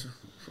common.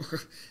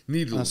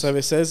 Needles. So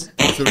it says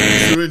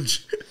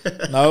syringe.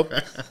 Nope.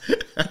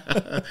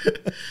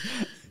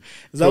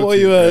 Is that what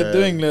you were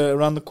doing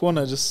around the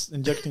corner, just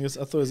injecting us?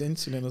 I thought it was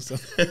insulin or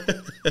something.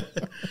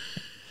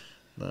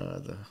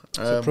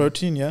 So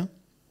protein, yeah.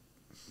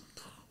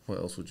 What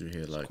else would you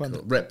hear? Like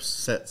reps,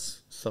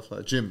 sets, stuff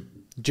like that.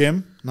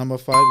 Gym, number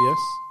 5, yes.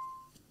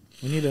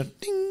 We need a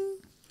ding.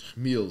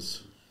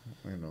 Meals,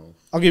 I know.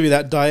 I'll give you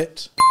that.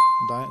 Diet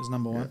is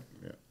number 1.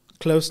 Yeah.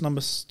 Close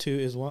number 2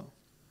 is what?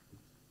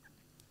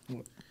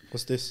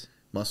 What's this?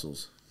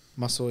 Muscles.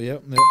 Muscle,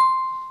 yep.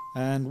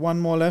 And one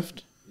more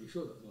left. Are you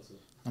sure that's muscle?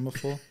 Number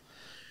 4.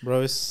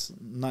 Bro, it's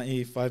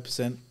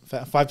 95%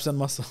 fat, 5%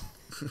 muscle.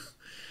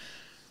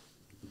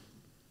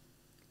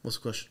 What's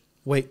the question?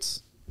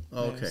 Weights.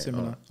 Oh, Yeah, okay.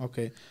 similar. alright.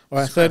 Okay. All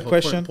right, It's third kind of a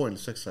question.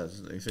 Pointless exercise,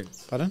 isn't it? You think?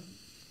 Pardon?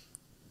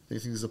 You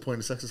think it's a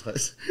pointless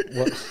exercise?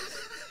 What?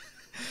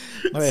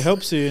 No, it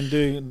helps you in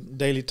doing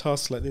daily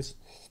tasks like this.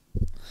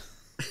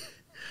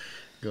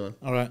 Go on.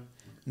 All right.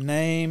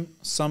 Name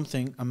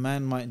something a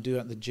man might do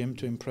at the gym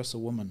to impress a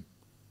woman.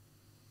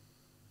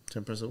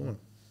 10% woman.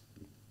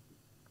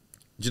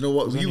 Do you know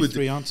what There's you only would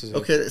 3 do? answers here.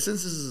 Okay,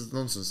 since this is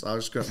nonsense, I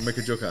was just going to make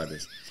a joke out of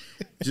this.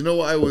 Do you know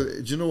what I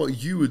would? Do you know what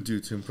you would do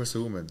to impress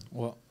a woman?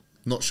 What?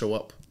 Not show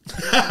up.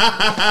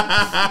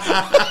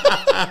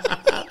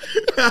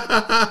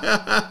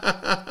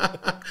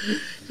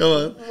 Come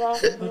on.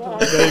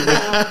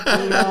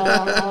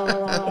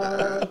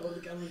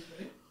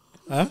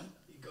 Huh?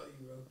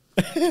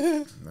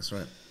 That's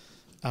right.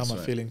 How That's my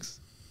right. feelings.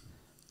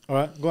 All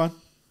right, go on.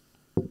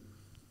 3. Impress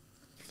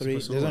a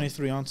There's woman. only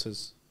 3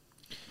 answers.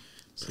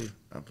 See.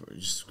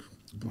 Just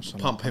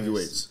Mashallah, pump heavy pious.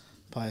 weights.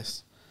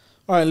 Pious.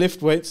 All right,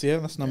 lift weights. Yeah,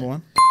 that's number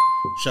 1.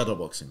 Shadow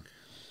boxing.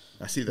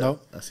 I see that. No.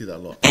 I see that a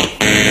lot.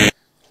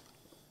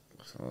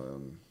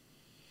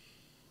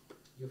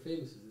 You're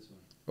famous for this one.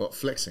 What,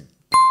 flexing?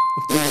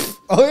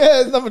 Oh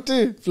yeah, it's number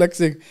 2.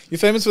 Flexing. You're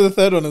famous for the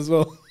 3rd one as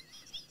well.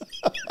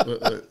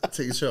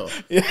 Take your shirt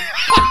off.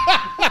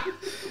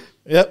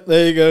 Yep,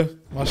 there you go.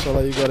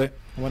 Mashallah, you got it.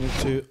 I wanted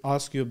to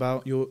ask you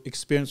about your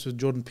experience with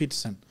Jordan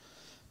Peterson.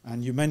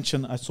 And you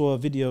mentioned, I saw a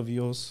video of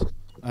yours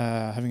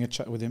having a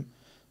chat with him,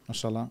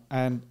 mashallah.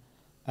 And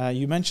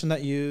you mentioned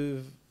that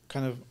you've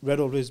kind of read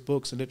all his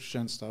books and literature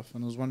and stuff.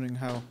 And I was wondering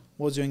what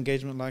was your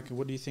engagement like? And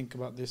what do you think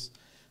about this?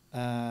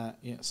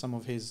 Some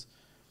of his...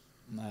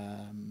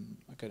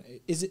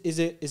 okay. Is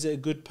it a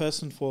good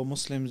person for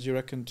Muslims, you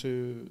reckon,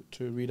 to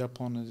read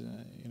up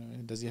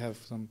on? Does he have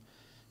some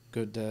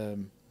good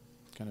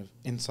kind of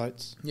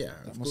insights? Yeah,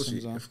 that of course,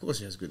 Muslims are. of course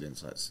he has good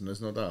insights, and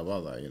there's no doubt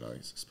about that.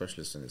 He's a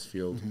specialist in his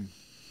field. Mm-hmm.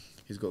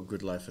 He's got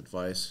good life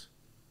advice,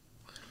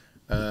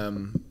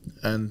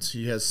 and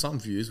he has some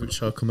views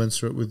which are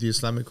commensurate with the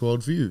Islamic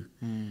worldview.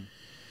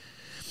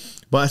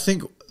 But I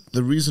think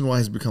the reason why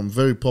he's become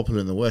very popular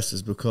in the West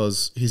is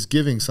because he's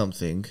giving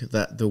something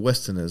that the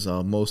Westerners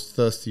are most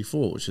thirsty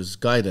for, which is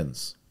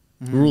guidance,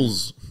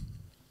 rules.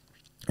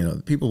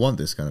 People want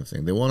this kind of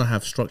thing. They want to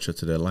have structure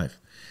to their life,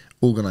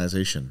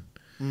 organization.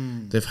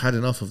 They've had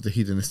enough of the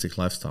hedonistic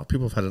lifestyle.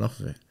 People have had enough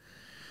of it.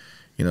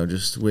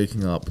 Just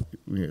waking up,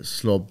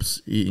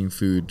 slobs, eating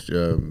food,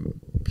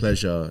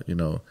 pleasure,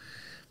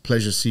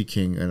 pleasure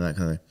seeking and that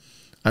kind of thing.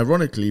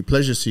 Ironically,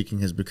 pleasure seeking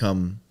has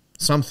become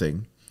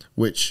something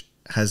which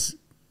has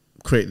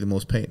created the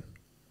most pain.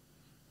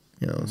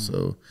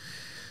 So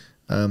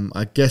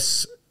I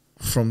guess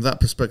from that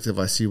perspective,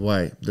 I see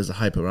why there's a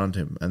hype around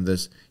him, and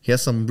he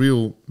has some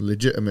real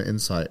legitimate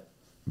insight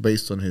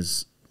based on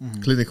his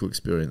clinical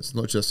experience,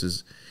 not just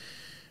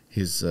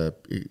his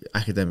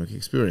academic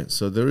experience.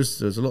 So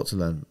there's a lot to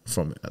learn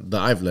from it,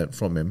 that I've learned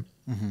from him,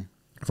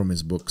 from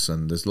his books,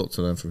 and there's a lot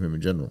to learn from him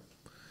in general.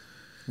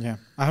 Yeah,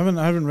 I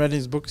haven't read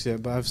his books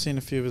yet, but I've seen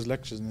a few of his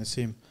lectures, and they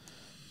seem,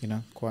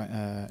 quite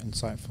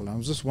insightful. I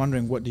was just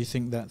wondering, what do you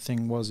think that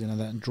thing was?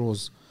 That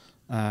draws.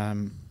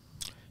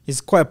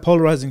 He's quite a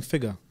polarizing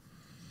figure.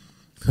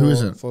 Who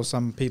isn't? For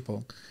some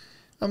people.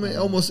 I mean,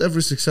 almost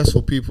every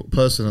successful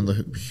person in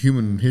the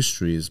human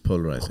history is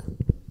polarizing.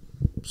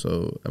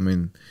 So, I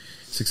mean,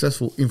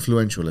 successful,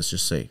 influential, let's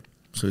just say.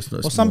 So it's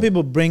not. Well, some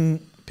people bring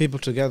people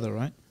together,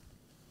 right?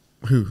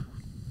 Who?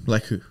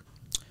 Like who?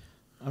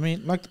 I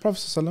mean, like the Prophet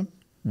ﷺ.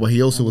 Well,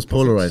 he also And was the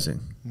prophets. polarizing.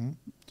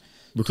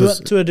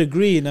 Mm-hmm. To a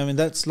degree, I mean,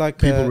 that's like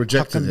people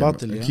rejected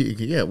haqq him. and batil,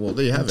 yeah? Yeah, well,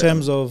 there you have In it.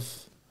 terms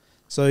of,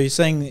 so you're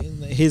saying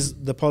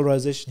the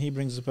polarization he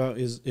brings about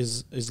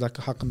is like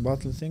a haqq and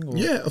batil thing? Or?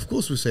 Yeah, of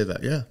course we say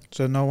that, yeah.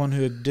 So no one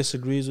who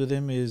disagrees with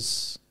him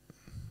is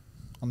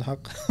on the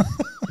haqq?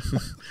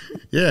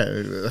 Yeah,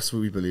 that's what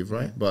we believe,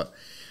 right? But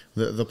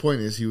the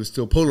point is, he was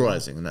still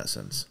polarizing in that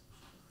sense.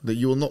 That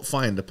you will not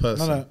find a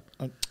person.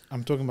 No,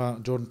 I'm talking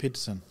about Jordan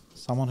Peterson.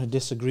 Someone who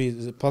disagrees.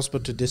 Is it possible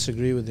to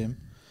disagree with him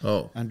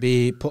and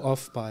be put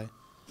off by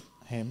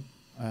him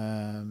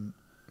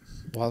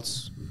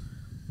whilst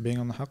being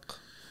on the haqq?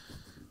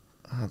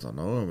 I don't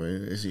know. I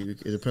mean,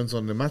 it depends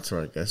on the matter,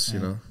 I guess,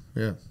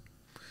 Yeah.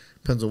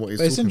 Depends on what he's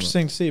But it's talking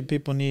interesting to see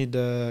people need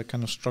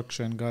kind of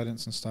structure and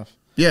guidance and stuff.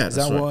 Yeah, Is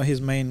that's that right. what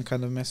his main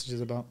kind of message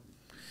is about?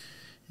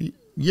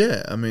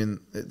 Yeah, I mean,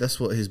 that's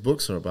what his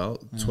books are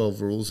about.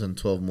 12 rules and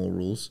 12 more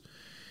rules.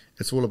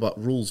 It's all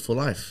about rules for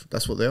life.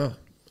 That's what they are.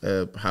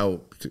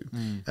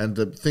 And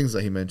the things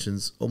that he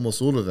mentions,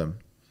 almost all of them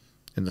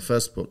in the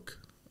first book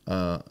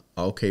are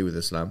okay with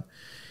Islam.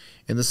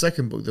 In the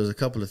second book, there's a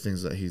couple of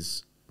things that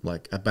he's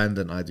like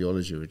abandoned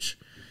ideology, which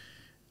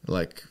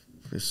like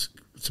is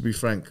to be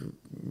frank,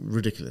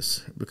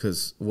 ridiculous.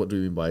 Because what do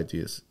we mean by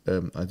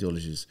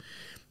ideologies?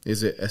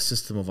 Is it a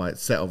system of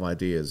set of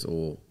ideas,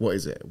 or what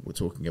is it we're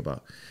talking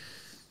about?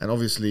 And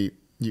obviously,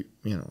 you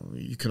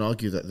can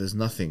argue that there's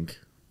nothing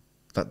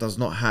that does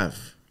not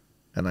have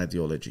an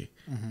ideology.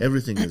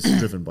 Everything is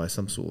driven by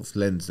some sort of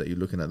lens that you're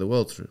looking at the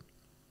world through.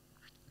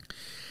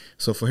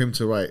 So for him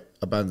to write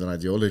abandon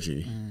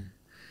ideology,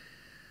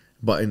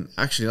 but in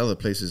other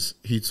places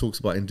he talks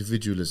about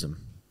individualism,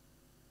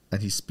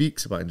 and he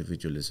speaks about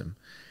individualism,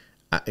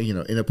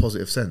 in a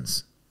positive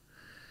sense.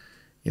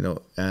 And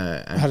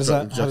how does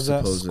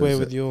that square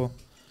with your?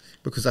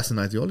 Because that's an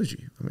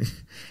ideology. I mean,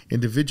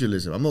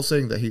 individualism. I'm not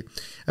saying that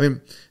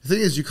the thing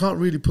is, you can't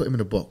really put him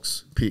in a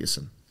box,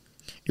 Peterson.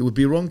 It would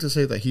be wrong to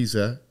say that he's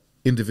an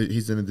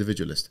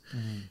individualist.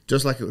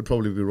 Just like it would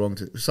probably be wrong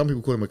to. Some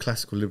people call him a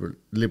classical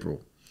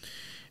liberal.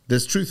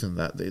 There's truth in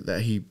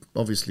that he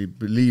obviously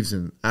believes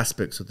in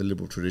aspects of the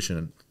liberal tradition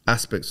and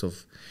aspects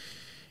of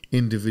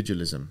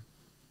individualism.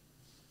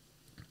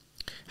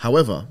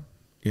 However,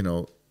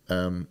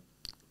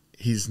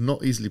 he's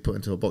not easily put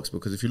into a box,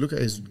 because if you look at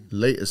his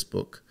latest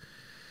book,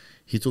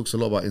 he talks a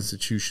lot about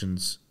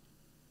institutions.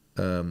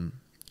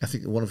 I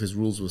think one of his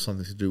rules was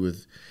something to do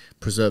with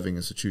preserving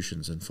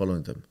institutions and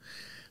following them.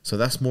 So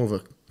that's more of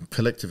a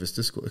collectivist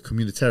discourse, a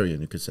communitarian,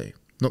 you could say.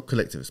 Not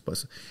collectivist,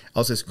 but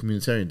I'll say it's a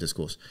communitarian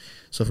discourse.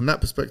 So from that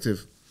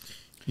perspective,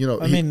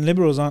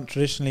 liberals aren't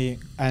traditionally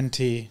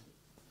anti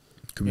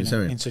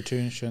communitarian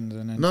institutions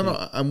and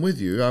no, I'm with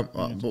you.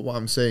 But what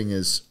I'm saying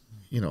is,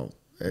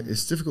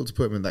 it's difficult to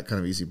put him in that kind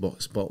of easy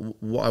box. But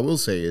what I will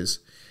say is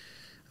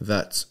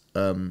that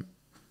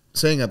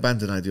saying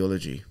abandon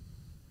ideology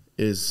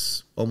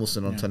is almost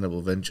an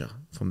untenable venture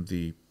from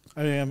the.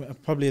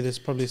 There's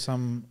probably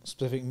some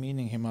specific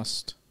meaning he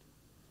must.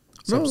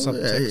 No,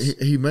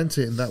 he meant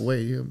it in that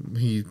way.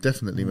 He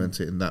definitely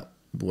meant it in that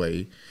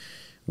way.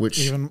 Which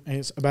even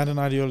it's abandon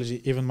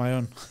ideology, even my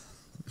own.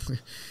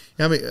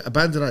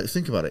 Abandon.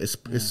 Think about it.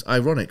 It's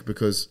ironic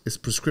because it's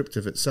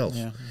prescriptive itself,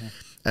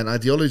 and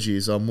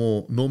ideologies are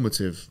more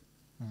normative,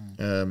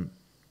 and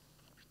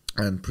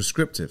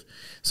prescriptive.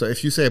 So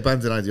if you say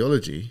abandon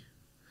ideology,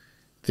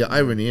 the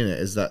irony in it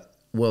is that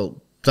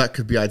that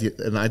could be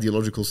an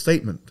ideological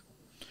statement.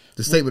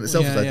 The statement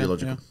itself is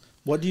ideological.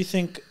 What do you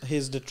think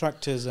his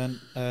detractors and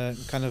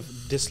kind of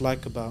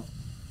dislike about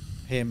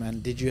him?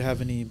 And did you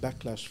have any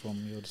backlash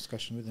from your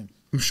discussion with him?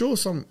 I'm sure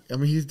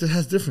he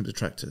has different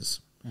detractors.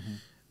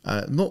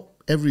 Not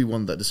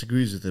everyone that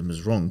disagrees with him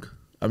is wrong.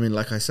 I mean,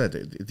 like I said,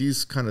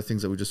 these kind of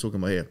things that we're just talking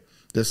about here,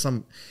 there's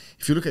some,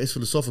 if you look at his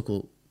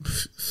philosophical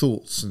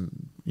thoughts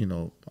and,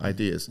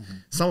 ideas,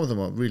 some of them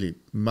are really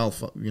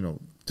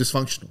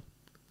dysfunctional.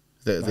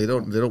 They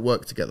don't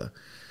work together.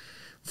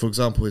 For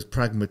example, his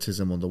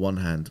pragmatism on the one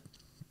hand,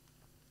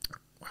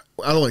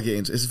 I don't want to get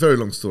into it. It's a very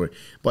long story,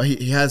 but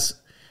he has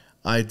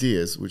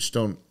ideas which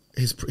don't.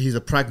 He's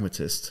a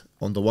pragmatist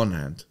on the one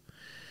hand,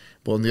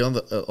 but on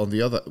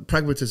the other,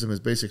 pragmatism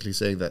is basically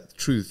saying that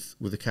truth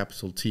with a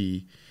capital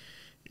T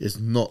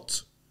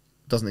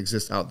doesn't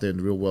exist out there in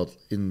the real world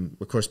in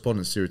a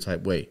correspondence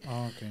stereotype way.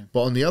 Oh, okay.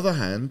 But on the other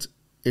hand,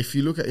 if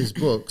you look at his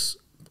books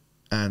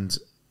and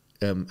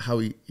how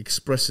he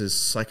expresses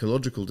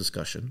psychological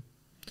discussion,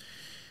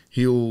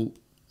 he'll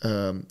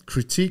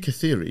critique a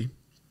theory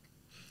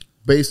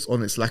based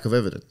on its lack of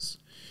evidence,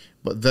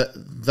 but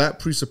that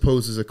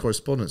presupposes a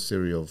correspondence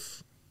theory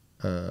of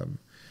there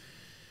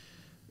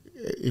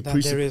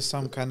is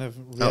some kind of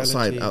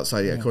reality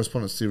outside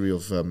correspondence theory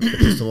of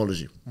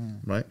epistemology,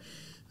 right?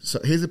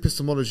 So his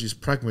epistemology is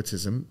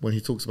pragmatism when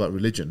he talks about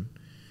religion,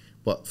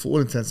 but for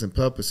all intents and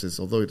purposes,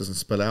 although he doesn't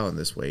spell out in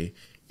this way,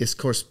 it's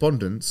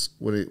correspondence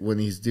when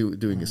he's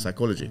doing his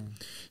psychology.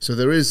 So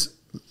there is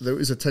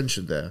a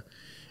tension there.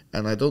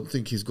 And I don't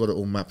think he's got it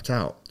all mapped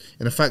out.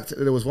 And in fact,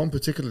 there was one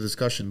particular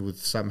discussion with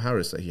Sam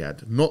Harris that he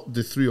had, not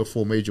the 3 or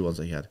 4 major ones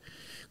that he had.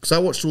 Because I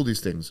watched all these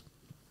things.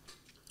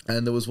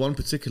 And there was one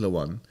particular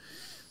one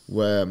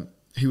where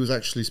he was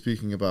actually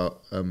speaking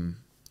about...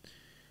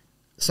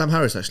 Sam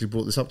Harris actually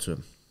brought this up to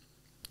him.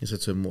 He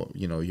said to him, I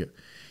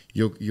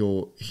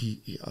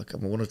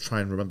want to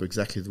try and remember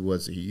exactly the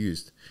words that he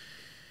used.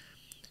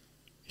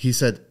 He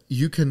said,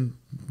 you can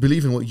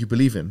believe in what you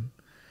believe in,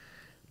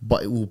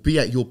 but it will be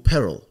at your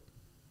peril.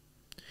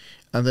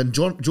 And then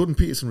Jordan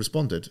Peterson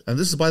responded, and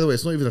this is, by the way,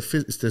 it's not even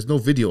there's no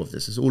video of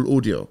this, it's all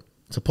audio.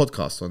 It's a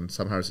podcast on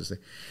Sam Harris's thing.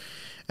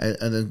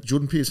 And then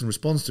Jordan Peterson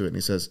responds to it, and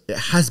he says, it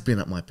has been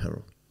at my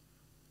peril.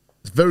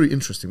 It's very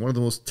interesting. One of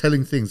the most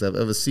telling things I've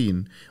ever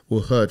seen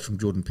or heard from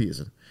Jordan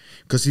Peterson.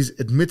 Because he's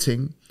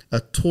admitting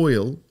a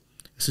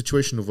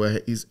situation of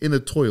where he's in a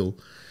toil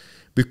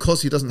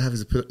because he doesn't have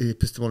his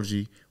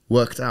epistemology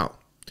worked out.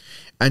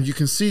 And you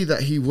can see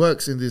that he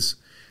works in this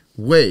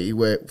way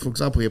where, for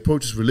example, he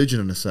approaches religion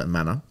in a certain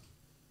manner,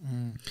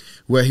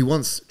 where he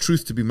wants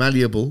truth to be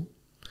malleable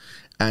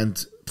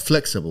and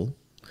flexible,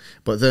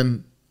 but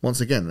then once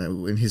again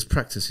in his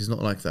practice he's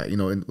not like that.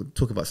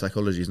 Talk about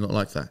psychology, he's not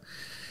like that.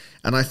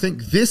 And I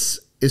think this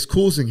is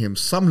causing him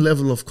some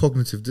level of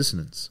cognitive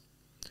dissonance.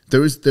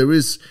 There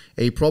is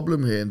a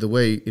problem here in the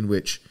way in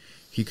which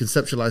He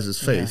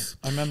conceptualizes faith.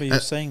 I remember you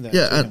saying that.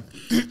 Yeah, to and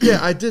him. yeah,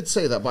 I did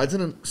say that, but I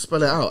didn't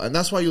spell it out, and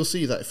that's why you'll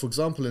see that, for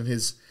example, in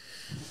his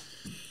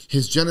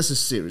Genesis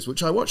series,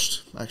 which I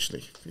watched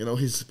actually,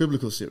 his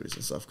biblical series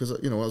and stuff, because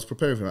when I was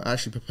preparing for it, I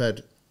actually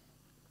prepared.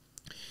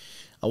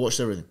 I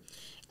watched everything,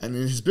 and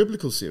in his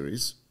biblical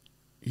series,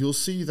 you'll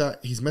see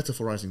that he's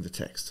metaphorizing the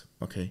text.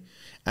 Okay,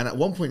 and at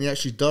one point he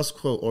actually does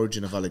quote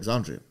Origen of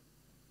Alexandria.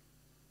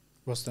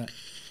 What's that?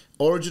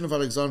 Origen of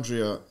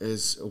Alexandria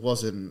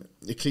was an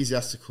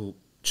ecclesiastical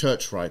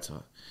church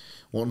writer,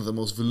 one of the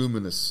most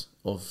voluminous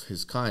of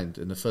his kind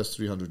in the first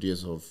 300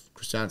 years of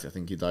Christianity. I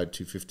think he died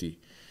 250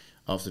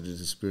 after the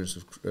disappearance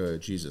of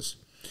Jesus.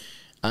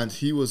 And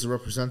he was a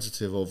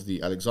representative of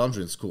the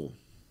Alexandrian school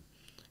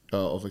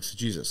of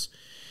exegesis.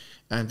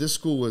 And this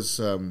school was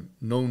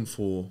known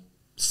for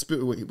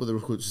what they were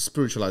called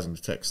spiritualizing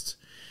the text,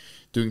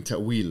 doing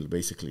ta'wil,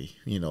 basically,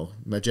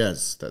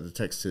 majaz, that the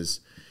text is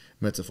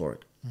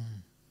metaphoric.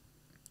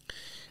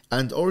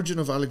 And Origen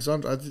of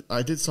Alexandria,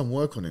 I did some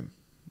work on him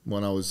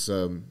when I was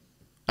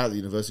at the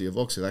University of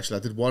Oxford. Actually, I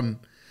did one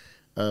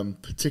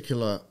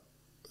particular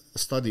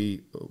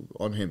study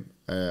on him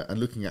and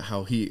looking at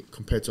how he,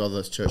 compared to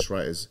other church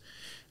writers,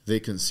 they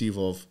conceive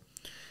of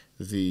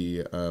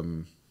the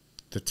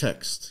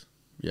text.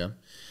 Yeah,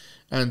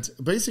 and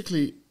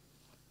basically,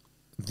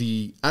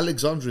 the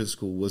Alexandrian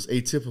school was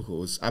atypical,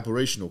 was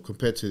aberrational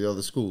compared to the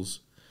other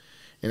schools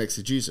in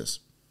exegesis,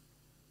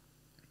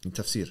 in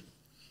tafsir.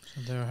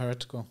 They're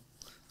heretical.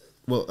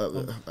 Well,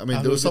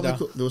 there was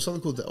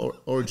something called the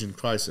Origin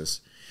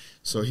crisis.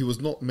 So he was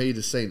not made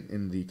a saint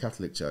in the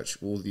Catholic Church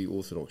or the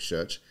Orthodox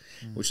Church,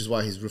 which is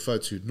why he's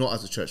referred to not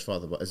as a church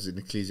father, but as an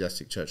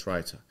ecclesiastic church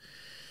writer.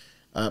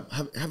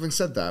 Having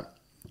said that,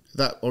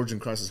 that Origin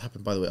crisis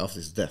happened, by the way, after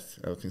his death,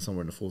 I think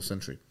somewhere in the 4th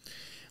century.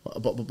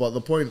 But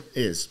the point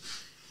is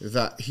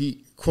that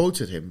he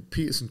quoted him,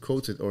 Peterson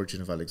quoted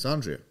Origen of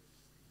Alexandria,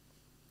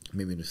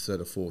 maybe in his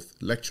 3rd or 4th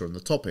lecture on the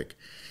topic,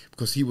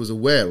 because he was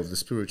aware of the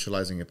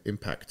spiritualizing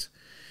impact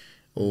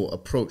or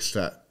approach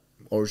that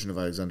Origen of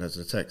Alexandria has to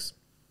the text.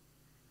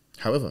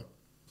 However,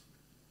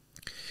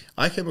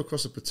 I came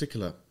across a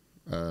particular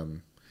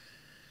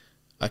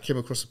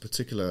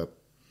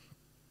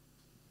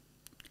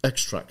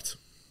extract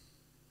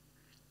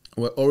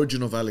where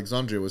Origen of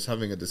Alexandria was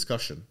having a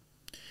discussion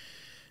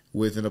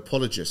with an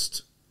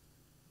apologist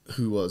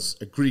who was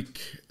a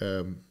Greek,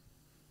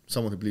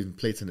 someone who believed in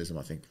Platonism,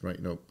 I think, right?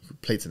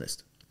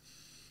 Platonist,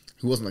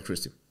 who wasn't a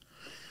Christian.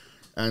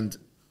 And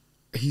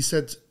he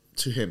said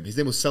to him, his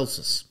name was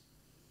Celsus,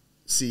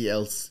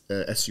 Celsus,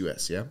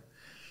 yeah?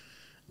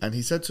 And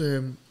he said to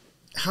him,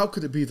 how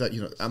could it be that,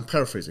 I'm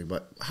paraphrasing,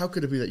 but how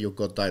could it be that your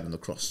God died on the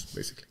cross,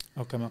 basically?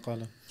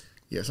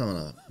 Yeah, something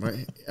like that,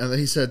 right? And then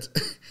he said,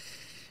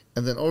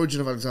 and then Origen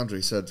of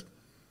Alexandria,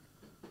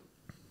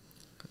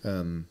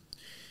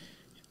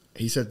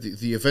 he said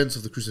the events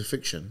of the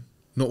crucifixion,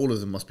 not all of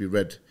them must be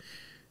read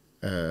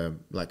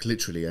like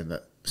literally, and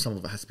that some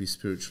of it has to be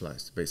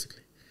spiritualized,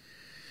 basically.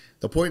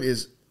 The point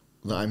is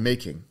that I'm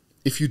making,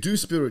 if you do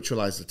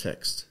spiritualize the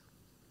text,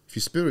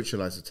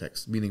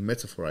 meaning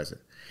metaphorize it,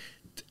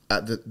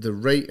 at the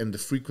rate and the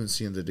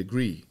frequency and the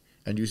degree,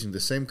 and using the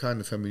same kind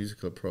of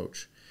hermeneutical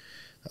approach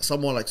that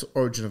someone like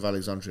Origen of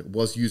Alexandria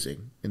was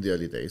using in the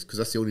early days, because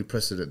that's the only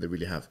precedent they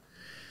really have.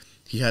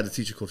 He had a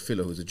teacher called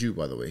Philo, who's a Jew,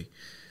 by the way,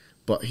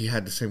 but he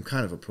had the same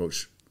kind of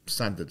approach,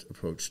 standard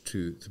approach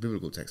to the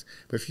biblical text.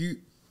 But if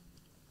you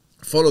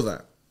follow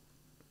that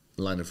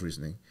line of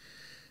reasoning,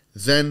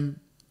 then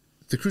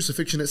the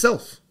crucifixion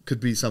itself could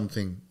be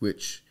something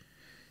which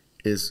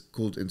is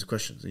called into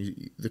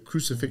question. The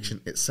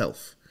crucifixion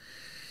itself,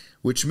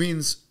 which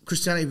means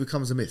Christianity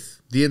becomes a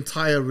myth. The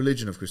entire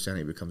religion of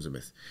Christianity becomes a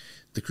myth.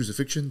 The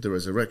crucifixion, the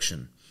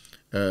resurrection,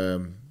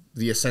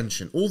 the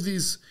ascension, all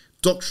these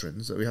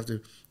doctrines that we have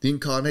to, the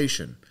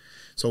incarnation.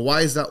 So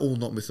why is that all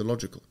not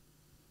mythological?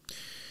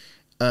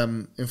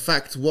 In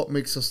fact, what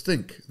makes us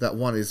think that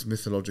one is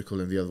mythological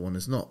and the other one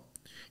is not?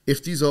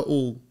 If this is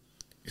all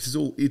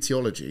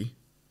etiology,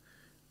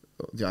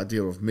 the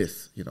idea of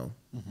myth,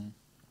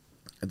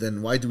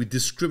 then why do we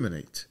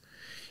discriminate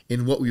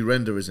in what we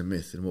render as a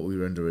myth and what we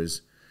render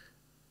as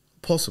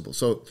possible?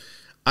 So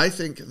I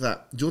think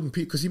that Jordan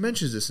Peterson, because he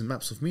mentions this in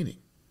Maps of Meaning,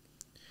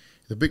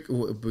 the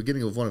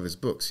beginning of one of his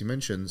books, he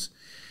mentions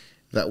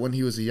that when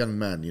he was a young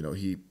man,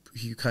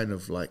 he kind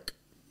of like,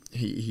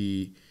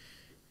 he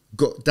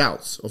got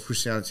doubts of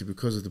Christianity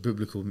because of the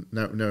biblical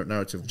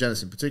narrative of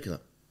Genesis in particular.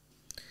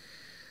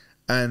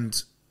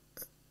 And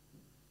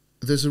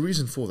there's a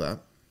reason for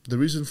that. The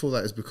reason for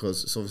that is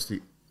because it's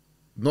obviously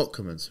not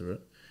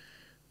commensurate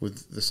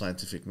with the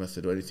scientific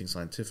method or anything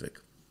scientific.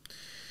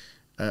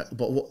 But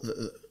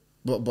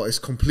it's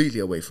completely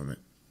away from it.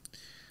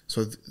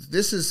 So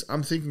this is,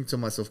 I'm thinking to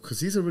myself, because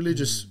he's a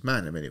religious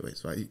man in many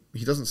ways, right?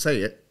 He doesn't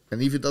say it,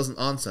 and even doesn't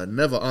answer,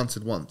 never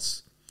answered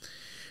once,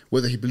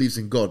 whether he believes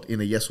in God in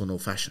a yes or no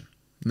fashion.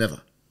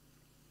 Never.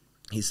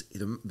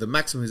 The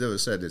maximum he's ever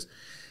said is,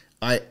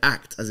 I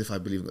act as if I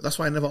believe in God. That's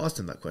why I never asked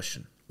him that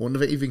question, or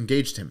never even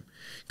engaged him,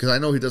 because I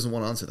know he doesn't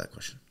want to answer that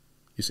question,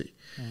 you see.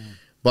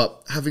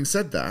 But having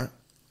said that,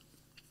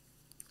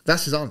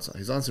 That's his answer.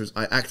 His answer is,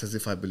 I act as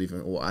if I believe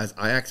in, or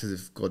I act as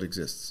if God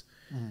exists.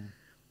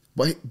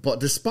 But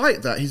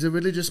despite that, he's a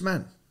religious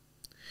man,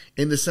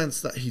 in the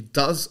sense that he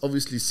does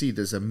obviously see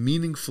there's a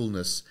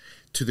meaningfulness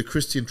to the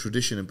Christian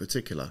tradition in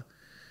particular,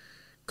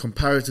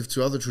 comparative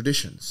to other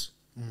traditions,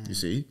 you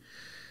see.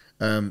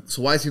 So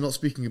why is he not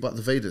speaking about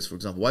the Vedas, for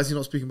example? Why is he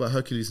not speaking about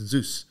Hercules and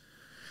Zeus?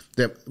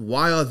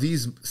 Why are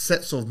these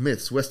sets of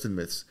myths, Western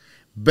myths,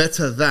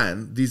 better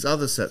than these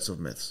other sets of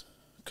myths?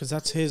 Because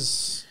that's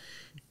his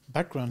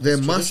background. There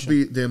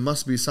his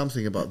must be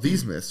something about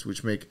these myths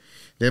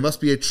there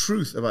must be a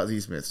truth about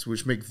these myths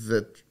which make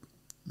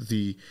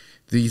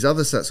these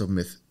other sets of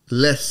myths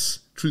less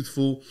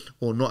truthful,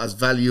 or not as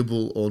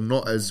valuable, or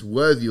not as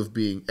worthy of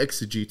being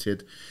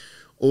exegeted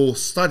or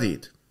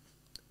studied.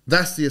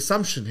 That's the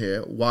assumption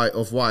here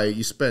why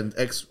you spend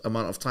X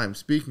amount of time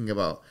speaking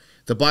about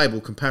the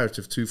Bible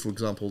comparative to, for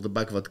example, the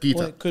Bhagavad Gita.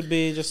 Well, it could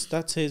be just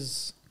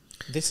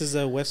this is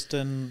a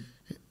Western.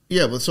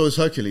 Yeah, but so is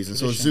Hercules and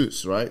tradition. so is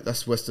Zeus, right?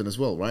 That's Western as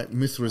well, right?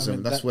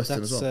 Mithraism, that's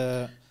Western as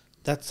well.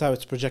 That's how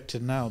it's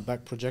projected now.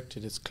 Back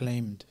projected, it's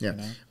claimed. Yeah, you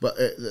know? but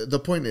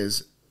the point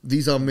is,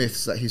 these are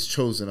myths that he's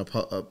chosen,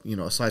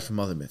 aside from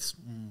other myths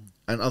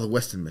and other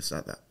Western myths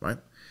at that, right?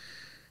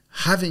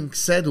 Having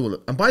said all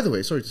and by the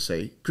way, sorry to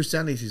say,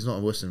 Christianity is not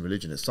a Western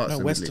religion. It starts in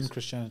the Western Middle East.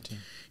 Christianity.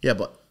 Yeah,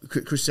 but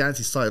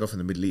Christianity started off in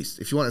the Middle East.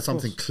 If you wanted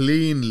something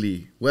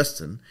cleanly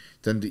Western,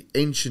 then the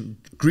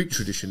ancient Greek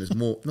tradition is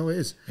more. No, it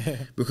is.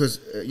 Because,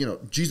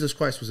 Jesus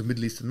Christ was a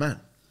Middle Eastern man,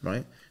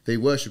 right? They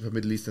worship a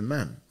Middle Eastern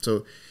man.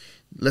 So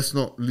let's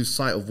not lose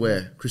sight of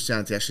where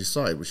Christianity actually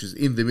started, which is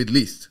in the Middle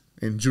East,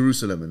 in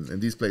Jerusalem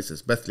and these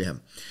places,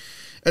 Bethlehem.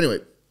 Anyway,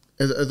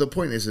 the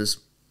point is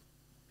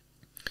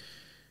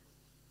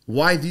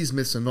why these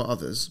myths and not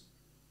others,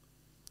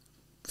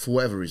 for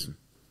whatever reason,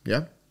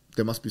 yeah?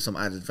 There must be some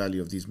added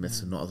value of these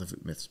myths and not other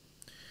myths.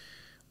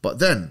 But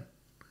then,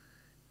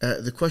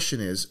 the question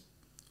is,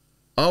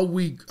 how are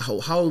we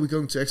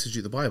going to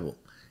exegete the Bible?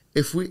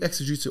 If we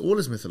exegete it all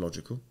as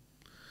mythological,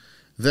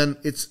 then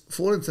it's,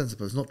 for all intents and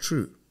purposes, not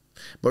true.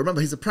 But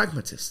remember, he's a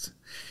pragmatist.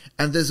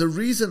 And there's a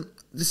reason,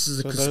 this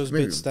is those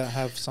bits that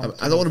have some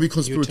I don't want to be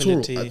conspiratorial.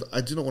 utility.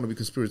 I do not want to be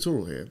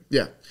conspiratorial here.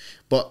 Yeah.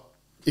 But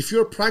if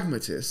you're a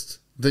pragmatist,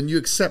 then you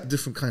accept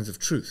different kinds of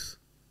truth.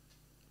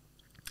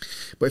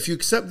 But if you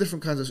accept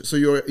different kinds of... So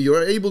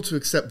you're able to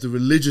accept the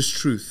religious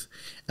truth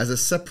as a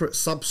separate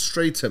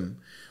substratum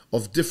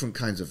of different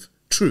kinds of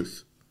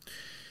truth.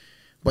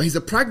 But he's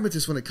a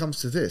pragmatist when it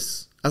comes to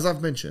this, as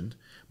I've mentioned,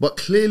 but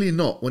clearly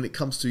not when it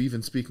comes to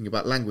even speaking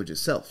about language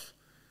itself.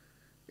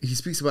 He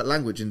speaks about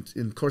language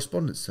in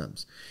correspondence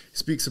terms. He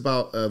speaks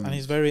about... and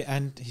he's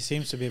he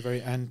seems to be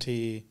very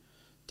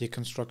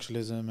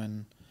anti-deconstructualism,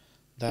 and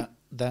that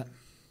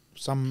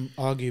some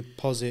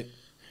posit,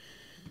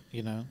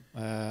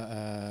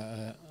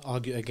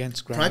 argue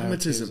against ground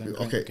pragmatism.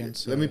 Okay,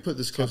 let me put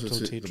this closer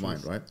to the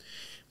mind, right?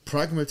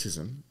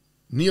 Pragmatism,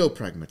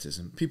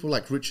 neo-pragmatism, people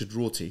like Richard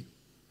Rorty,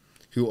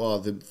 who are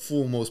the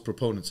foremost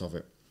proponents of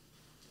it,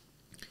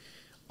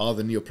 are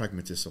the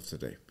neo-pragmatists of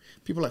today.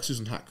 People like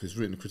Susan Hack, who's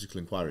written Critical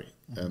Inquiry,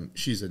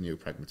 she's a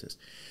neo-pragmatist.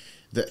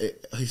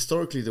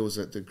 Historically, there was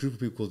a group of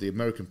people called the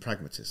American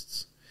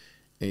Pragmatists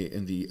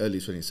in the early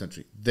 20th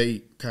century.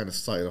 They kind of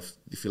started off,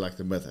 if you like,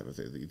 the madhab,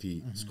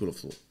 the school of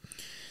thought.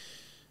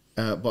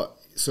 But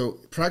so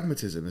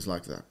pragmatism is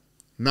like that.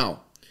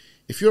 Now,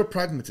 if you're a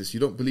pragmatist, you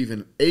don't believe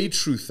in a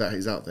truth that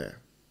is out there.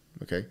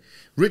 Okay,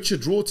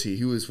 Richard Rorty,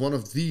 who is one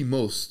of the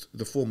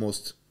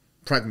foremost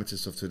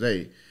pragmatists of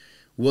today,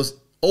 was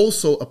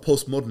also a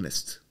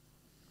postmodernist.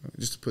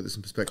 Just to put this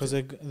in perspective,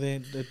 because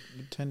they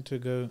tend to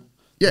go.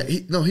 Yeah,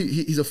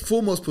 he's a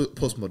foremost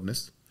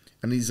postmodernist,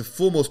 and he's a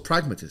foremost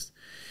pragmatist.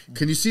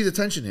 Can you see the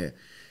tension here?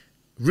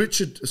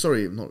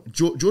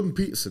 Jordan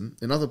Peterson,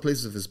 in other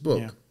places of his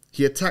book,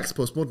 he attacks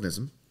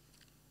postmodernism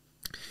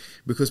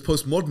because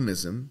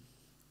postmodernism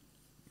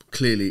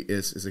clearly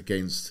is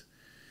against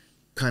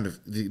kind of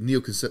the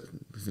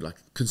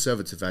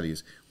conservative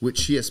values,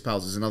 which he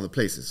espouses in other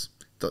places.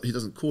 He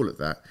doesn't call it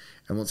that,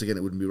 and once again,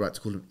 it wouldn't be right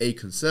to call him a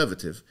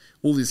conservative.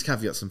 All these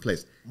caveats in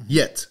place.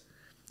 Yet,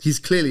 he's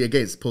clearly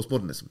against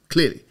postmodernism,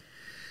 clearly.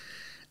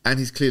 And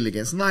he's clearly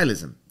against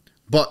nihilism.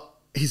 But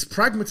his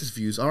pragmatist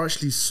views are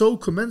actually so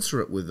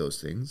commensurate with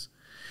those things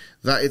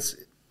that it's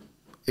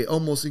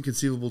almost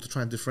inconceivable to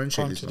try and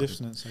differentiate these.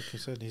 Dissonance, like you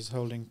said, he's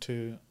holding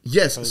to...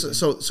 Yes,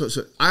 so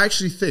I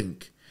actually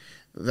think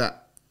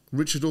that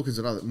Richard Dawkins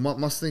and others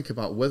must think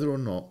about whether or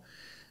not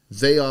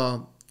they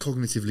are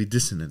cognitively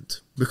dissonant,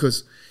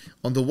 because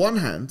on the one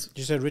hand,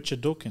 you said Richard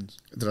Dawkins.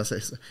 Did I say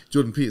so?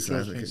 Jordan Peterson?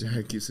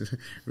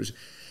 Richard.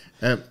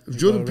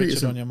 Jordan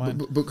Peterson on your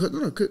mind.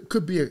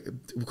 Could be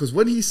because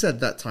when he said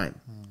that time,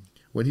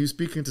 when he was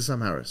speaking to Sam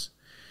Harris,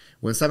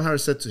 when Sam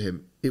Harris said to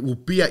him, "It will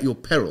be at your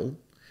peril,"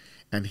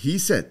 and he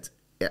said,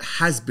 "It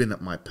has been at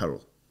my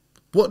peril."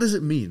 What does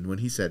it mean when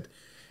he said,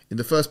 in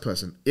the first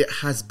person, "It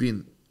has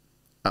been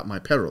at my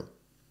peril"?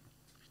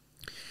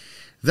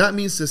 That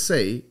means to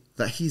say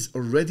that he's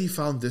already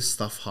found this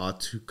stuff hard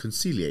to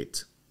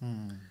conciliate.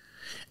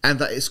 And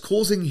that it's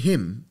causing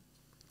him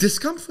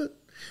discomfort.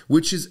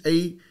 which is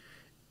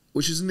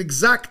an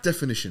exact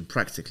definition,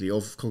 practically,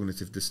 of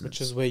cognitive dissonance.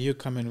 Which is where you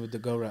come in with the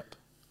go rap.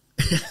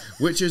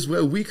 Which is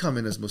where we come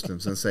in as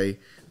Muslims and say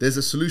there's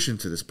a solution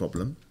to this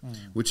problem,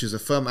 which is a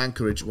firm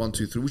anchorage 1,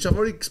 2, 3, which I've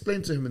already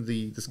explained to him in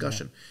the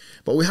discussion.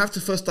 But we have to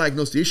first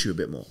diagnose the issue a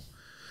bit more.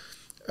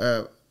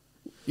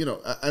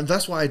 And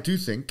that's why I do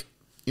think,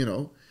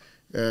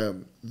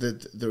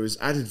 that there is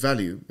added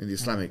value in the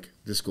Islamic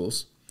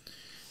discourse,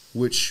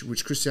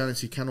 which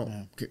Christianity cannot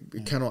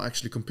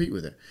actually compete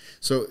with it.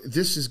 So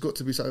this has got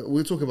to be.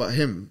 We'll talk about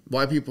him.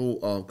 Why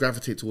people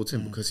gravitate towards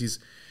him, because he's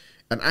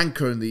an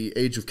anchor in the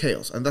age of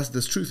chaos, and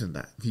there's truth in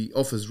that. He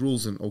offers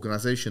rules and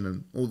organization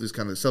and all these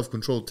kind of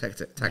self-controlled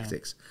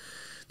tactics.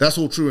 That's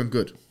all true and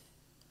good.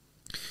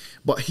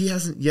 But he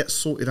hasn't yet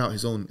sorted out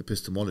his own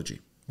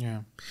epistemology.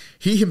 Yeah,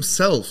 he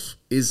himself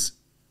is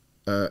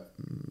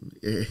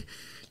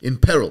in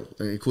peril,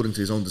 according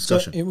to his own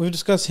discussion. So we've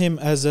discussed him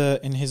as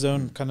in his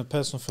own kind of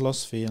personal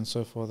philosophy and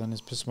so forth, and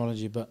his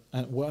epistemology. But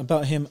what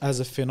about him as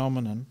a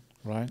phenomenon?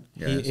 Right,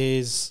 yes. He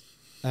is.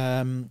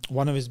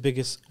 One of his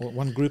biggest, or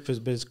one group of his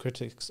biggest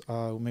critics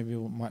are, maybe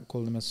we might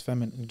call them as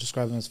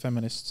describe them as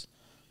feminists,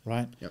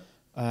 right? Yep.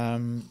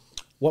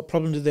 What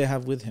problem do they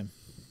have with him?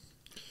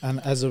 And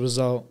as a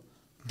result,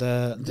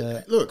 because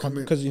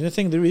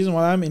the reason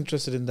why I'm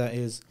interested in that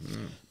is,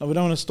 we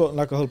don't want to start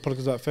like a whole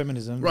podcast about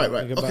feminism. Right.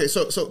 Okay.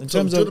 So in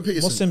terms of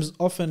Peterson, Muslims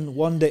often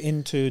wander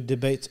into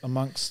debates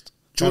amongst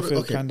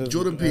Jordan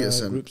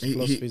Peterson groups,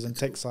 philosophies, and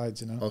take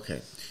sides.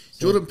 Okay.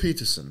 So, Jordan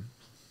Peterson.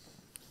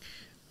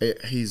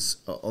 He's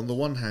on the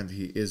one hand,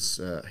 he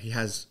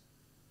has.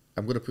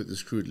 I'm going to put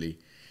this crudely.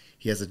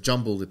 He has a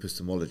jumbled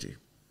epistemology.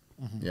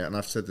 Mm-hmm. Yeah, and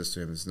I've said this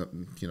to him. It's not,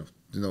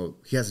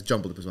 he has a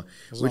jumbled epistemology.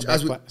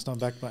 It's not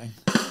backbiting.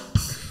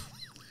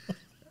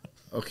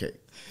 Okay,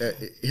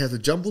 he has a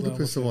jumbled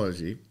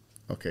epistemology.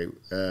 Okay,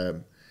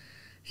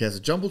 he has a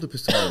jumbled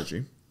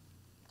epistemology,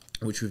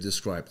 which we've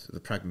described, the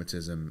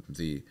pragmatism,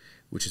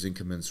 which is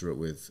incommensurate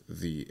with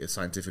the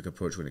scientific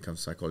approach when it comes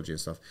to psychology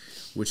and stuff,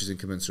 which is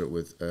incommensurate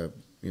with,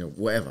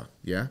 whatever,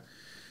 yeah?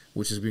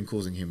 Which has been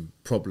causing him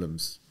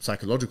problems,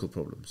 psychological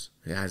problems.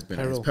 It has been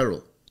at his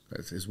peril.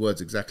 That's his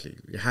words exactly.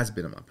 It has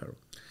been at my peril.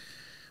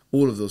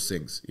 All of those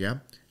things, yeah?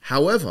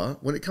 However,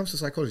 when it comes to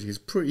psychology, he's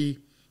pretty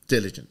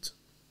diligent.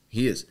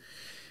 He is.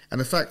 And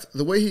in fact,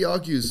 the way he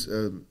argues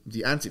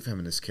the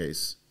anti-feminist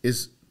case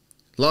is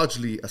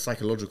largely a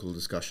psychological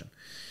discussion.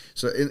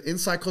 So in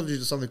psychology,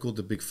 there's something called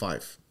the Big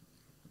Five,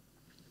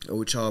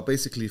 which are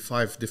basically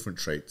 5 different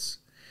traits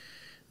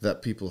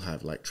that people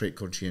have, like trait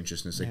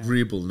conscientiousness,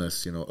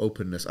 agreeableness,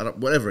 openness,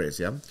 whatever it is,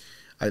 yeah?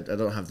 I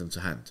don't have them to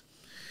hand.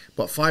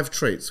 But 5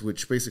 traits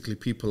which basically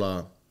people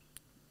are,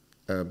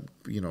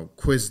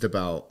 quizzed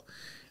about.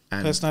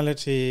 And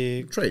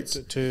personality traits.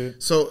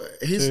 So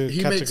he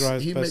makes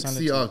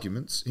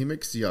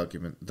the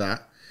argument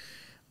that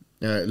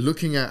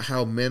looking at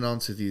how men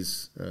answer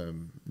these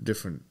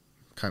different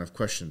kind of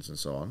questions and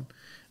so on,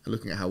 and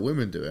looking at how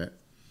women do it,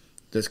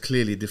 there's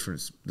clearly a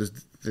difference.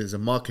 There's a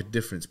marked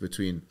difference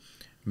between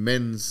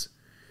men's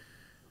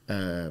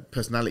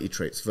personality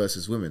traits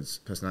versus women's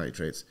personality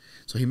traits.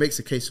 So he makes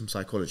a case from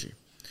psychology.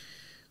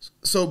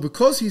 So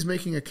because he's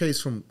making a case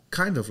from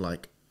kind of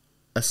like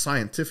a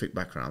scientific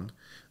background,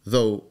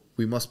 though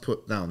we must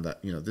put down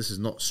that this is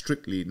not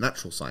strictly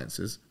natural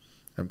sciences,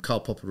 and Karl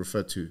Popper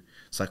referred to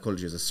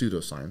psychology as a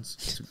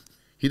pseudoscience.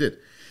 He did.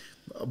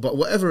 But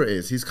whatever it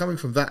is, he's coming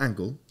from that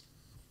angle.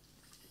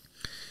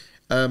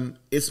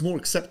 It's more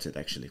accepted,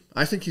 actually.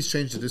 I think he's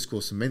changed the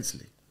discourse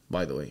immensely,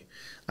 by the way.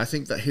 I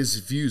think that his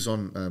views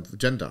on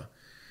gender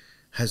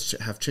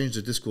have changed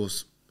the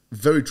discourse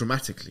very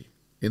dramatically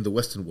in the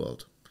Western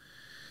world.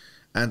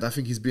 And I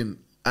think he's been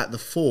at the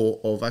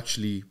fore of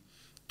actually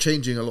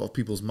changing a lot of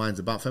people's minds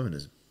about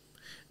feminism.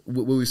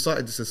 When we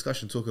started this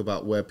discussion, talk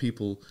about where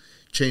people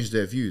change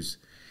their views,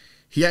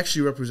 he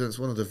actually represents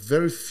one of the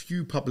very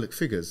few public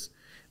figures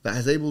that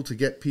has able to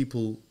get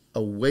people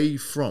away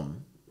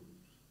from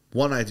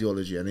one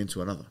ideology and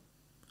into another,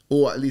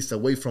 or at least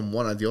away from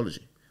one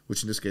ideology,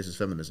 which in this case is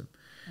feminism.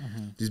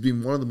 Mm-hmm. He's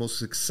been one of the most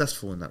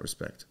successful in that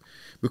respect,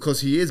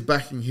 because he is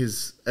backing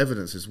his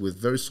evidences with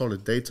very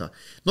solid data,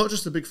 not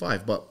just the Big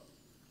Five, but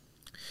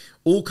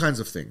all kinds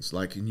of things.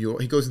 Like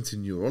he goes into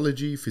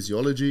neurology,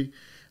 physiology,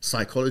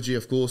 psychology,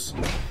 of course.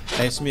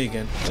 Hey, it's me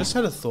again. Just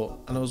had a thought,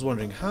 and I was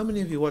wondering how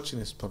many of you watching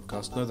this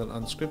podcast know that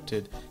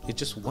Unscripted is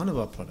just one of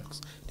our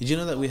products. Did you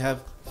know that we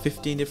have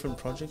 15 different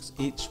projects,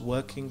 each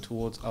working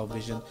towards our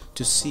vision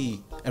to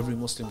see every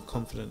Muslim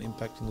confident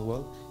impacting the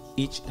world,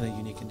 each in a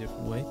unique and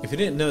different way? If you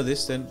didn't know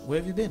this, then where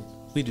have you been?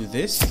 We do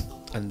this,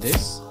 and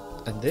this,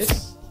 and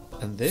this,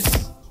 and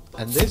this,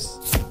 and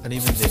this, and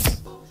even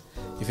this.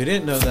 If you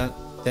didn't know that,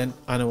 then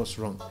I know what's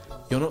wrong.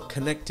 You're not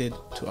connected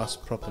to us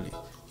properly.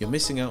 You're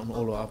missing out on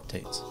all our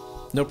updates.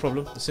 No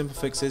problem. The simple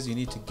fix is you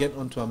need to get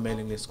onto our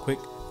mailing list quick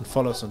and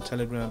follow us on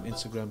Telegram,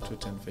 Instagram,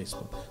 Twitter and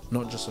Facebook,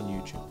 not just on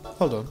YouTube.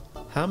 Hold on.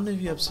 How many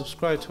of you have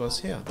subscribed to us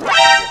here?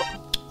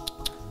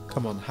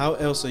 Come on, how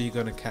else are you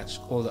going to catch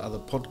all the other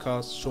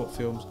podcasts, short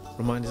films,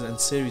 reminders and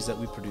series that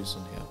we produce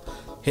on here?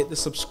 Hit the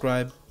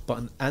subscribe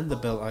button and the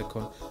bell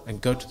icon,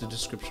 and go to the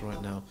description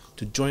right now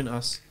to join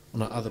us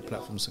on our other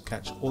platforms to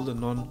catch all the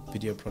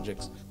non-video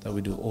projects that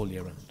we do all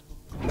year round.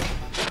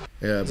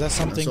 Yeah, Is that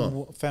something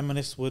so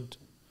feminists would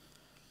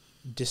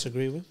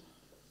disagree with?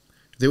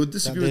 they would That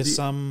disagree with there's the,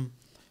 some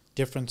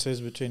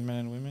differences between men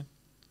and women?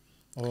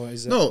 Or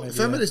is that no, maybe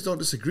feminists don't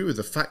disagree with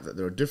the fact that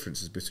there are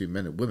differences between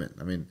men and women.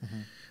 I mean,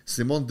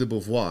 Simone de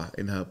Beauvoir,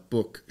 in her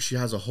book, she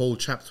has a whole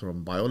chapter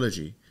on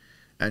biology,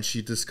 and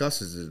she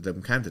discusses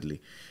them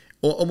candidly.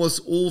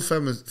 Almost all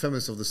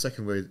feminists of the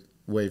second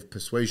wave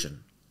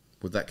persuasion,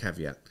 with that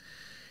caveat,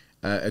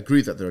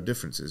 agree that there are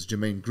differences.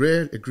 Germaine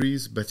Greer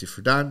agrees, Betty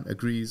Friedan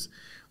agrees.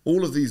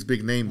 All of these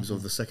big names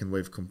of the second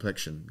wave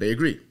complexion, they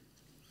agree.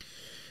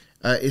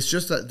 It's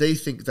just that they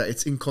think that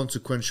it's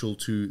inconsequential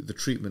to the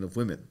treatment of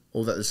women,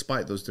 or that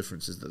despite those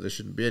differences, that there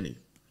shouldn't be any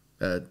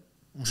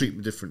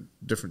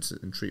differences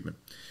in treatment.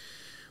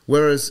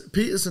 Whereas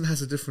Peterson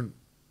has a different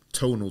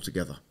tone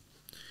altogether.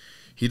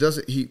 He does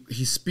it.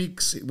 He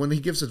speaks when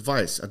he gives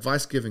advice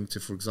giving to,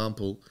 for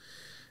example,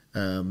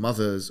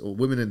 mothers or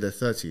women in their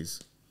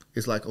 30s.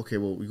 It's like, okay,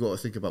 well, we got to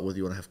think about whether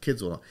you want to have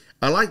kids or not.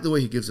 I like the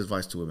way he gives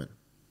advice to women.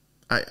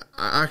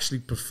 I actually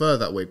prefer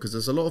that way, because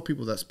there's a lot of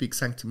people that speak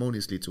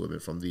sanctimoniously to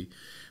women from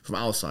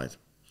our side.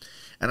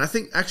 And I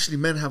think actually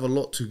men have a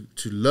lot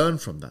to learn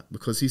from that,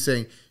 because he's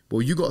saying,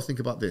 well, you got to think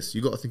about this,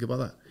 you got to think about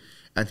that.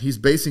 And he's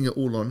basing it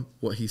all on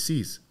what he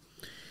sees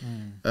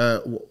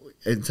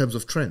in terms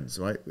of trends,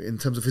 right? In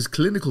terms of his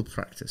clinical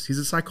practice. He's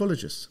a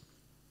psychologist.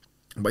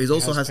 But he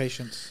also has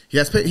patience. He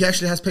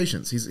actually has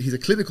patience. He's a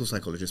clinical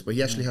psychologist, but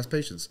he actually has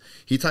patience.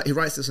 He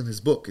writes this in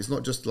his book. It's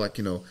not just like,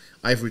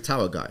 ivory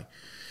tower guy.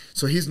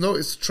 So he's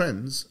noticed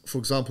trends, for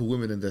example,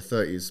 women in their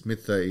 30s,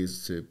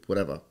 mid-30s to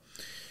whatever,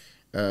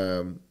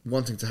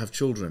 wanting to have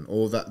children,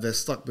 or that they're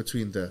stuck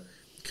between the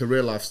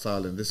career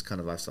lifestyle and this kind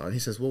of lifestyle. And he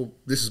says, well,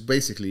 this is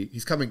basically,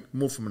 he's coming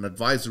more from an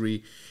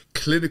advisory,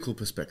 clinical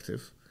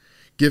perspective,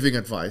 giving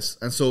advice.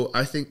 And so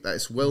I think that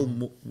it's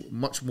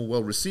much more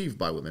well received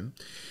by women.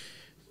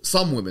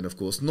 Some women, of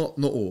course,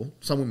 not all.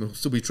 Some women will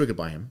still be triggered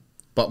by him,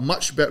 but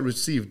much better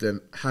received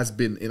than has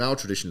been in our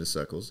traditionalist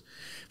circles.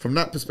 From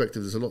that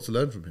perspective, there's a lot to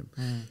learn from him.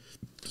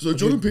 So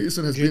Jordan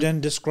Peterson has been... Do you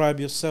then describe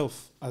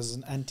yourself as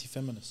an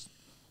anti-feminist?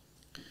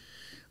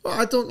 Well,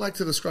 I don't like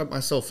to describe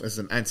myself as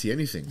an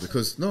anti-anything,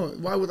 because,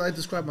 why would I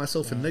describe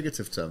myself in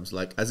negative terms?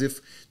 Like, as if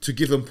to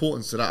give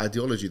importance to that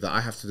ideology that I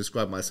have to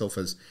describe myself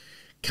as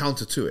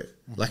counter to it,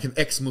 like an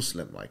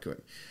ex-Muslim. Like,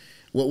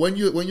 well, when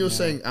you're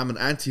saying I'm an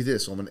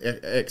anti-this or I'm an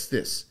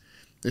ex-this,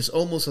 it's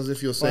almost as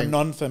if you're saying... Or a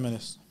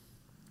non-feminist.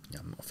 Yeah,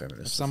 I'm not a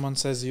feminist. If someone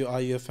says,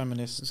 are you a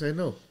feminist? I say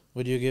no.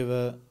 Would you give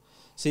a...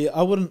 See,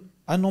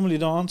 I normally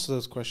don't answer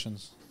those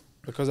questions,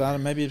 because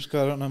maybe it's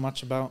because I don't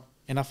know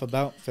enough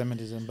about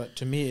feminism, but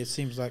to me it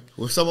seems like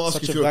well, if someone asks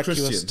such if a you're a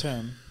vacuous Christian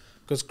term,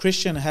 because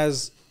Christian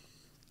has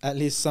at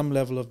least some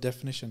level of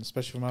definition,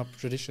 especially from our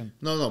tradition.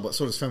 No, but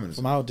so does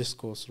feminism. From our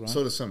discourse, right?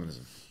 So does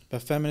feminism.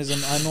 But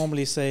feminism, I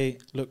normally say,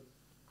 look,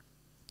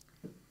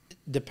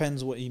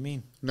 depends what you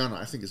mean. No,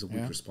 I think it's a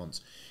weak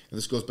response. And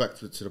this goes back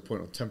to the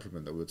point of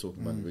temperament that we were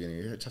talking about in the beginning.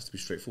 It has to be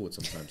straightforward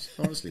sometimes.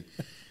 Honestly,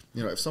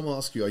 if someone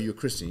asks you, are you a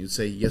Christian? You'd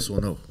say yes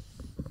or no.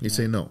 You'd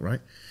say no, right?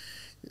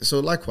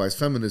 So likewise,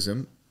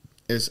 feminism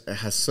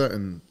has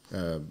certain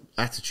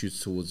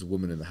attitudes towards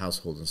women in the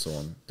household and so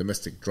on,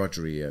 domestic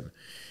drudgery, and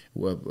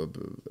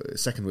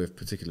second wave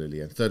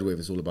particularly, and third wave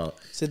is all about...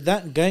 So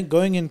that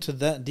going into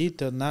that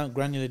detail now,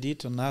 granular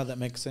detail now, that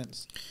makes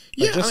sense.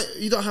 Yeah,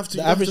 you don't have to...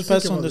 The average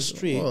person on the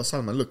street... Oh,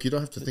 Salman, look, you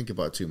don't have to think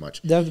about it too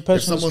much. The average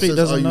person on the street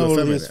doesn't know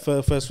all these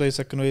first wave,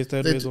 second wave,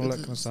 third wave, all that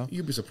kind of stuff.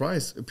 You'd be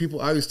surprised.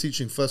 I was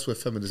teaching first wave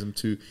feminism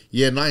to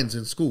year 9s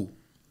in school.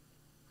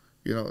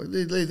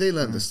 They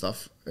learn this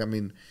stuff. I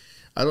mean,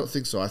 I don't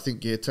think so. I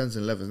think year 10s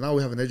and 11s. Now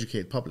we have an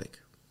educated public.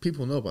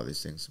 People know about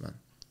these things,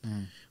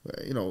 man.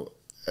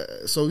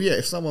 So yeah,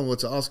 if someone were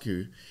to ask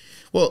you,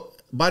 well,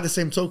 by the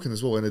same token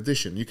as well, in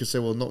addition, you could say,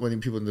 well, not many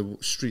people in the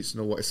streets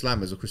know what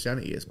Islam is or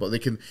Christianity is, but they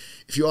can,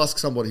 if you ask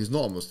somebody who's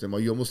not a Muslim, are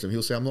you a Muslim?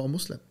 He'll say, I'm not a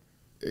Muslim.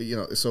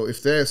 So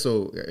if a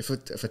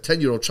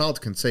 10-year-old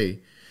child can say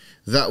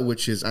that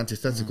which is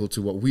antithetical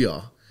to what we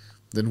are,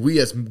 then we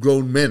as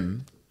grown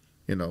men,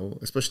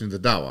 especially in the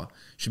dawah,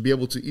 should be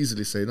able to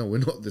easily say, no, we're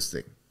not this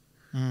thing.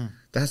 There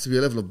has to be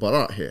a level of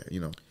barat here,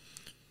 You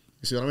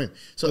see what I mean?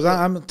 So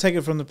I'm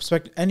taking from the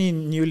perspective, any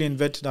newly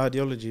invented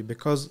ideology,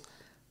 because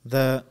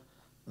the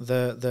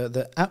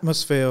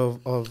atmosphere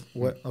of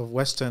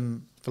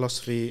Western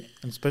philosophy,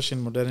 and especially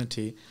in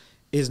modernity,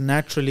 is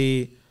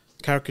naturally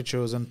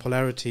caricatures and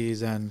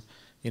polarities and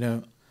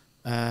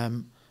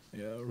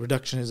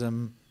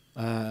reductionism,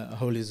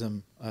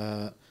 holism,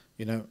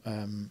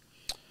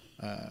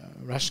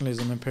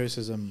 rationalism,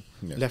 empiricism,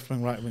 left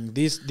wing, right wing.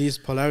 These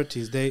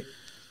polarities, they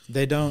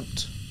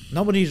don't.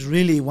 Nobody's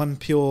really one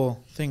pure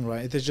thing,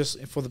 right? It's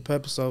just for the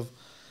purpose of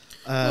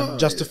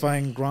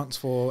justifying grants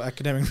for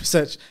academic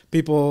research.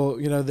 People,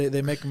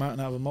 they make a mountain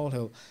out of a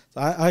molehill.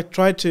 So I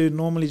try to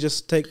normally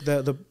just take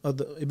the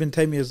Ibn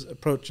Taymiyyah's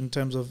approach in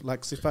terms of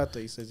like sifat.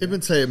 He says, Ibn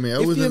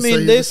Taymiyyah if wouldn't you say mean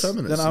he's this, a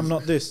feminist. then I'm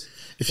not this.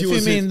 If you you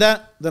was mean in-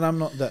 that, then I'm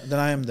not that. Then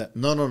I am that.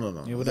 No.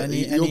 Yeah, would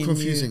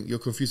You're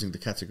confusing the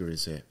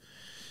categories here.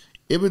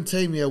 Ibn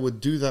Taymiyyah would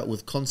do that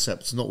with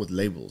concepts, not with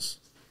labels.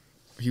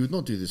 He would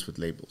not do this with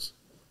labels.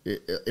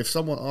 If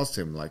someone asked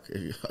him, like,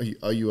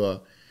 are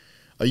you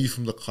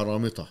from the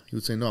Qaramita? He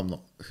would say, no, I'm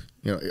not.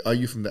 Are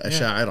you from the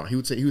Ash'a'ira? He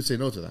would say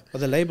no to that.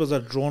 But the labels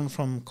are drawn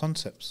from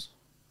concepts,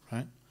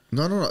 right?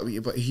 No.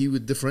 But he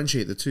would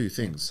differentiate the two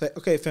things. Say,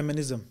 okay,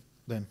 feminism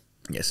then.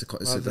 Yes,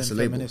 Rather that's a than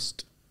label.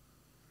 feminist.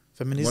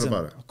 Feminism, What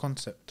about it? a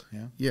concept,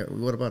 yeah. Yeah,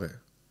 what about it?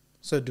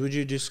 So would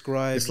you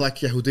describe... It's like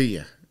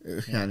Yahudiyya.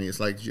 Yani it's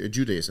like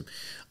Judaism.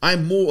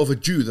 I'm more of a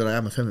Jew than I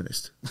am a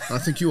feminist. I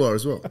think you are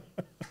as well.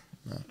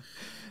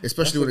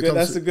 Especially when it comes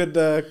That's to... a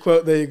good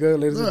quote. There you go,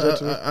 ladies and No,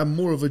 gentlemen. I'm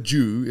more of a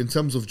Jew in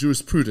terms of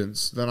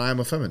jurisprudence than I am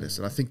a feminist,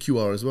 and I think you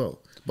are as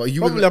well. But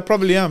you I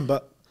probably am,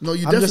 but... no,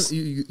 you I'm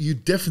definitely you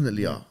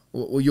definitely are.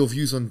 Or your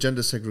views on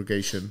gender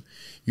segregation,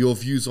 your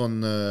views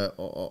on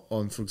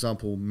for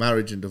example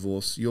marriage and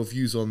divorce, your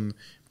views on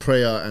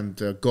prayer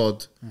and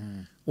God,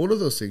 all of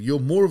those things. You're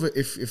more of a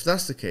if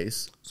that's the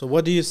case. So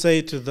what do you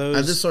say to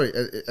those...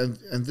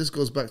 And this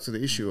goes back to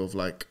the issue of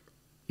like,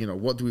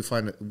 what do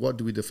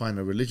we define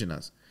a religion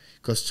as?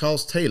 Because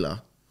Charles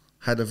Taylor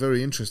had a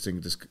very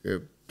interesting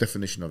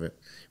definition of it,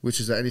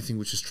 which is that anything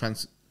which is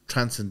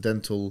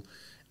transcendental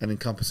and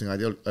encompassing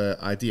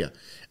idea,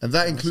 and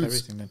that includes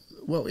everything then.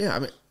 Well, yeah, I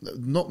mean,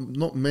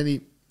 not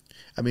many.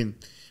 I mean,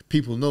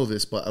 people know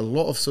this, but a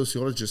lot of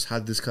sociologists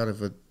had this kind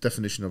of a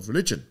definition of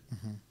religion.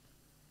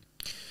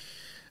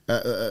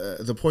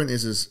 The point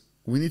is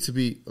we need to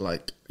be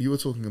like you were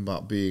talking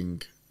about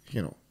being,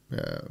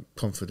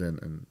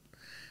 confident, and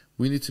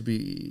we need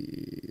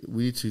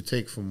to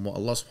take from what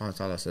Allah subhanahu wa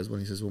ta'ala says when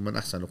He says, وَمَنْ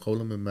أَحْسَنُ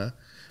قَوْلًا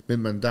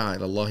مِمَّنْ دَعَى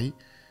إِلَى اللَّهِ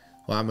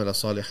وَعَمِلَ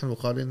صَالِحًا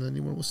وَقَالَ إِنَّنِي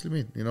مِنَ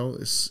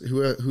الْمُسْلِمِينَ. It's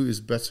who is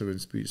better in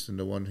speech than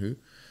the one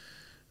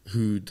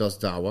who does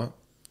da'wah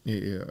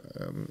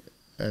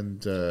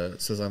and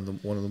says I'm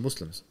one of the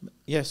Muslims.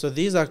 Yeah, so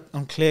these are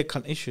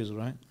clear-cut issues,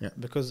 right? Yeah.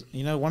 Because,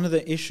 one of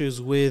the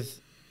issues with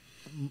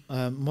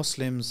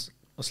Muslims,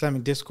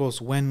 Islamic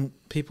discourse, when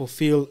people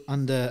feel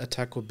under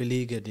attack or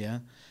beleaguered,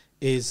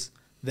 is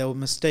they'll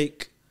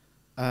mistake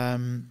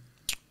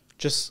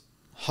just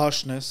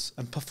harshness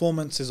and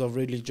performances of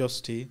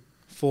religiosity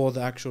for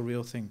the actual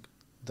real thing,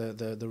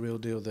 the real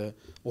deal, the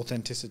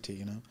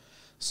authenticity,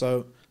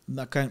 So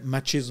that kind of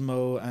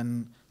machismo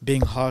and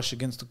being harsh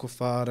against the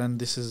kuffar, and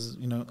this is,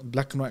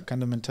 black and white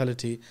kind of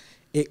mentality,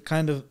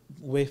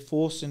 we're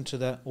forced into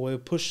that, or we're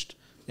pushed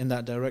in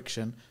that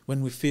direction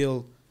when we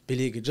feel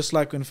beleaguered. Just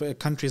like when a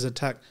country is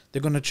attacked,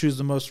 they're going to choose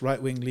the most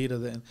right-wing leader,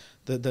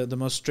 the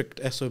most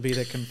strict SOB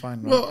they can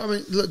find. Right? Well, I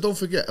mean, look, don't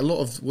forget, a lot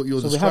of what you're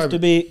so describing... we have to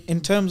be,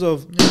 in terms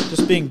of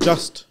just being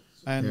just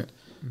and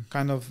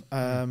kind of,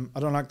 I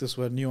don't like this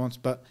word, nuance,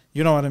 but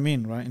you know what I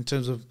mean, right? In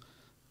terms of...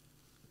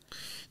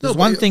 There's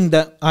one thing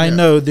that I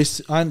know, this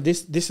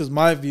is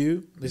my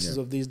view, this is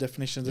of these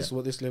definitions, this is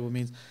what this label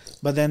means.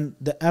 But then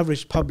the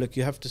average public,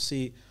 you have to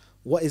see,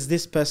 what is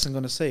this person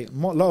going to say? A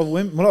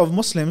lot of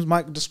Muslims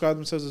might describe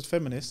themselves as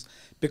feminists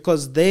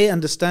because their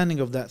understanding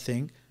of that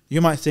thing,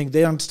 you might think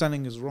their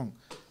understanding is wrong.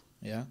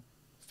 Yeah,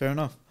 fair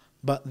enough.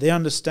 But their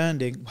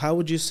understanding, how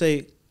would you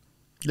say,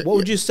 what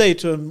would you say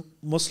to a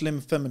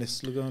Muslim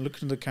feminist? Look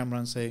into the camera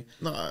and say,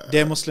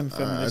 they're Muslim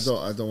feminists.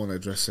 I don't want to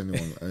address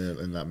anyone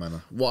in that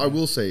manner. What I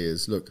will say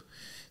is, look,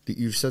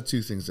 you've said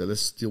two things there.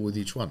 Let's deal with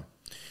each one.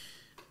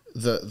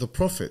 The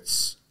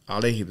prophets,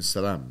 alayhim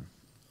salam,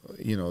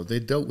 they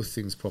dealt with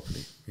things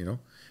properly.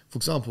 For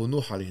example,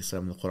 Nuh alayhi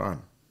salam in the Quran.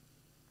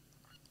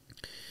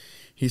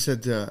 He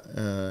said,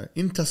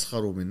 "In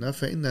taskharu minna,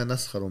 fa inna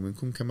naskharu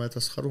minkum kama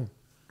taskharun."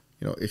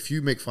 If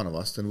you make fun of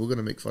us, then we're going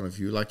to make fun of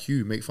you like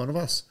you make fun of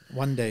us.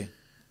 One day,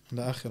 in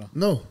the akhirah.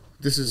 No,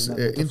 this is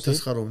in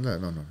taskharu.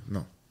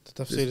 No. The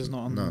tafsir is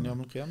not on Yawm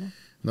al-Qiyamah?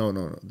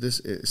 No. This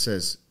it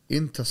says,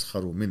 "In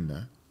taskharu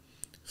minna,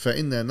 fa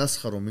inna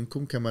naskharu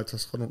minkum kama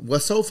taskharun, wa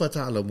sawfa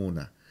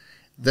ta'lamuna."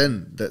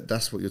 Then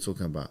that's what you're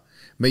talking about.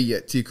 مَن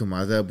يَأْتِيكُمْ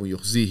عَذَابٌ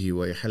يُخْزِيهِ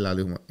وَيَحِلَّ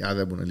عَلَيْهِمْ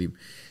عَذَابٌ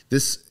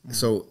أَلِيمٌ.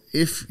 So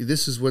if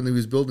this is when he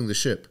was building the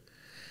ship,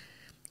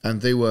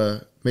 and they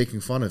were making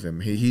fun of him,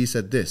 he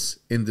said this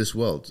in this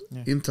world.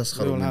 In taskharu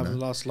We will minna. have the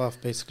last laugh,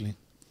 basically.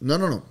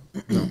 No.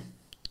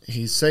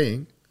 He's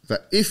saying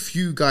that if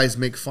you guys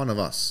make fun of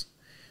us,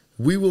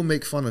 we will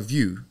make fun of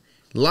you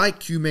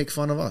like you make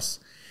fun of us.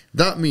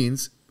 That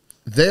means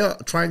they are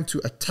trying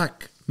to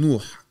attack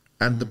Nuh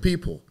and the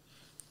people,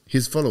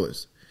 his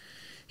followers.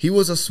 He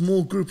was a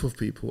small group of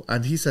people,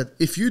 and he said,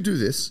 if you do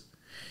this,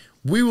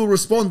 we will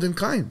respond in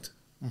kind.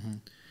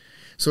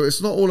 So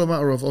it's not all a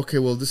matter of, okay,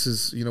 well, this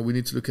is, we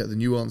need to look at the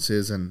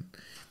nuances. And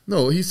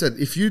no, he said,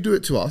 if you do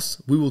it to us,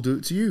 we will do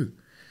it to you.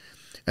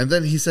 And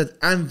then he said,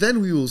 and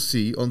then we will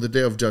see on the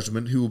day of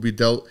judgment who will be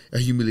dealt a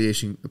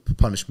humiliation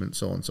punishment,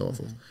 so on and so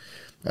forth.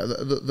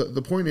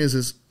 The point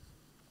is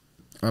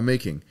I'm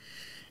making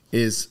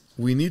is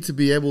we need to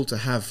be able to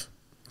have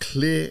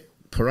clear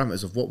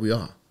parameters of what we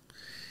are.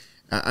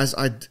 As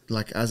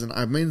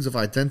a means of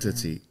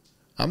identity,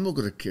 I'm not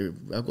going to.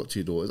 I've got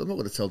 2 daughters. I'm not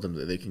going to tell them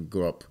that they can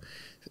grow up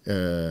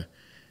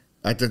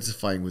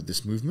identifying with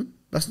this movement.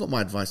 That's not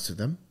my advice to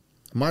them.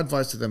 My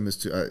advice to them is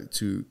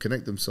to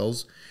connect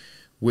themselves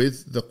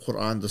with the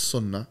Quran, the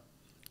Sunnah.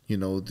 You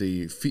know,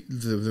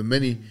 the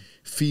many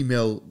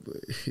female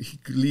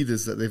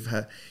leaders that they've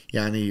had,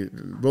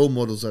 role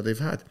models that they've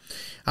had.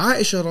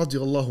 Aisha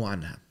radiallahu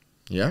anha,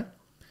 yeah.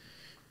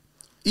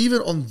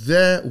 Even on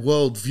their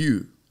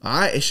worldview,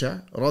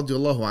 Aisha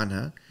radiallahu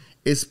anha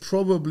is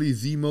probably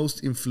the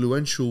most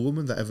influential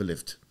woman that ever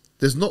lived.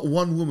 There's not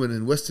one woman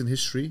in Western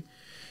history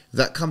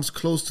that comes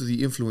close to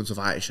the influence of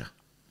Aisha.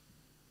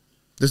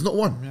 There's not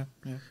one.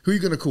 Yeah. Who are you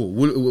going to call?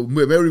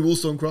 Mary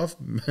Wollstonecraft?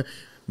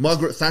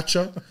 Margaret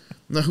Thatcher?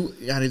 No,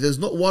 there's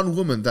not one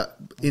woman that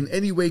in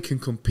any way can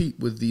compete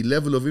with the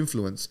level of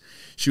influence.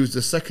 She was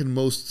the second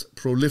most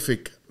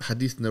prolific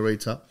hadith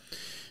narrator.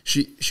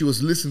 She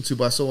was listened to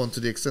by so on to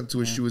the extent to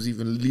which she was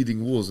even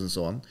leading wars and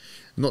so on.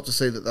 Not to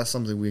say that that's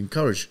something we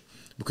encourage,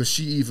 because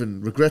she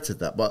even regretted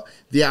that. But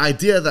the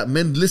idea that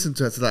men listen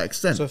to her to that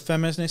extent. So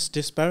feminists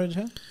disparage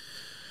her?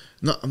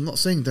 No, I'm not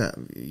saying that.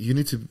 You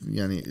need to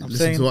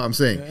listen to what I'm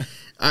saying.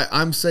 Yeah.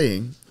 I'm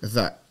saying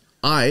that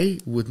I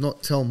would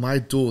not tell my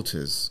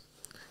daughters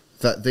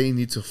that they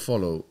need to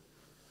follow,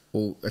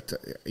 or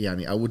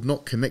I would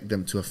not connect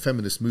them to a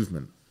feminist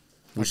movement,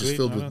 which is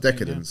filled with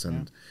decadence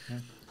and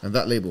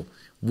that label.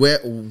 Where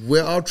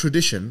our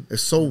tradition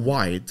is so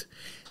wide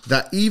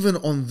that even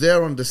on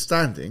their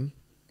understanding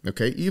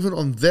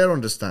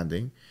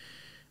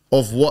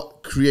of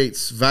what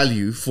creates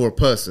value for a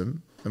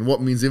person and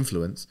what means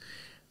influence,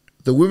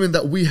 the women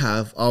that we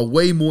have are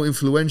way more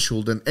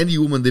influential than any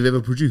woman they've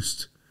ever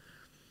produced.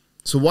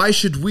 So why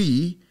should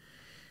we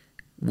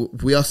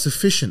are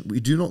sufficient. We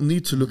do not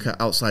need to look at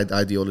outside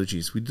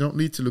ideologies. We do not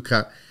need to look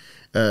at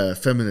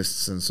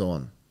feminists and so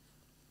on.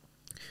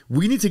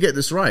 We need to get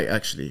this right,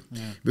 actually,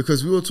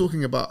 because we were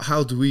talking about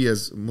how do we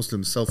as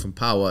Muslims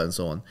self-empower and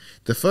so on.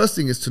 The first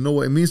thing is to know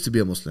what it means to be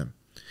a Muslim.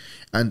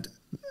 And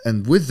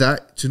with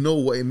that, to know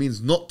what it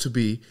means not to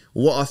be,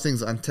 what are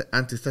things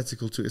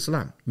antithetical to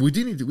Islam. We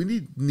need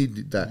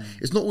that.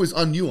 It's not always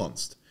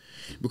unnuanced,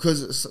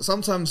 because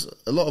sometimes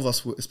a lot of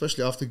us,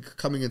 especially after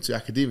coming into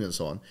academia and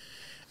so on,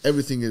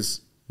 everything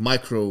is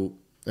micro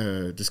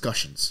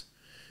discussions.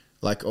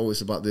 Like, oh, it's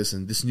about this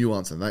and this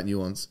nuance and that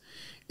nuance.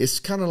 It's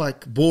kind of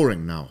like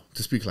boring now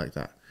to speak like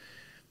that.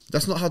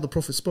 That's not how the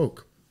Prophet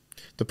spoke.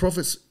 The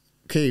Prophets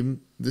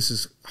came, this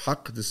is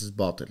haqq, this is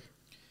batil.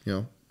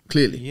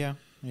 Clearly. Yeah.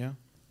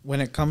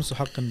 When it comes to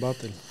haqq and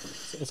batil.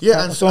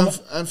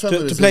 And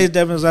feminism. To play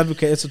devil's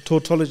advocate, it's a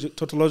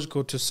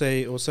tautological to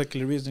say, or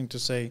circular reasoning to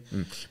say.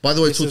 By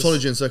the way,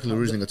 tautology and circular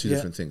reasoning are two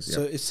different things. Yeah.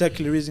 So it's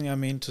circular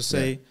reasoning, to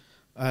say,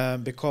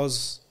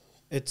 because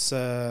it's,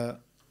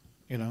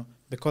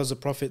 because the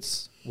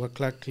Prophets were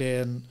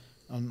clear and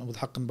with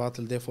haqq and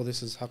batil, therefore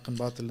this is haqq and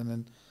batil, and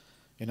then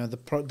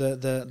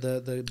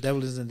the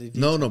devil is in the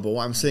detail. No, but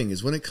what I'm saying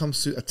is when it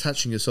comes to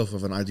attaching yourself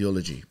with an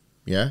ideology,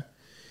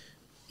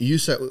 you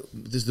said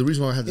this is the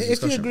reason why I had this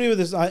discussion. If you agree with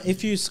this,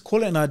 if you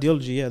call it an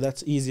ideology,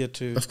 that's easier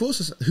to. Of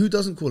course, who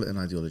doesn't call it an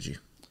ideology?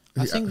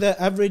 I think the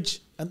average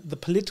and the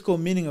political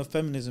meaning of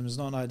feminism is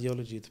not an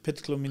ideology. The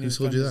political meaning of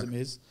feminism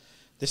is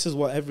this is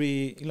what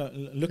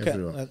look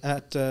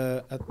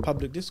at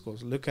public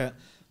discourse. Look at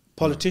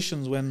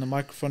politicians when the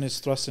microphone is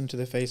thrust into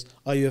their face.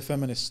 Are you a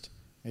feminist?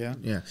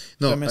 Yeah.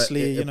 No,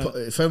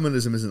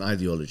 feminism is an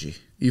ideology,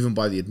 even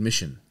by the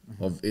admission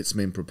of its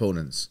main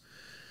proponents.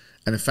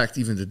 And in fact,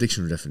 even the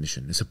dictionary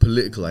definition, it's a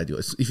political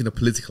ideology. It's even a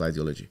political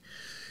ideology.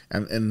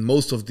 And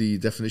most of the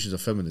definitions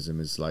of feminism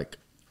is like,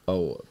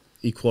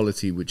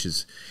 equality, which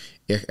is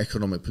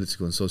economic,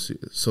 political, and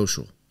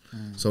social.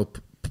 So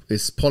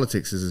its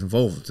politics is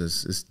involved.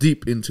 It's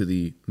deep into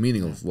the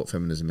meaning of what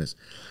feminism is.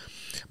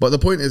 But the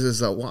point is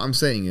that what I'm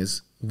saying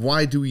is,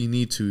 why do we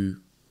need to...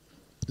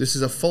 This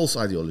is a false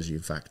ideology,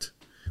 in fact.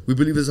 We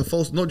believe there's a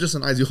false, not just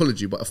an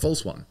ideology, but a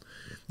false one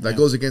that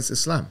goes against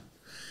Islam.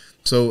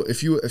 So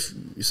if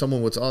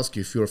someone were to ask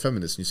you if you're a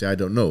feminist and you say, I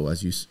don't know,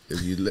 as you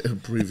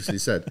previously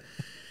said,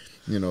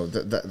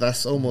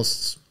 that's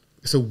almost...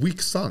 It's a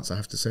weak stance, I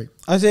have to say.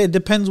 I say it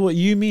depends what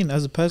you mean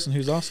as a person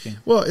who's asking.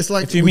 Well, it's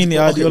like... If you mean the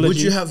ideology...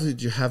 Would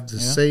you have the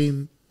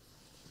same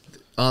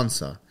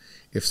answer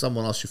if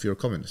someone asked you if you're a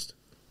communist?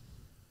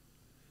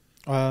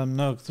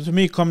 No. To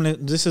me,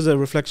 this is a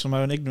reflection of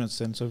my own ignorance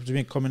then. So to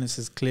me, communist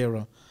is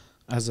clearer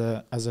as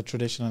a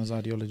tradition and as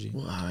ideology.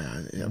 Well,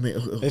 I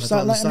mean,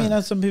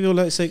 some people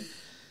like say...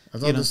 I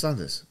don't understand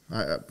this.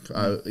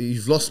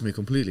 You've lost me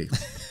completely.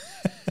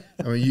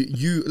 I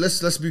mean,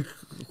 let's be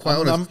quite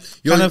honest.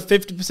 I'm kind of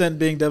 50%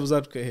 being devil's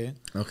advocate here.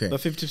 Okay.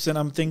 But 50%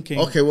 I'm thinking.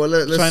 Okay, well,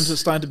 let's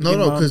starting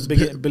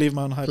to believe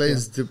my own hype. Playing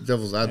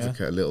devil's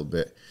advocate a little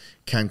bit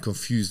can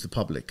confuse the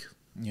public.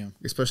 Yeah.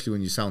 Especially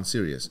when you sound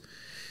serious.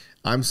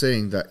 I'm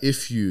saying that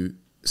if you're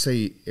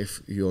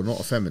not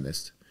a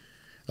feminist,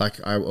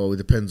 it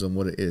depends on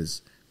what it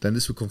is. then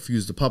this would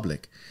confuse the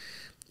public.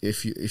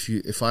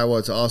 If I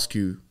were to ask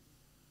you,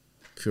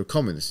 if you're a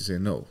communist, you say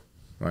no,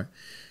 right?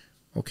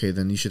 Okay,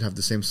 then you should have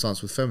the same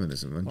stance with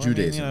feminism and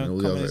Judaism and all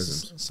the other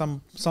isms.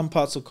 Some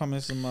parts of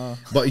communism are.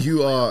 But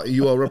you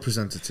are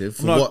representative.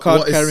 I'm not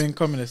card-carrying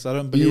communist. I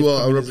don't believe you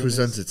are a communism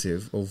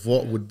representative of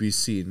what would be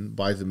seen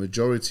by the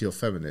majority of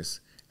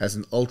feminists as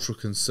an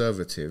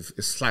ultra-conservative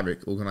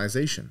Islamic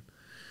organization,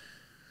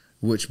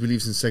 which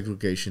believes in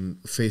segregation,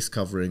 face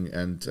covering,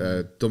 and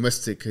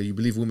domestic. You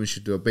believe women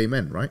should obey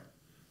men, right?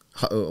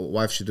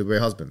 Wives should obey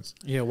husbands.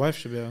 Yeah, wives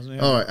should obey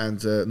husbands. Yeah. All right,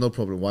 and no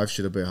problem. Wives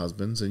should obey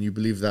husbands, and you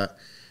believe that.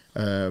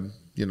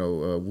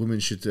 Women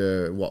should.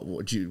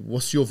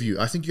 What's your view?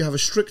 I think you have a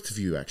strict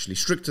view, actually,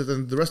 stricter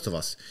than the rest of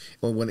us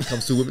when it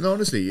comes to women. No,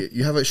 honestly,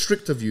 you have a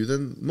stricter view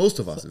than most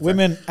of us.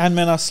 Women and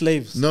men are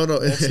slaves. No,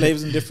 they're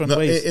slaves in different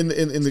ways. In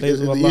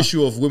the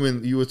issue of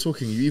women, you were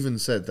talking. You even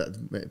said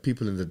that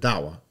people in the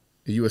dawah.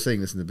 You were saying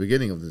this in the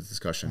beginning of the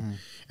discussion.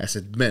 I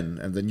said men,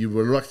 and then you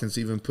were reluctant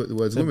to even put the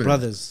words women.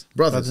 Brothers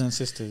and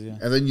sisters. Yeah.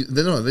 And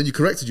then you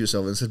corrected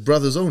yourself and said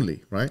brothers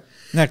only, right?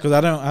 Yeah, because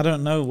I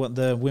don't know what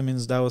the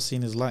women's dawah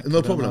scene is like.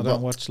 No problem. I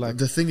don't watch like.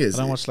 The thing is,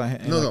 I don't watch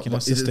like.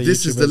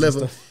 This is the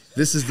level.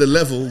 This is the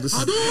level.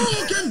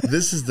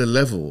 This is the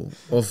level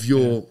of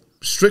your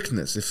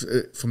strictness,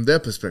 if from their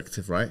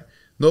perspective, right?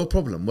 No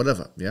problem,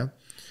 whatever. Yeah.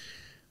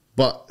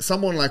 But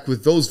someone like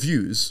with those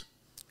views,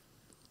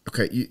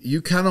 okay,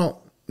 you cannot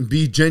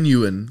be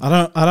genuine. I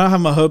don't have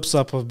my hopes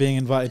up of being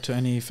invited to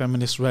any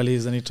feminist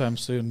rallies anytime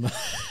soon.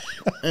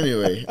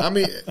 Anyway, I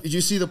mean, do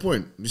you see the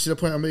point? Do you see the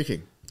point I'm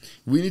making?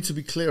 We need to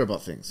be clear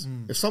about things.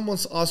 If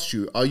someone's asked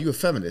you, are you a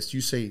feminist?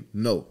 You say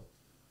no.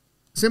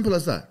 Simple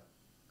as that.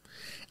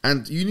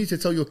 And you need to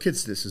tell your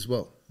kids this as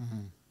well.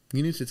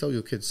 You need to tell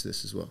your kids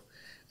this as well.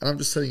 And I'm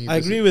just telling you. I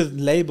agree with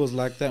labels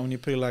like that. When you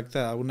put it like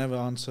that, I would never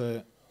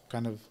answer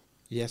kind of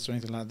yes or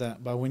anything like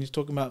that. But when you're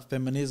talking about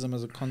feminism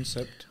as a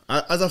concept,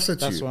 as I've said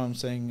to you, that's what I'm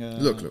saying.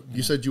 Look,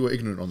 you said you were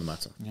ignorant on the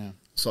matter. Yeah.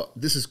 So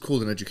this is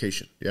called an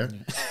education, yeah?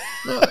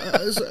 No,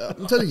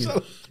 I'm telling you.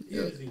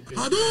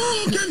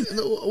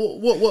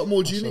 What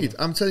more do you need?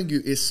 I'm telling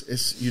you,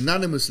 it's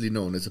unanimously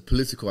known as a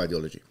political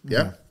ideology,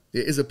 yeah?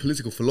 It is a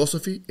political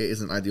philosophy. It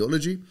is an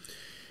ideology.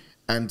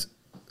 And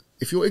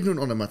if you're ignorant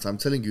on the matter, I'm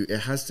telling you, it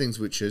has things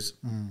which is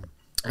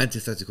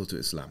antithetical to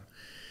Islam.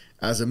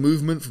 As a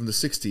movement from the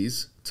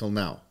 60s till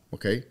now,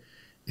 okay,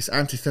 it's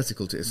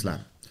antithetical to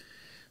Islam.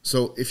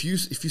 So if you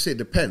say it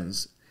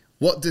depends,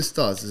 what this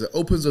does is it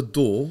opens a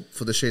door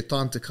for the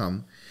shaitan to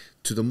come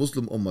to the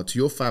Muslim ummah, to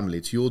your family,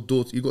 to your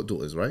daughter. You got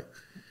daughters, right?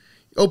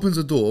 It opens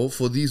a door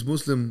for these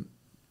Muslim.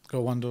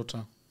 Got one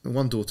daughter.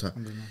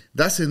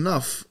 That's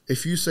enough.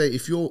 If you say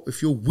if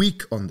you're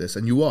weak on this,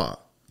 and you're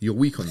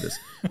weak on this.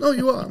 No,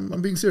 you are.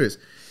 I'm being serious.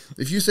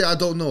 If you say I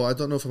don't know if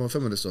I'm a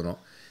feminist or not,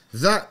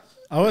 that.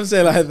 I wouldn't say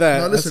it like that.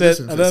 No,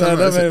 listen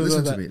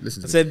to me. I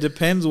said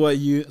depends what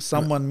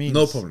someone means.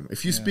 No problem.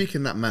 If you speak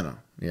in that manner,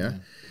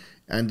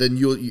 and then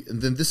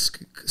then this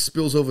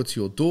spills over to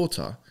your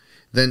daughter,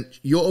 then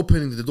you're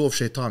opening the door of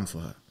shaitan for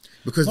her.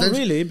 Because not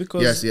really,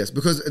 because yes,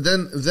 because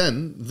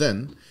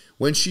then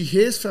when she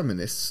hears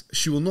feminists,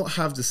 she will not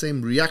have the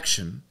same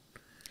reaction.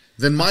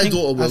 Then my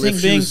daughter will. I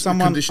think being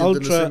someone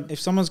if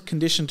someone's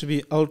conditioned to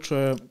be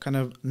ultra kind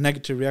of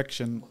negative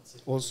reaction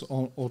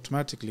also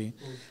automatically,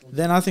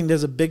 then I think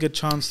there's a bigger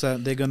chance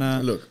that they're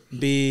gonna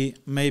be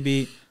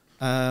maybe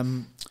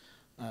kind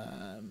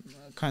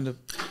of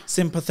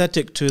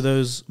sympathetic to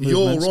those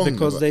movements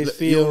because they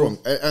feel you're wrong.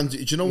 And do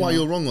you know why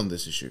you're wrong on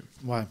this issue?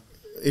 Why?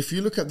 If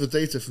you look at the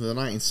data from the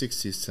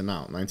 1960s to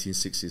now,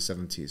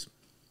 1960s,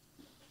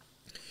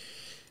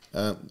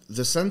 70s,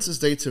 the census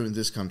data in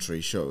this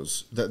country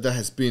shows that there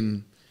has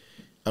been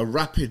a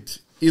rapid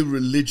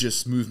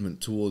irreligious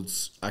movement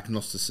towards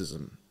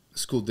agnosticism.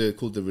 They're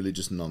called the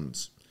religious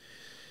nuns.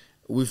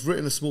 We've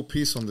written a small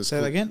piece on this. Say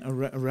that again. A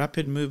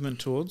rapid movement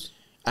towards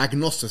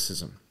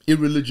agnosticism,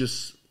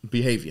 irreligious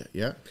behavior.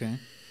 Yeah. Okay.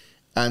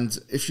 And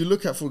if you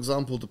look at, for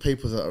example, the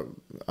paper that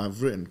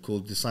I've written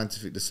called "The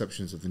Scientific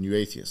Deceptions of the New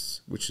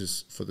Atheists," which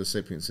is for the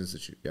Sapiens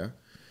Institute. Yeah.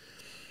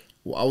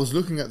 Well, I was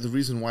looking at the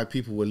reason why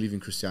people were leaving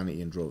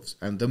Christianity in droves,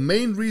 and the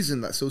main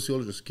reason that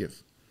sociologists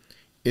give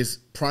is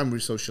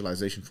primary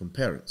socialization from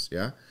parents.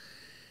 Yeah.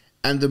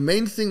 And the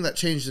main thing that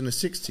changed in the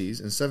 60s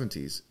and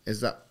 70s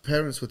is that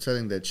parents were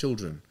telling their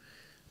children,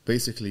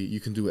 basically, you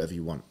can do whatever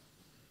you want.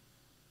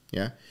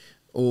 Yeah?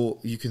 Or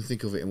you can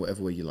think of it in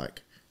whatever way you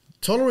like.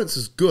 Tolerance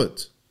is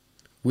good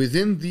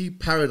within the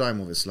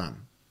paradigm of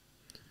Islam.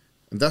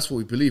 And that's what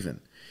we believe in.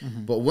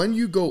 But when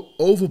you go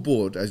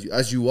overboard,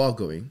 as you are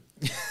going,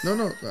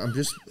 no,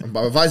 I'm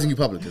advising you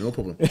publicly, no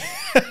problem.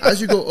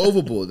 As you go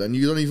overboard and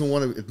you don't even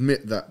want to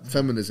admit that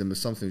feminism is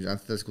something which is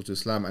antithetical to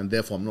Islam and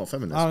therefore I'm not a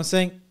feminist. I'm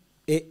saying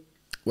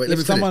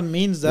if someone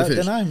means that,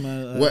 then I'm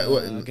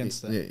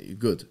against that. Yeah,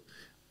 good.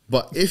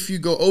 But if you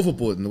go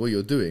overboard in the way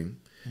you're doing,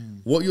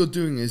 what you're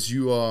doing is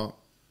you are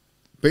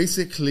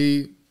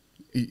basically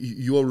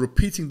you are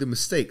repeating the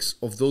mistakes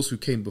of those who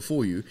came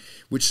before you,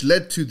 which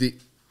led to the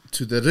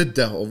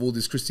riddah of all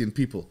these Christian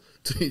people.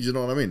 Do you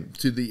know what I mean?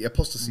 To the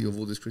apostasy of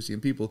all these Christian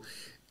people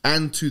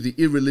and to the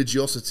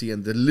irreligiosity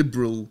and the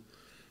liberal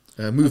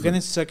movement. Again,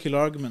 it's a secular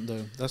argument,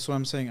 though. That's what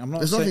I'm saying. I'm not.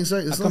 There's saying, nothing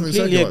sec- there's I nothing completely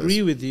secular about agree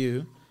this. with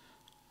you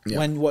Yeah.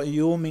 when what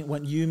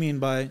you mean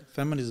by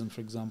feminism,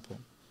 for example.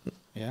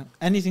 Yeah,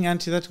 anything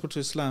antithetical to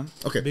Islam.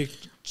 Okay. Be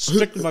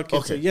strict with my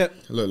kids. okay. Say, yeah,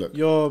 Look.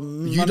 you're.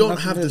 You don't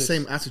have the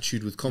same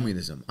attitude with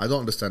communism. I don't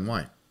understand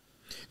why.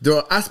 There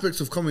are aspects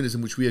of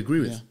communism which we agree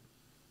with.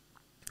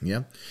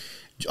 Yeah.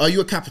 Are you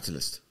a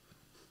capitalist?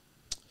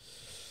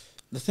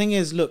 The thing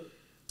is, look,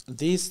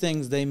 these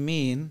things they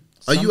mean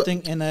Are you-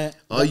 something in a.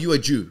 Are you a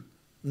Jew?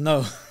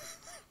 No,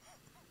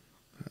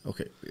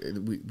 Okay.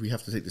 We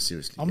have to take this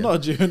seriously. I'm yeah? not a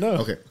Jew. No.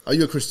 Okay. Are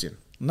you a Christian?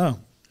 No.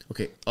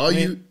 Okay. I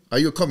mean- Are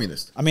you a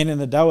communist? I mean,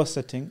 in a dawah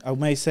setting, I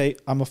may say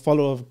I'm a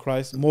follower of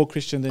Christ, more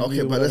Christian than Okay,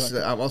 you. but whatever let's-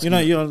 like that. I'm asking you know,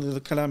 you- you're the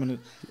calamity.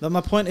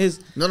 My point is,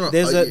 No.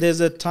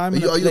 there's a time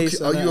and a place.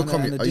 Are you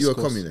a discourse.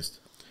 communist?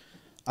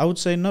 I would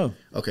say no.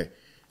 Okay.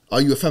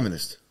 Are you a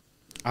feminist?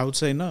 I would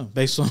say no,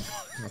 based on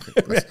Okay.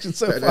 reaction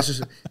so far. let's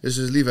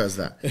just leave it as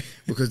that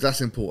because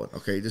that's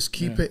important. Okay. Just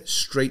keep it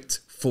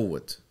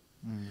straightforward.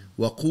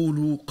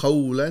 وَقُولُوا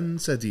قَوْلًا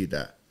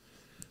سَدِيدًا.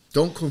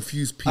 Don't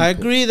confuse people. I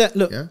agree that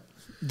look, Yeah.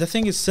 the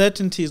thing is,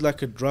 certainty is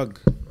like a drug,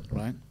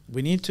 right?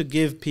 We need to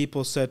give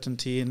people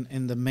certainty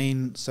in the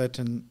main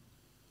certain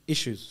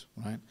issues,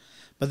 right?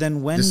 But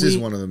then when This we is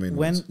one of the main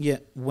ones.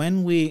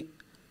 when we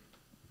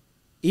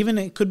even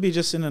it could be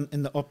just in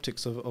the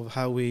optics of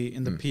how we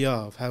in the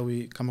PR of how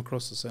we come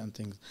across to certain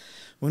things.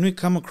 When we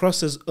come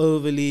across as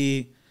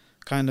overly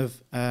kind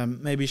of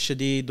maybe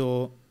shadid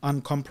or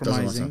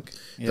uncompromising,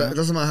 It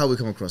doesn't matter how we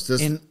come across.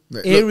 in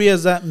Look,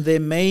 areas that there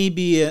may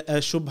be a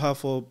shubha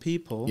for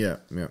people, Yeah.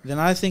 then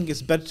I think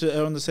it's better to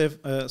err on the safe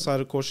side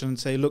of caution and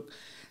say, look,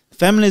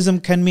 feminism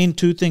can mean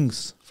two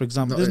things. For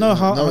example, there's no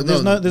harm.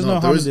 There's no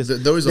harm in this. There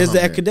is a There's harm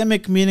the here.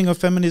 academic meaning of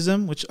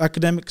feminism, which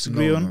academics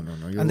agree No, on, no,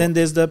 you're and wrong. then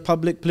there's the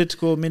public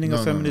political meaning of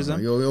No.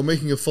 feminism. You're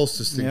making a false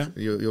distinction.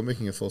 You're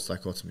making a false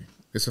dichotomy.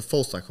 It's a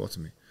false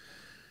dichotomy.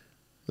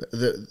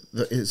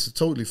 It's a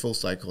totally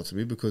false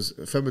dichotomy because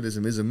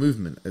feminism is a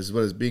movement as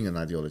well as being an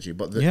ideology.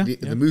 But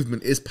the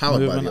movement is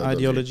powered Movement, by the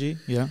ideology.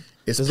 Yeah,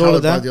 It's there's powered all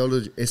of by that.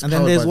 ideology. It's And then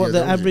powered there's by what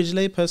the ideology. average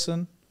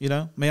layperson,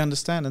 may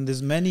understand. And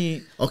there's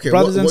many Okay,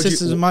 brothers what and do you-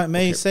 sisters who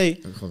may say,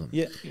 Hold on.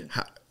 yeah,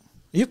 Ha-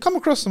 you've come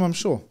across them, I'm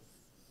sure.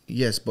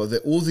 Yes, but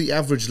all the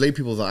average lay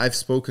people that I've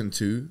spoken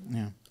to,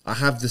 Yeah. I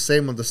have the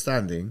same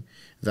understanding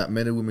that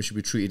men and women should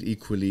be treated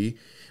equally,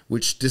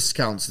 which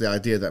discounts the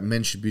idea that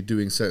men should be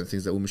doing certain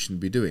things that women shouldn't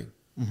be doing.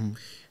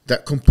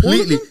 That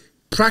completely,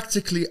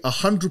 practically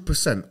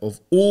 100% of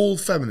all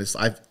feminists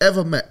I've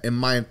ever met in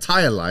my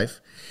entire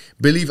life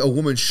believe a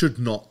woman should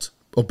not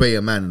obey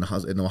a man in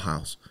her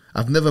house.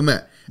 I've never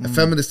met a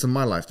feminist in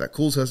my life that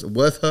calls her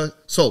worth her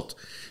salt,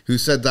 who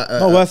said that.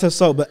 Not worth a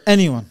salt, but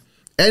anyone.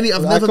 I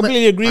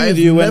completely agree with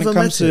you when it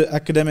comes to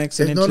academics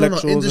and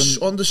intellectuals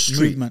on the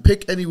street, movement.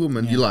 pick any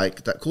woman you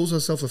like that calls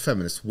herself a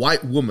feminist,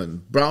 white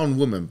woman, brown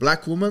woman,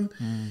 black woman,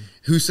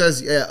 who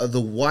says,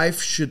 the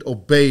wife should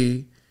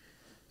obey,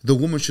 the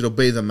woman should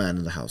obey the man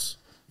in the house.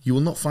 You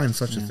will not find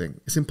such a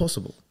thing. It's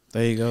impossible.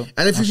 There you go.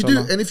 And if you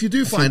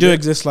do find if you do it,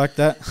 exist like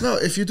that, no,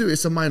 if you do,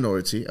 it's a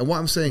minority. And what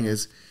I'm saying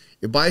is,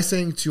 by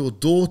saying to your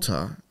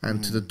daughter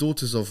and to the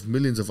daughters of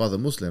millions of other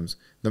Muslims,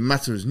 the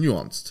matter is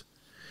nuanced,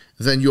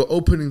 then you're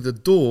opening the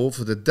door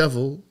for the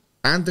devil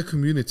and the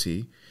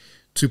community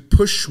to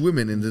push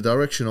women in the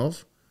direction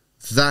of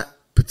that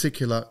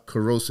particular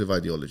corrosive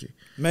ideology.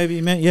 maybe,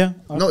 yeah.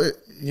 No, it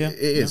yeah,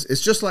 is.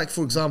 It's just like,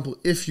 for example,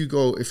 if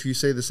you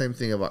say the same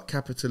thing about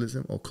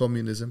capitalism or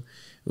communism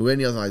or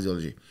any other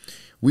ideology,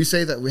 we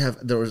say that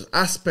there is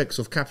aspects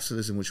of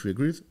capitalism which we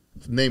agree with,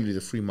 namely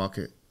the free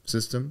market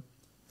system,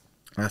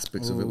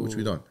 aspects of it which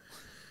we don't.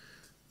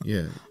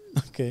 Yeah.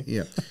 Okay.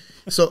 Yeah.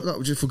 So,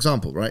 no, just for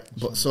example, right?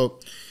 But so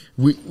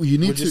you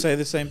need Would to you say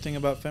the same thing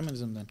about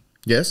feminism then?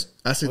 yes.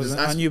 I say this.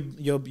 And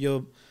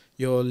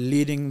you're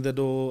leaving the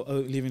door,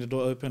 leaving the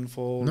door open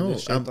for No, the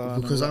shaitan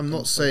and because all that I'm kind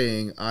not of stuff.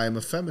 saying I'm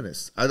a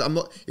feminist. I'm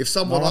not. If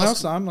No someone one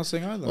asks, else, I'm not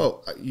saying either.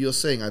 well, you're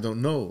saying I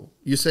don't know.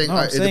 You're saying No,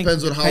 I'm it saying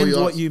depends on how you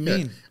what ask. you Yeah.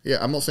 mean. Yeah,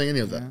 I'm not saying any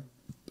of that.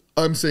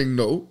 Yeah. I'm saying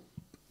no.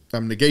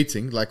 I'm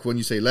negating, like when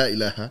you say la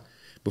ilaha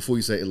before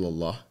you say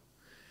illallah.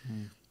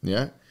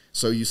 Yeah.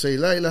 So you say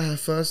la ilaha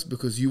first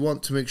because you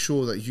want to make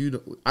sure that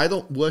I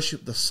don't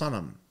worship the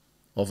sanam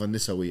of a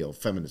nisawi of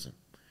feminism.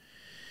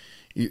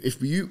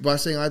 If you by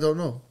saying I don't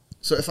know.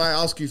 So if I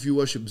ask you if you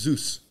worship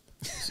Zeus,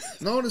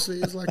 no, honestly,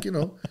 it's like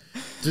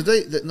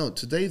today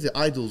the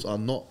idols are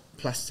not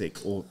plastic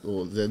or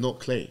they're not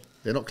clay.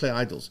 They're not clay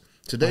idols.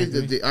 Today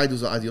the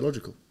idols are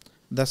ideological.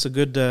 That's a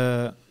good,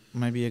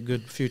 maybe a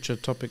good future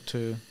topic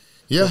to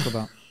talk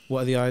about.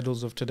 What are the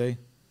idols of today?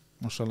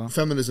 MashaAllah.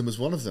 Feminism is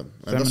one of them,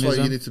 and that's why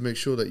you need to make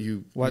sure that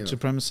you White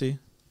supremacy,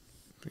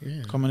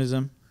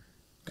 communism,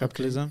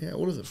 capitalism,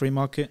 all of them. free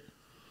market.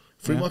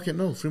 Free market,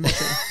 no. Free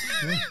market.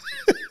 no.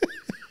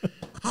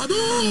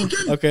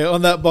 Okay,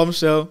 on that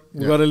bombshell,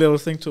 we've Yeah. got a little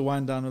thing to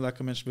wind down, like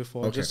I mentioned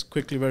before. Okay. Just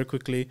quickly, very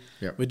quickly,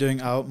 Yeah. we're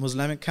doing our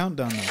Muslimic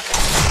countdown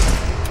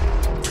now.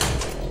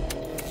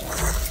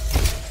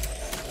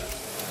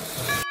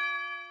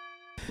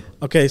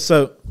 Okay,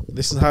 so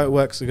this is how it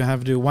works. We're gonna have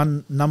to do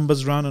one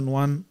numbers round and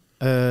one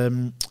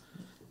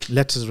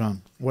letters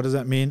round. What does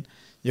that mean?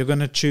 You're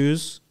gonna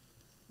choose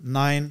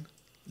 9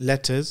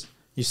 letters.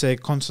 You say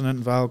consonant,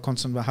 vowel,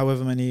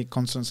 however many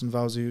consonants and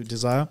vowels you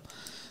desire.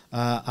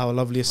 Our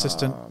lovely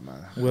assistant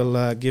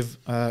will give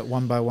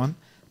one by one,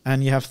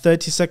 and you have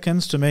 30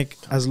 seconds to make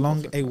as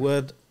long a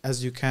word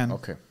as you can.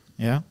 Okay.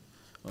 Yeah,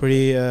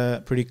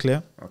 pretty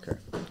clear. Okay.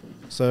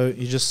 So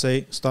you just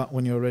say start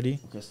when you're ready.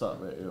 Okay, start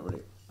ready.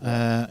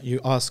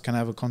 You ask, can I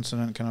have a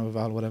consonant, can I have a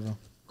vowel, whatever.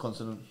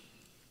 Consonant.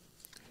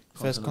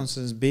 First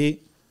consonant is B.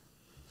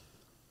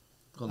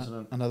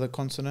 Consonant. Another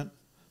consonant.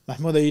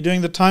 Mahmoud, are you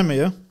doing the timer,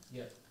 yeah?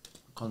 Yeah.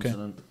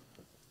 Consonant.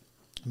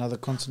 Another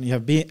consonant. You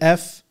have B,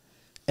 F,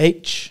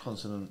 H.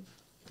 Consonant.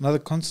 Another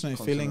consonant.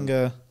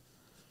 You're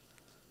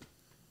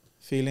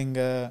feeling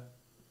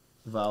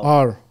Vowel.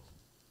 R.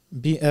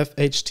 B, F,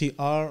 H, T,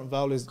 R.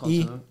 Vowel is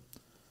Consonant. E.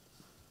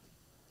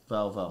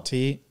 Vowel.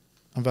 T.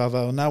 And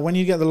vowel. Now, when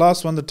you get the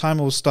last one, the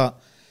timer will start.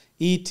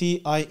 E, T,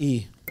 I,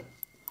 E.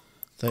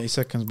 30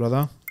 seconds,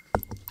 brother.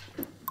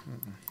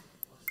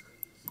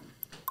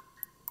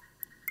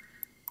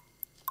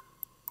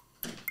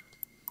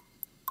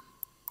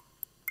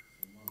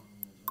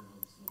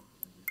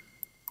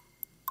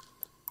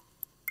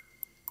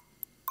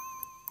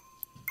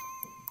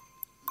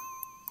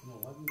 No,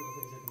 why haven't you got a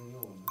 30 second in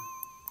your one,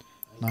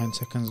 man? 9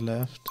 seconds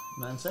left.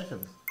 9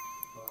 seconds.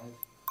 5,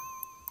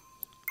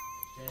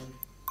 10,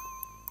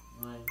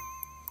 9,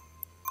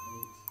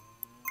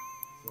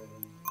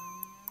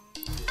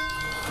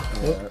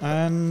 8, 7.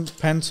 And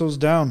pencils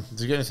down. Did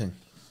you get anything?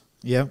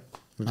 Yeah.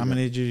 What'd How you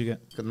many did you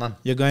get? Got none.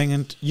 You're going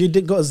into. You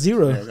did got a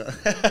 0. Yeah,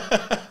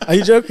 Are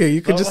you joking?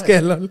 You could No just way.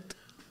 get locked.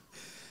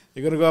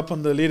 You got to go up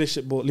on the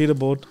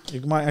leaderboard. You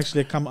might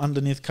actually come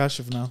underneath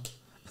Kashif now.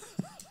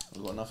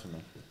 I've got nothing,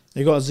 man.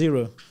 You got a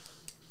 0.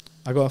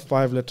 I got a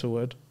 5-letter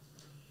word.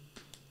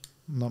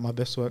 Not my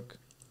best work.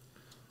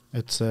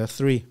 It's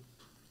 3.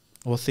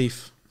 Or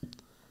thief.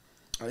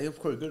 You're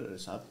quite good at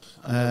this. I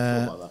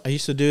never thought about I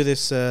used to do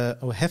this.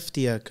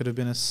 Heftiya could have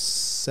been a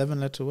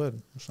 7-letter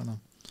word. I don't know.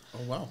 that.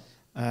 Oh, wow.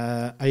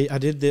 I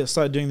did this,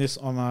 started doing this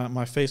on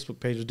my Facebook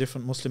page with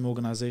different Muslim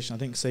organization. I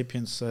think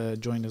Sapiens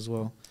joined as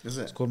well. Is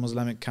It's it? called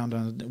Muslimic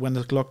Countdown. When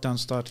the lockdown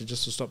started,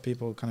 just to stop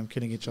people kind of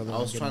killing each other. I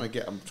was and trying to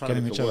get. I'm trying to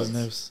getting make each a other's word.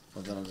 nerves.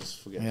 But then I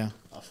just forget. Yeah.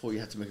 I thought you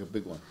had to make a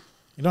big one.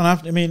 You don't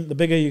have to. I mean, the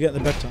bigger you get, the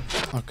better.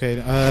 Okay.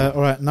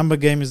 All right. Number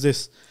game is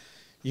this.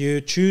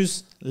 You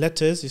choose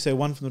letters. You say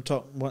one from the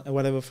top,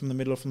 whatever from the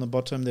middle or from the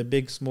bottom. They're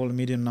big, small, and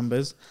medium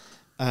numbers.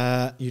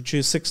 You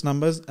choose 6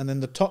 numbers, and then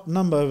the top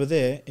number over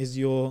there is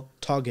your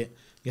target.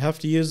 You have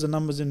to use the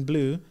numbers in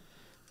blue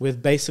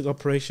with basic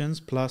operations,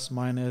 plus,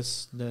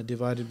 minus,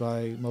 divided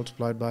by,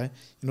 multiplied by,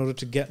 in order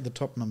to get the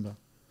top number.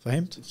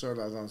 Fahimt? Sorry,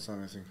 I don't understand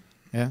anything.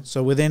 Yeah.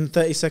 So within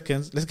 30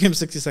 seconds, let's give him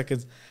 60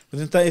 seconds.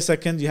 Within 30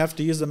 seconds, you have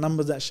to use the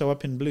numbers that show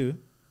up in blue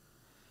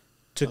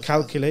to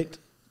calculate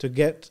to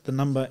get the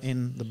number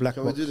in the black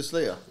Can we box. do this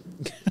later?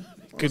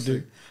 Could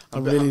do. I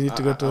I'm a bit really hun- need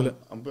to go toilet.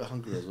 I'm a bit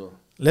hungry as well.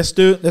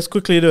 Let's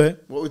quickly do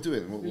it. What are we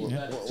doing?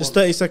 Just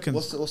 30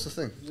 seconds. What's the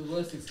thing? The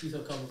worst excuse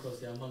I've come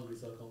across, yeah, I'm hungry,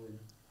 so I can't win.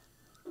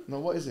 No,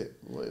 what is it?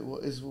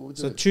 What is what we're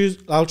So doing?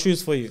 I'll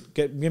choose for you.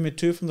 Give me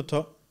 2 from the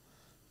top,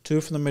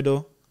 2 from the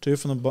middle, 2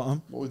 from the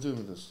bottom. What are we doing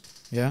with this?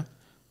 Yeah.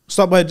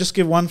 Stop by, just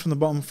give 1 from the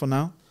bottom for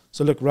now.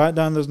 So look, write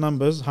down those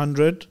numbers: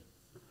 100,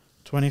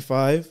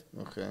 25,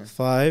 Okay.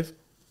 5,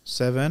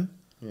 7.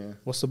 Yeah.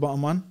 What's the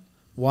bottom one?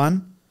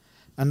 1.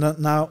 And then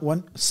now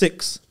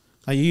 6.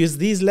 Now you use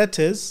these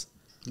letters.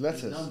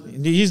 Letters.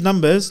 You use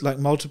numbers like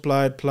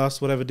multiplied,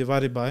 plus, whatever,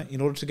 divided by, in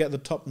order to get the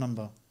top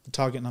number, the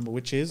target number,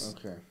 which is,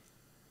 Okay.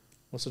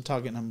 what's the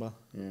target number?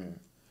 Yeah.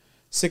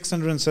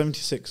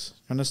 676.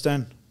 You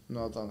understand?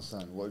 No, I don't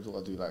understand. What do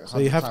I do? Like So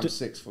you 100 have times to-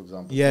 6, for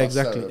example. Yeah, plus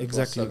exactly, 7, plus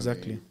exactly, 70.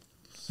 exactly.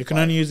 You can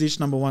 5. only use each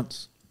number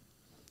once.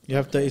 You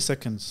have 30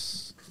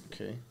 seconds.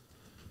 Okay.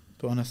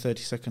 Put on a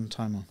 30-second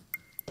timer.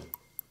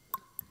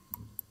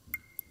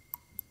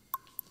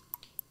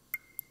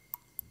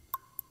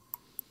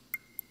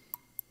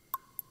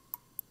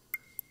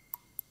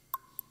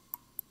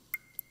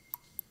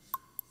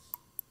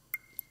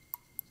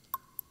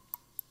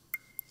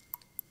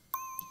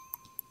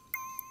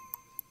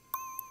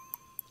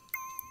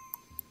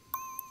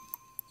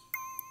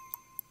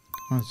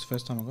 Oh, it's the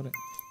first time I got it.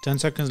 10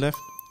 seconds left.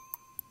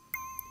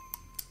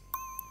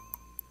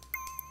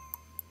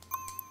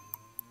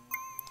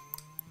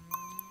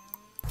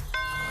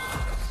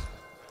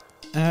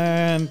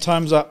 And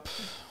time's up.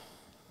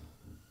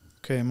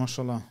 Okay,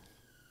 mashallah.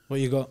 What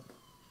you got?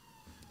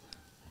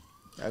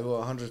 I got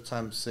 100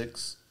 times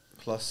 6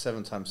 plus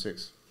 7 times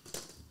 6.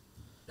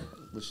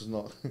 Which is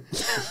not.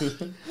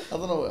 I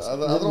don't know. I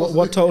don't know.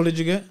 What total did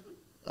you get?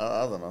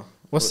 I don't know.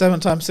 What's 7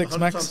 times 6 100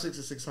 max? times 6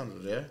 is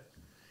 600, yeah?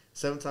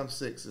 7 times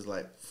 6 is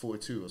like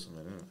 42 or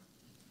something, isn't it?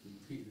 You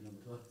repeated the number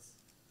twice.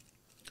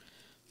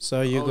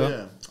 So you got.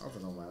 Yeah. I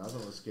don't know, man. I don't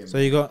know this game. So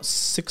you got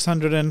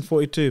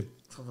 642.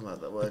 Something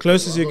like that. The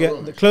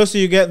closer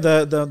you get,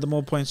 the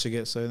more points you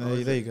get. So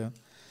there you go.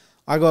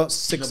 I got One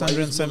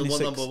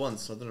 676. number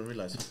once, I didn't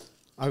realize.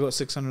 I got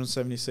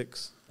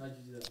 676. How'd you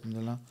do that?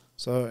 Alhamdulillah.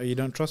 So you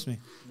don't trust me?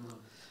 No.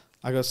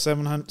 I got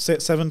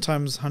 7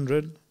 times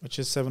 100, which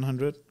is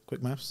 700.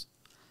 Quick maths.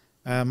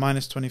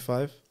 Minus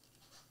 25.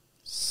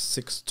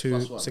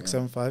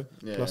 675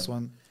 Yeah. plus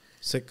 1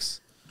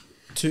 6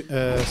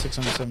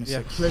 676.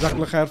 Yeah, pleasure.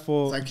 Jazakallah khair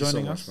for Thank you so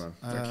joining much, us. man.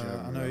 Thank you,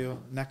 I know you're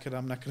knackered.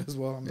 I'm knackered as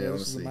well. Yeah,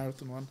 This is a honestly.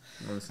 marathon one.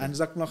 Honestly. And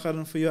Jazakallah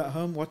khairan for you at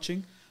home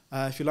watching.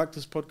 If you like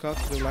this podcast,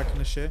 do like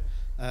and a share.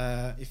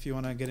 If you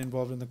want to get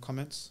involved in the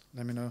comments,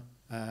 let me know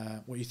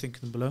what you think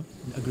below.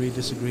 Agree,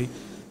 disagree.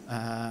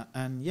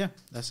 And yeah,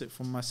 that's it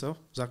from myself.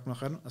 Jazakallah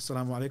khairan.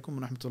 Assalamu alaikum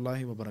wa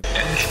rahmatullahi wa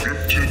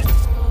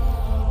barakatuh.